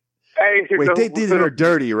Wait, they did her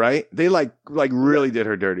dirty, right? They like really did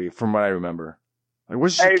her dirty, from what I remember. Like,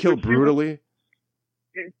 was she killed brutally?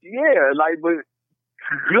 But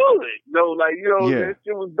good. No, it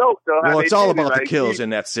was dope though. Well, it's all about the kills in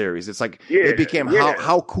that series. It's like it became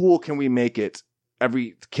how cool can we make it?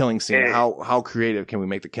 Every killing scene, how creative can we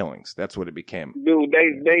make the killings? That's what it became. Dude,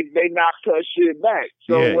 they knocked her shit back.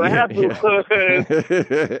 So what happened was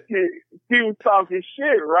she was talking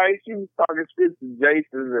shit, right? She was talking shit to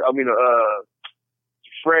Jason. I mean,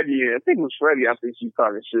 Freddie. I think it was Freddie. I think she was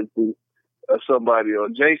talking shit to somebody or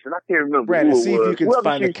Jason. I can't remember. Brandon, see if you can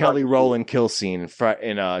find a Kelly Rowland kill scene in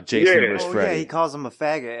Jason vs. Freddy. Yeah, he calls him a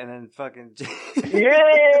faggot, and then fucking.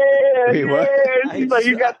 Wait, what? He's like,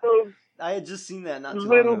 you got those. I had just seen that not too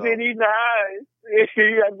little long ago. bitty knives.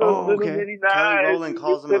 He got those little okay. bitty knives. Kelly Rowland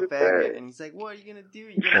calls him a faggot, and he's like, "What are you gonna do?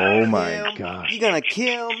 You gonna Oh my kill- God. You gonna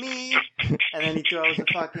kill me?" And then he throws a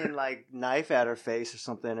fucking like knife at her face or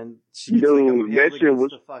something, and she gets like Dude, impaled that shit against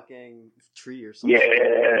was- the fucking tree or something.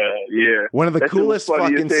 Yeah. One of the That shit was coolest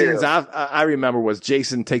funny fucking as hell. scenes I remember was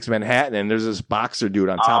Jason Takes Manhattan, and there's this boxer dude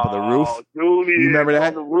on top of the roof. Julian You remember that?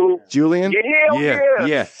 on the roof. Julian?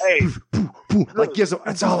 Yeah. Hey, Like, yes,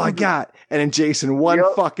 that's all I got. And then Jason, one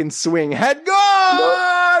Yup. fucking swing, head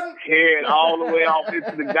gone! head all the way off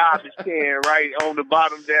into the garbage can, right on the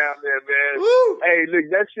bottom down there, man. Woo! Hey, look,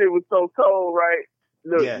 that shit was so cold, right?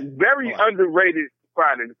 Look, Yeah. very underrated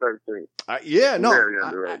Friday the 13th. Yeah, no. Very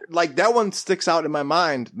underrated. Like, that one sticks out in my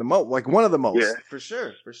mind the most. Like, one of the most. Yeah. For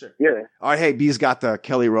sure. Yeah. All right, hey, B's got the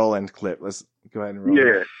Kelly Rowland clip. Let's go ahead and roll Yeah.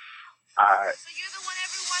 it. All right. So you're the one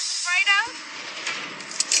everyone's afraid of?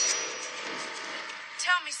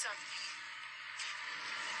 Tell me something.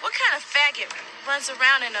 What kind of faggot runs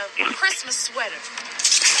around in a Christmas sweater?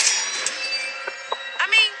 I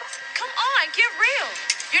mean, come on, get real.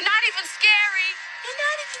 You're not even scary. You're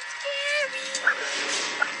not even scary.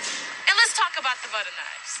 And let's talk about the butter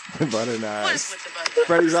knives. Butter What is knives. with the butter knives?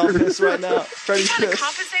 Freddie's all pissed right now. You Freddie's trying to pissed.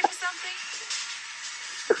 compensate for something?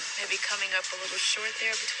 Maybe coming up a little short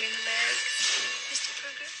there between the legs, Mr.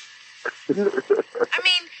 Kruger? I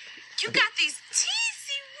mean, you got these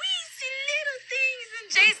teensy-weensy little things, and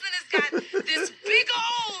Jason has got this big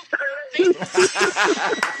old thing.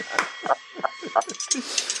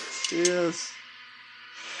 Yes.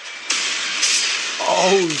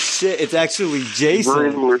 Oh shit! It's actually Jason.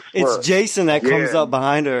 Brutal as It's fuck. Jason that comes Yeah. up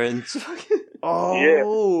behind her and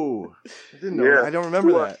Oh. I didn't know. Yeah. I don't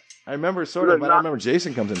remember Look. that. I remember sort of, Look, but I remember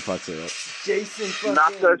Jason comes and fucks it up. Jason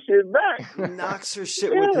Knock that fucking shit back. knocks her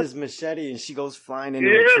shit with his machete, and she goes flying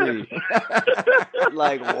into a tree.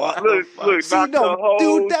 Like what? Look, the fuck? look, See, knock the no, whole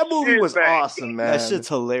dude, that movie shit was back. awesome, man. That shit's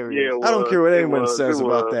hilarious. Yeah, I don't care what It anyone was, says it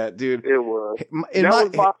about was. that, dude. It was. In That my,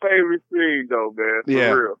 was my favorite scene, though, man. For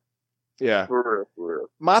Yeah. real. yeah. For real.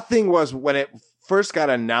 My thing was when it first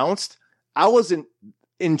got announced, I wasn't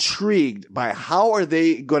intrigued by how are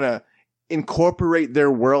they gonna incorporate their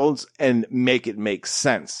worlds and make it make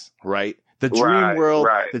sense, right? The dream Right, world,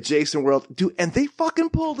 right. the Jason world, dude, and they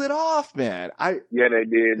fucking pulled it off, man. Yeah, they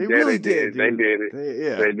did. They Yeah, really they did, They dude. did it.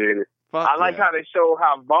 Yeah. They did it. Fuck I like yeah. how they show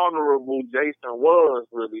how vulnerable Jason was,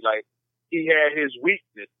 really. Like, he had his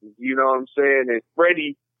weaknesses, you know what I'm saying? And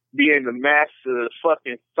Freddy being the master of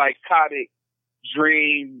fucking psychotic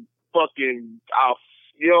dream fucking,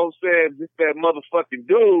 you know what I'm saying? Just that motherfucking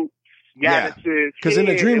dude got into his Because in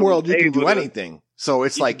the head dream and world, was you can do able to- anything. So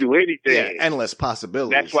it's you like, can do anything. yeah, endless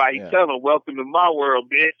possibilities. That's why he yeah. tell him, "Welcome to my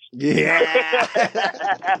world, bitch." Yeah.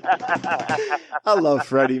 I love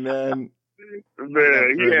Freddie, man.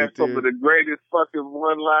 Man, he had some dude. of the greatest fucking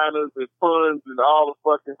one-liners and puns in all the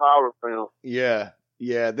fucking horror films. Yeah.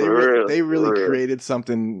 Yeah. They For really, real, they really for real. created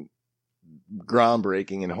something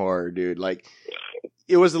groundbreaking in horror, dude. Like,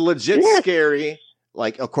 it was legit Yeah. scary.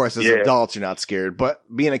 Like, of course, as Yeah. adults, you're not scared, but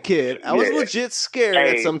being a kid, I was Yeah. legit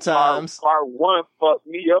scared sometimes. Part one fucked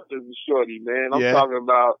me up as a shorty, man. I'm Yeah. talking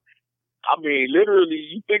about, I mean, literally,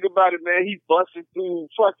 you think about it, man, he busted through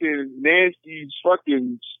fucking Nancy's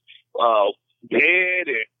fucking bed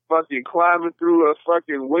and fucking climbing through her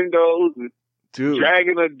fucking windows and Dude.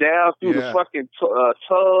 dragging her down through Yeah. the fucking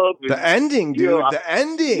tub. And, The ending, dude. you know, The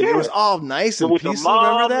ending. yeah. It was all nice and with the peaceful.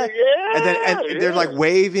 mom, Remember that? Yeah, And they're like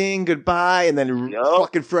waving goodbye, and then Yup.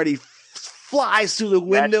 fucking Freddy flies through the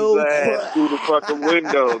window. Snatch his ass through the fucking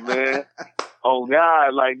window, man. Oh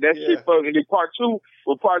God, like that Yeah. shit fucking. And then part two,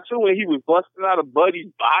 when he was busting out of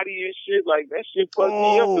Buddy's body and shit, like that shit fucked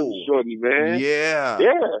me up as a shorty, man. Yeah.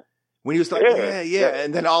 Yeah. When he was like, Yeah. yeah.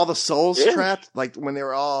 And then all the souls Yeah. trapped, like when they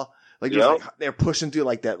were all like, just Yup. like they're pushing through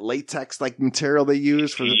like that latex like material they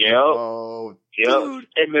use for the Yep. oh Yep. dude.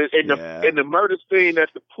 And the murder scene at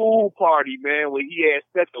the pool party, man, when he had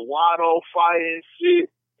set the water on fire and shit.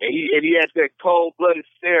 And he had that cold blooded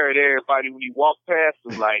stare at everybody when he walked past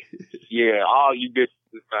him, like, yeah, all you bitches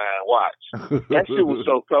is fine, watch. That shit was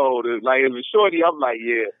so cold. It was like, as a shorty, I'm like,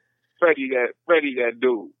 yeah, Freddie that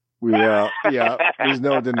dude. Yeah. There's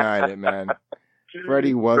no denying it, man.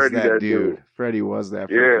 Freddie was Freddie that that dude. dude. Freddie was that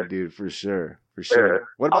Yeah. fucking dude for sure. For Yeah. sure.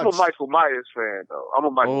 What about I'm a Michael Myers fan, though. I'm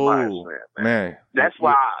a Michael Myers fan, man. That's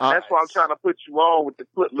why I'm trying to put you on with the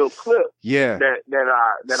little clip Yeah. that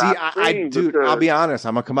I seen. dude, because- I'll be honest.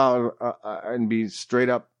 I'm gonna come out and be straight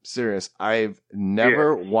up serious. I've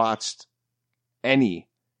never watched any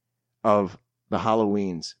of the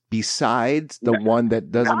Halloweens besides the one that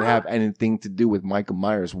doesn't have anything to do with Michael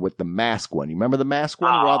Myers, with the mask one. You remember the mask one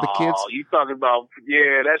where all the kids? Oh, you talking about?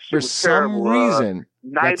 Yeah, that shit For was some terrible. reason,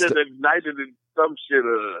 Night that's of the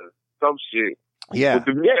some shit. Yeah.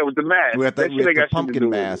 With the mask. With That shit ain't the got shit to pumpkin do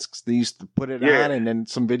with it. masks. They used to put it on, and then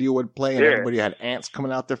some video would play, and everybody had ants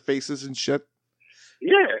coming out their faces and shit.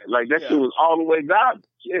 Yeah, like that shit was all the way down.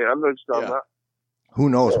 Yeah, I know what you're talking about. Who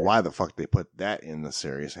knows why the fuck they put that in the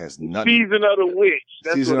series? It has nothing. Season of the Witch.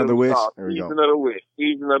 That's Season what of the Witch. There we go.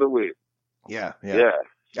 Season of the Witch. Yeah. Yeah.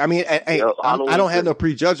 I mean, I don't have no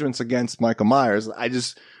prejudgments against Michael Myers. I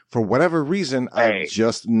just, for whatever reason, I've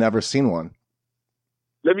just never seen one.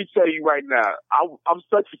 Let me tell you right now, I'm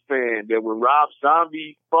such a fan that when Rob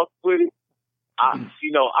Zombie fucked with it, I'm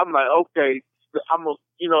like, okay,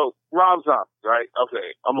 Rob Zombie, right?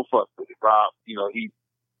 Okay, I'm gonna fuck with it. Rob, he's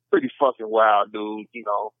pretty fucking wild, dude,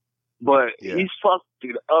 but he's fucked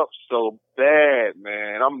it up so bad,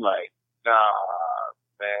 man. I'm like, nah,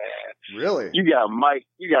 man. Really? You got Mike.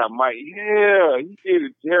 Yeah, he did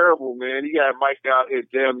it terrible, man. You got Mike out here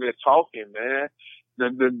damn near talking, man.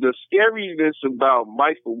 The scariness about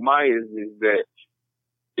Michael Myers is that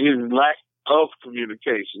his lack of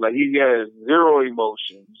communication. Like, he has zero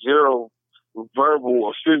emotion, zero verbal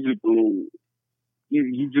or physical.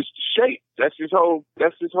 He's just a shape. That's his whole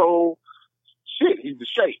shit. He's the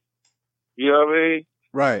shape. You know what I mean?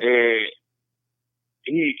 Right. And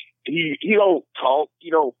he don't talk. He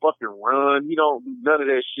don't fucking run. He don't do none of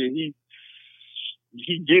that shit.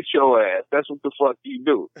 He gets your ass. That's what the fuck he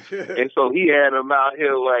do. And so he had him out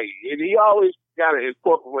here like, and he always got to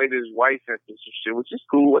incorporate his wife into some shit, which is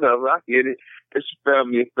cool, whatever. I get it. It's a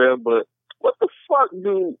family affair, but what the fuck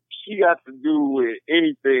do she got to do with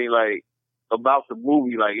anything like about the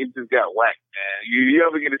movie? Like, it just got whacked, man. You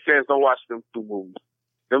ever get a chance, don't watch them two movies.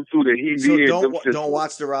 Them two that he did. So don't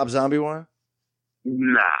watch the Rob Zombie one?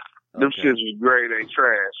 Nah. Them shits was great. They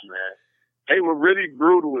trash, man. They were really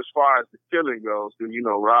brutal as far as the killing goes. Cause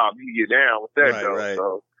Rob, he get down with that though. Right.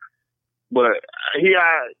 So, but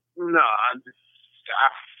I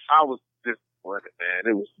was disappointed, man.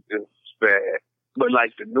 It was bad. But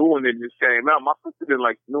like the new one that just came out, my sister didn't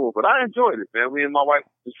like the new one, but I enjoyed it, man. Me and my wife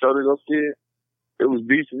just showed it those kids. It was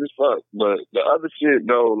decent as fuck. But the other shit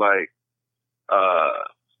though, like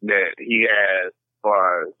that he has as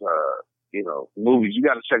far as movies, you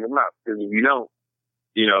got to check them out because if you don't,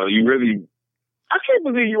 you really. I can't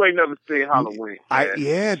believe you ain't never seen Halloween.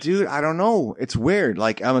 Yeah, dude. I don't know. It's weird.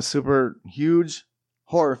 Like, I'm a super huge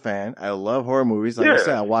horror fan. I love horror movies. Like I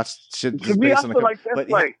said, I watch shit just based on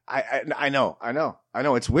I know.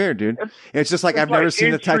 It's weird, dude. It's just like I've never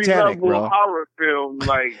seen the Titanic, bro. Horror film,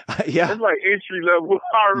 like yeah, it's like entry level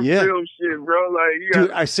horror film shit, bro. Like,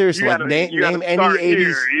 dude, I seriously name any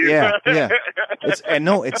 80s. Yeah. It's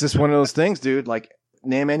just one of those things, dude. Like,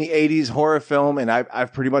 name any 80s horror film, and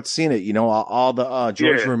I've pretty much seen it. All the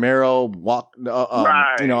George Romero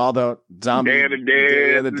all the zombie, Day of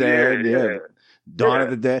the Dead, Dawn of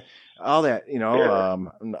the Dead, all that.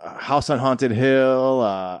 House on Haunted Hill.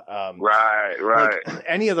 Right. Like,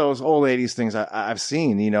 any of those old 80s things I've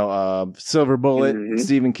seen. Silver Bullet,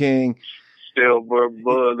 Stephen King. Silver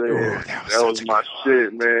Bullet. That was my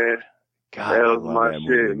shit, man. God, that was my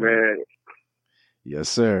shit, man. Yes,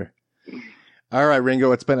 sir. All right,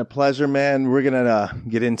 Ringo, it's been a pleasure, man. We're going to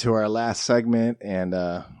get into our last segment, and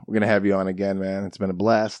we're going to have you on again, man. It's been a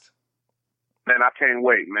blast. Man, I can't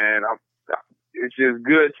wait, man. It's just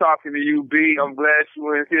good talking to you, B. I'm glad you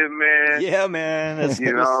were here, man. Yeah, man. That's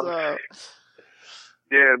what's up.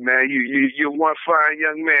 Yeah, man. You're one fine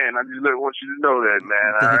young man. I just want you to know that,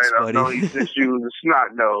 man. Thanks, all right? I've known you since you was a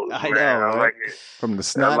snot nose. I man. know, right? I like it. From the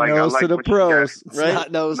snot nose to the pros, right?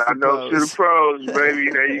 Snot nose to the pros, baby.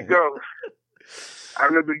 There you go. I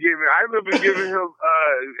remember giving him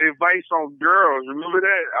advice on girls. Remember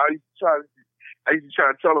that? I used to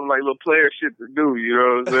try to tell him like little player shit to do. You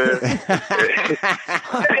know what I'm saying?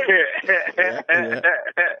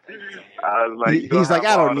 I was like, he's like,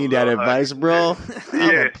 I don't need that advice, bro.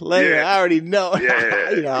 I'm a player. I already know.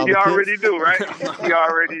 Yeah, he already knew, right? He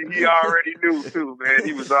already knew too, man.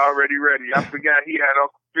 He was already ready. I forgot he had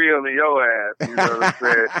Uncle Phil in your ass. You know what I'm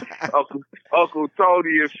saying? Uncle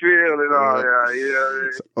Tony and Phil and all that. You know,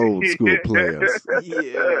 it's old school players.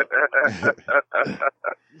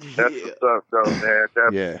 That's what's up, though, man.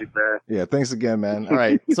 Definitely, man. Yeah. Thanks again, man. All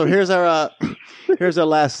right. So here's our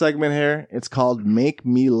last segment here. It's called "Make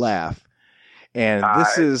Me Laugh," and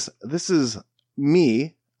this is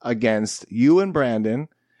me against you and Brandon.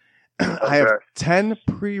 Okay. I have 10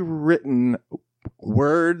 pre-written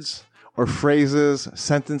words or phrases,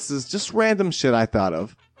 sentences, just random shit I thought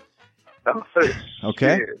of.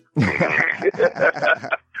 Okay.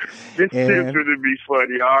 This shit's gonna be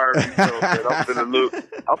funny. I already know, man.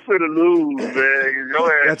 I'm finna lose, man.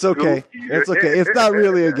 That's okay. It's okay. It's not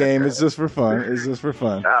really a game. It's just for fun. All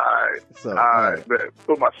right. right. So, All all right.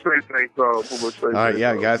 Put my straight face on. All right,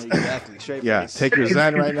 yeah, guys. Exactly. Straight Yeah, face. take your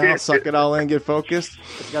Zen right now. Suck it all in. Get focused.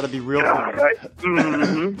 It's got to be real All funny. right.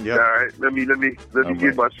 Mm-hmm. Yep. All right. Let me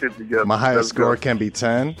get my shit together. My highest Let's score go. can be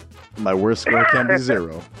 10. My worst score can be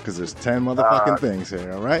 0 because there's 10 motherfucking things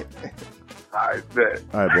here. All right. I bet.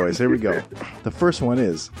 All right, boys. Here we go. The first one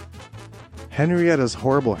is Henrietta's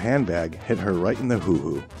horrible handbag hit her right in the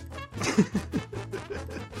hoo-hoo.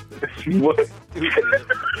 What?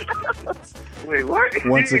 Wait, what?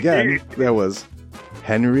 Once again, there was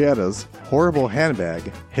Henrietta's horrible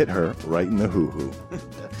handbag hit her right in the hoo-hoo.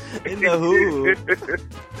 In the hoo.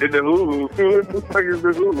 In the hoo. What the fuck is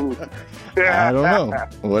the hoo? I don't know.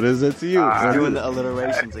 What is it to you? Doing the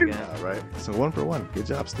alliterations again. All right. So 1 for 1. Good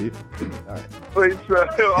job, Steve. All right. Wait,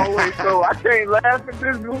 so I can't laugh at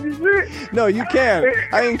this movie shit? No, you can.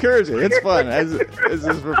 I encourage it. It's fun. It's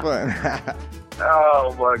just for fun.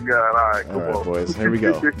 Oh, my God. All right, come All right, on. boys. Here we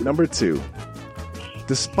go. Number 2.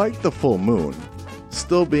 Despite the full moon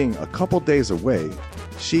still being a couple days away,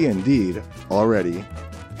 she indeed already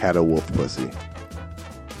had a wolf pussy.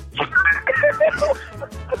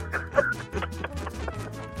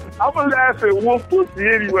 I'm going to laugh at wolf pussy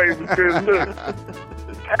anyway because, look,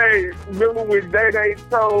 hey, remember when Day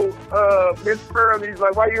told Miss Pearl, he's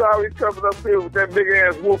like, why you always coming up here with that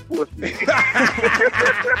big-ass wolf pussy?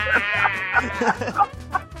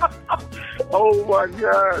 Oh, my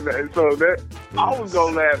God. And so I was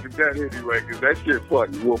going to laugh at that anyway because that shit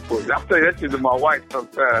funny, wolf pussy. I say that shit to my wife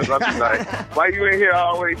sometimes. I be like, why you in here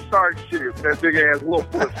always shark shit with that big-ass wolf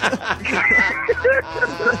pussy?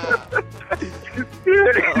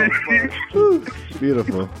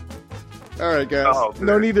 Beautiful. All right, guys. Oh,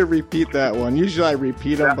 no need to repeat that one. Usually I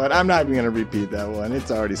repeat them, but I'm not even going to repeat that one. It's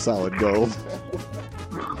already solid gold.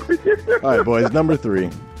 All right, boys. Number 3.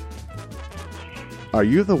 Are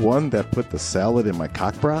you the one that put the salad in my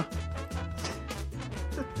cock bra?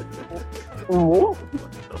 What?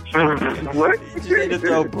 You just need to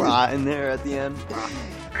throw bra in there at the end.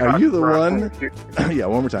 Are you the one? Yeah,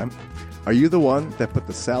 one more time. Are you the one that put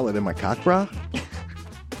the salad in my cock bra?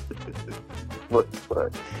 What?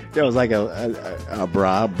 Yeah, it was like a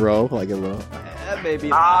bra, bro, like a little.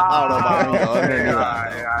 Maybe. I don't know about Ringo.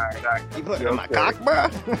 Alright. You put it in my cock,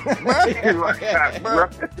 bro?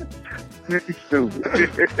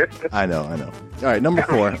 Stupid. I know. All right, number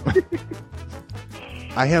 4.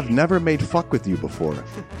 I have never made fuck with you before.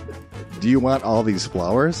 Do you want all these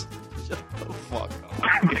flowers? Shut the fuck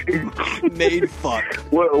up. Made fuck.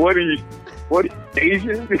 What are you,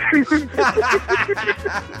 Asian?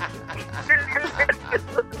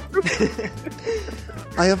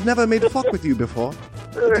 I have never made fuck with you before.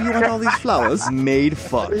 Do you want all these flowers? Made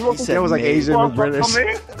fuck. He said That was like made Asian You and wanna British. fuck on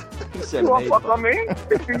me? He said You want made to fuck fuck. on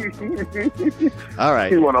me? All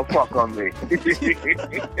right, You want to fuck on me?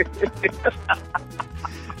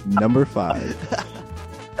 number 5.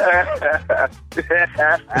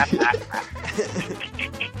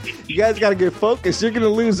 You guys got to get focused. You're going to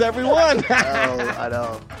lose every one. I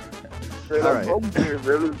know. All right.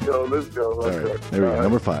 Let's go. All right, there we go.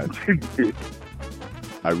 Number 5.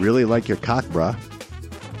 I really like your cock, brah.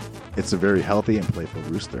 It's a very healthy and playful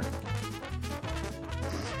rooster.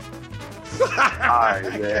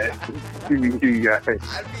 Alright, man. You guys.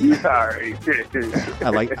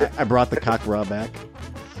 Alright. I brought the cock bra back.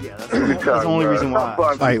 Yeah, that's the only reason why.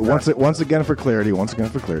 All right, once again for clarity.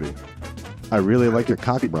 I really like your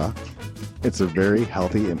cock, bra. It's a very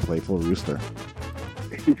healthy and playful rooster.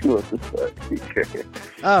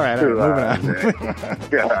 All right, moving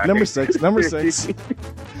on. Number 6. All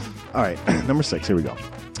right, number 6. Here we go.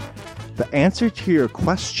 The answer to your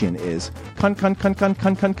question is cunt.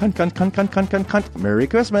 Merry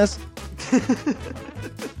Christmas.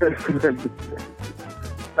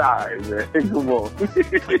 Sorry, man. Come on.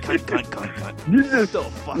 Cunt.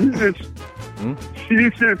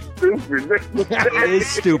 You just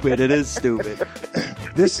stupid. It is stupid.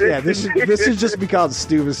 This should just be called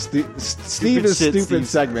Steve is stupid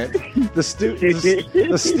segment. The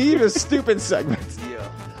Steve is stupid segment. Yeah.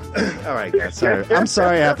 All right, guys. Sorry. I'm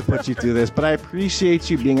sorry I have to put you through this, but I appreciate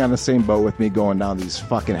you being on the same boat with me going down these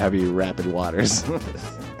fucking heavy, rapid waters.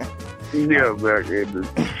 Yeah, man.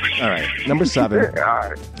 All right, number 7. All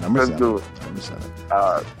right, let's do it. Number 7.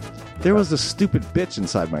 There was a stupid bitch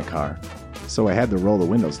inside my car, so I had to roll the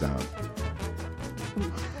windows down.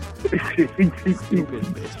 Stupid bitch. Stupid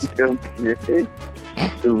bitch.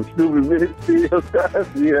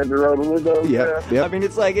 You had to roll the window. Yep. I mean,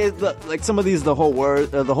 it's like some of these the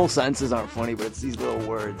whole sentences aren't funny, but it's these little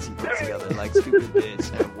words he puts together, like stupid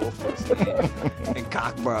bitch and wolf pussy and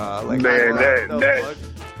cock bra. Like, Man, that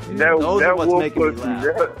Those are what's wolf making me pussy,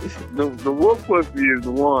 laugh. the wolf pussy is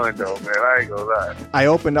the one though, man. I ain't gonna lie. I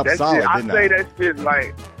opened up That solid, shit, I didn't say I?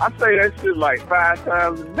 that shit like 5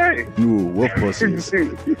 times a day. Ooh, wolf pussies.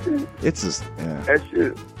 It's just, yeah. That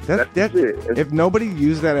shit. That, shit. if nobody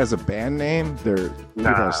used that as a band name, people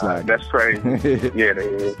are slacking. That's crazy. Yeah, they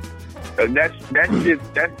is. And that's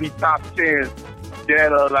the top 10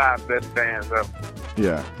 dead or alive best bands ever.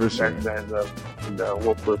 Yeah, for sure. Best bands ever. The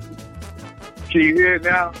wolf pussy. Can you hear it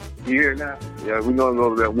now? You hear it now? Yeah, we're gonna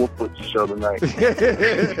go to that wolf pussy show tonight.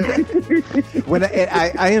 When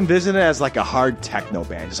I envision it as like a hard techno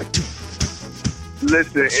band, just like.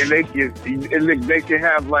 Listen, and they can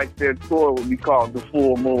have like their tour what we call the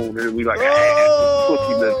full moon, and we like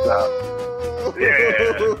pussy this out.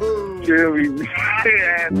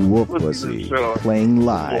 Yeah, Wolf Pussy playing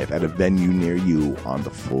live at a venue near you on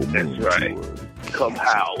the full moon tour. Come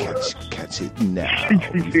howl. Catch it now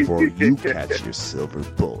before you catch your silver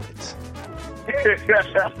bullet.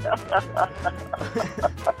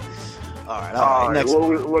 All right. Next.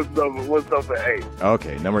 What's number 8?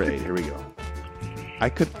 Okay, number 8. Here we go. I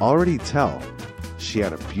could already tell she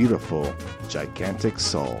had a beautiful, gigantic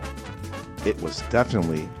soul. It was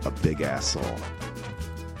definitely a big ass soul.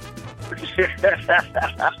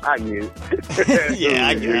 I knew. Yeah,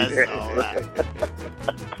 I guess.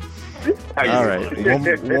 All right,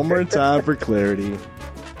 one more time for clarity.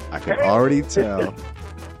 I could already tell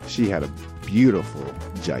she had a beautiful,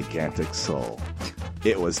 gigantic soul.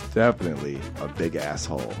 It was definitely a big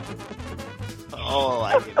asshole. Oh,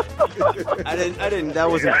 I get it. I didn't. That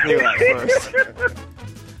wasn't clear at first.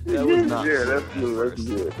 That was not. Yeah, that's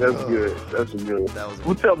good. That's good. That's good. That was.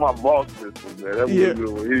 We'll tell my boss this one, man. That was a good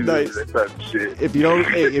one. He's Nice. that type of shit. If you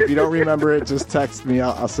don't remember it, just text me.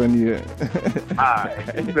 I'll send you it.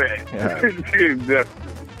 Alright, Yeah.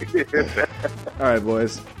 All right,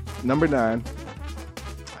 boys. Number 9.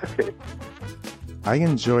 I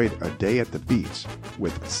enjoyed a day at the beach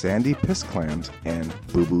with Sandy Piss Clams and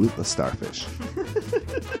Boo Boo the Starfish.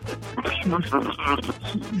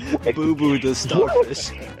 Boo Boo the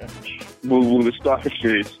Starfish. Boo Boo the Starfish.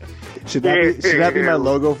 Should that be my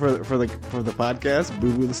logo for the podcast?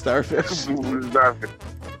 Boo Boo the Starfish. Boo Boo the Starfish.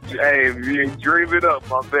 Hey, if you ain't dream it up,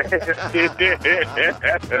 my man.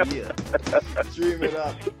 Yeah. Dream it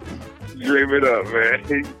up. Dream it up,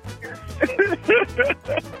 man.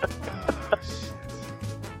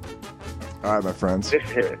 All right, my friends.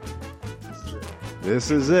 This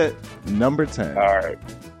is it. Number 10. All right.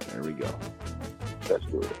 There we go. That's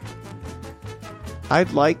good.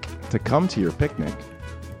 I'd like to come to your picnic.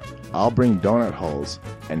 I'll bring donut holes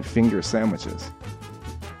and finger sandwiches.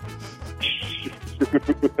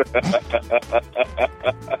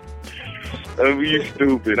 You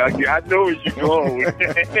stupid. I know where you're going with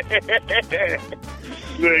that.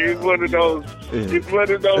 It's one of those. It's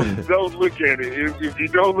one of those. Don't look at it. If you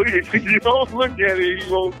don't look at it,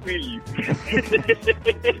 he won't see you.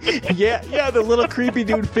 Yeah, the little creepy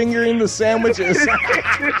dude fingering the sandwiches.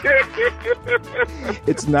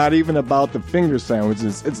 It's not even about the finger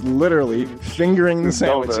sandwiches. It's literally fingering the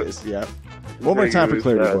sandwiches. Yeah. One more time for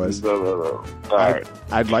clarity, boys. No. All right.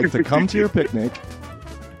 I'd like to come to your picnic.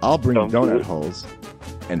 I'll bring donut holes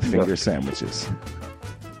and finger sandwiches.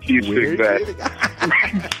 You stick back.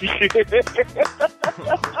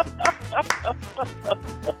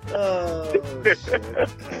 Oh, shit.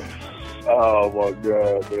 Oh my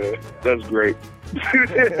god, man. That's great.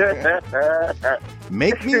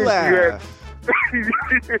 Make me laugh. You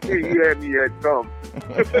had me at thumb.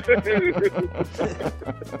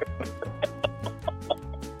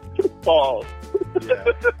 Pause. Yeah.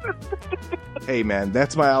 Hey man,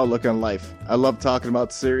 that's my outlook on life. I love talking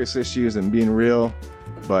about serious issues and being real,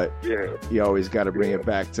 but you always got to bring it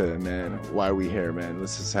back to, man, why are we here, man?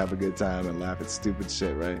 Let's just have a good time and laugh at stupid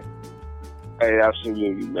shit, right? Hey,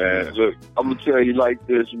 absolutely, man. Look, I'm gonna tell you like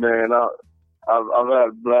this, man. I've had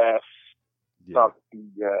a blast talking to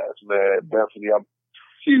you guys, man. Definitely, I'm a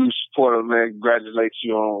huge supporter, man. Congratulate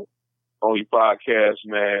you on your podcast,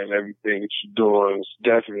 man. Everything that you're doing is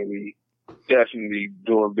definitely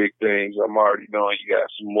doing big things. I'm already knowing you got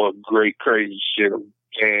some more great, crazy shit,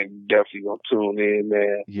 and definitely gonna tune in,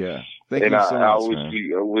 man. Yeah, thank you so much, I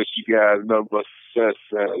wish you guys nothing but success,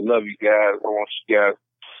 man. I love you guys. I want you guys to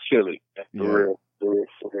kill it, man. For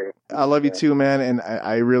real. I love you too, man, and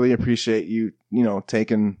I really appreciate you,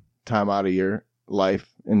 taking time out of your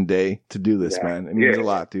life and day to do this, man. It means a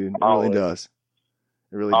lot, dude. It really does.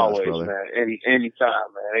 It really does, brother. Man.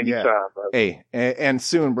 Anytime, man. Anytime, brother. Hey, and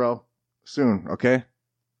soon, bro. Soon, okay?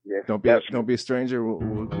 Yeah. Don't be a stranger.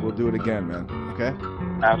 We'll do it again, man. Okay?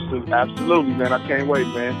 Absolutely, man. I can't wait,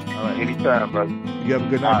 man. All right. Anytime, brother. You have a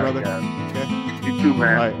good night, brother. Guys. Okay? You too,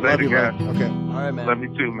 man. All right, love Later, you, guys. man. Okay. All right, man. Love you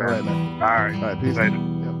too, man. All right, man. All right. All right, peace. Later.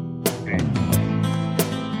 Yep. Peace.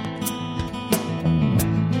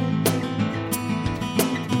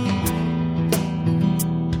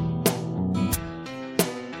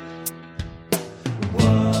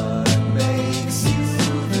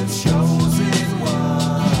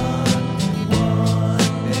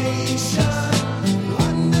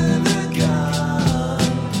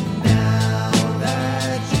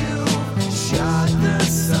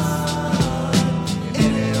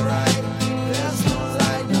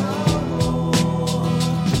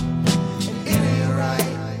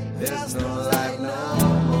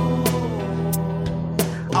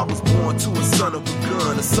 I was born to a son of a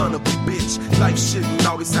gun, a son of a bitch. Life shouldn't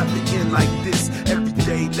always have to end like this. Every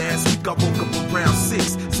day last week I woke up around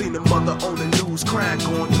 6. Seen a mother on the news crying,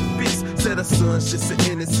 going through fits. Said her son's just an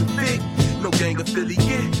innocent fig. No gang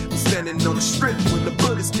affiliate. Was standing on the strip when the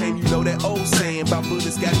bullets came. You know that old saying about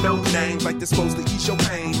bullets got no names. Like they're supposed to ease your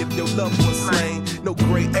pain if your loved one's slain. No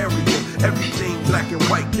gray area, everything black and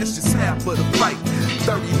white. That's just half of the fight.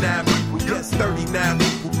 39 people, yes, 39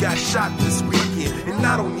 people got shot this weekend. And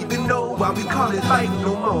I don't even know why we call it life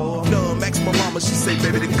no more. Numb, ask my mama, she say,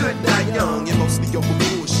 baby, the good die young. And mostly over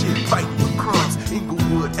bullshit, fighting for crumbs.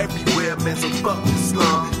 Inglewood everywhere, man's a fucking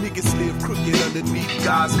slum. Niggas live crooked underneath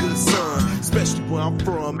God's good sun. Especially where I'm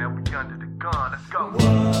from. Man, we under the gun, let's go.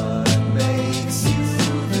 What makes you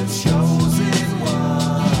the chosen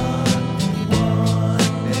one?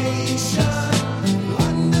 One nation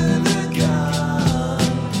under the gun.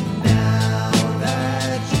 Now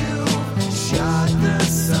that you shot the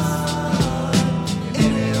sun, it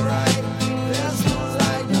ain't right, there's no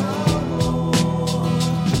light no more.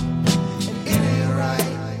 And it ain't right,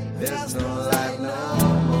 there's no light no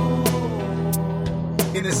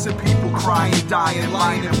more. Innocent people crying, dying,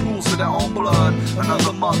 lying in pools of their own blood.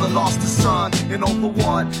 Another mother lost a son, and over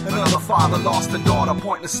what? Another father lost a daughter,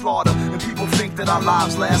 pointless slaughter. And people think that our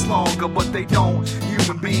lives last longer, but they don't.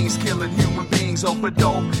 Human beings killing human beings over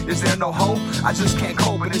dope. Is there no hope? I just can't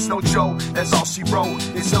cope, and it's no joke. That's all she wrote.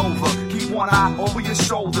 It's over. Keep one eye over your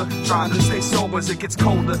shoulder, trying to stay sober as it gets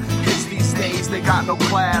colder. Kids these days, they got no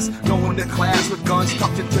class. No one in class with guns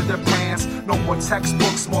tucked into their pants. No more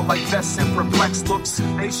textbooks, more like vests and perplexed looks.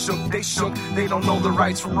 They shook, they don't know the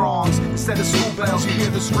rights from wrongs. Instead of school bells, you hear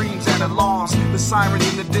the screams and alarms. The sirens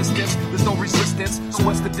in the distance, there's no resistance. So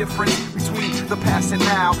what's the difference between the past and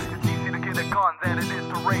now? It's easier to get a gun than it is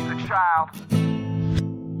to raise a child.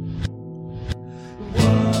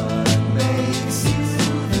 What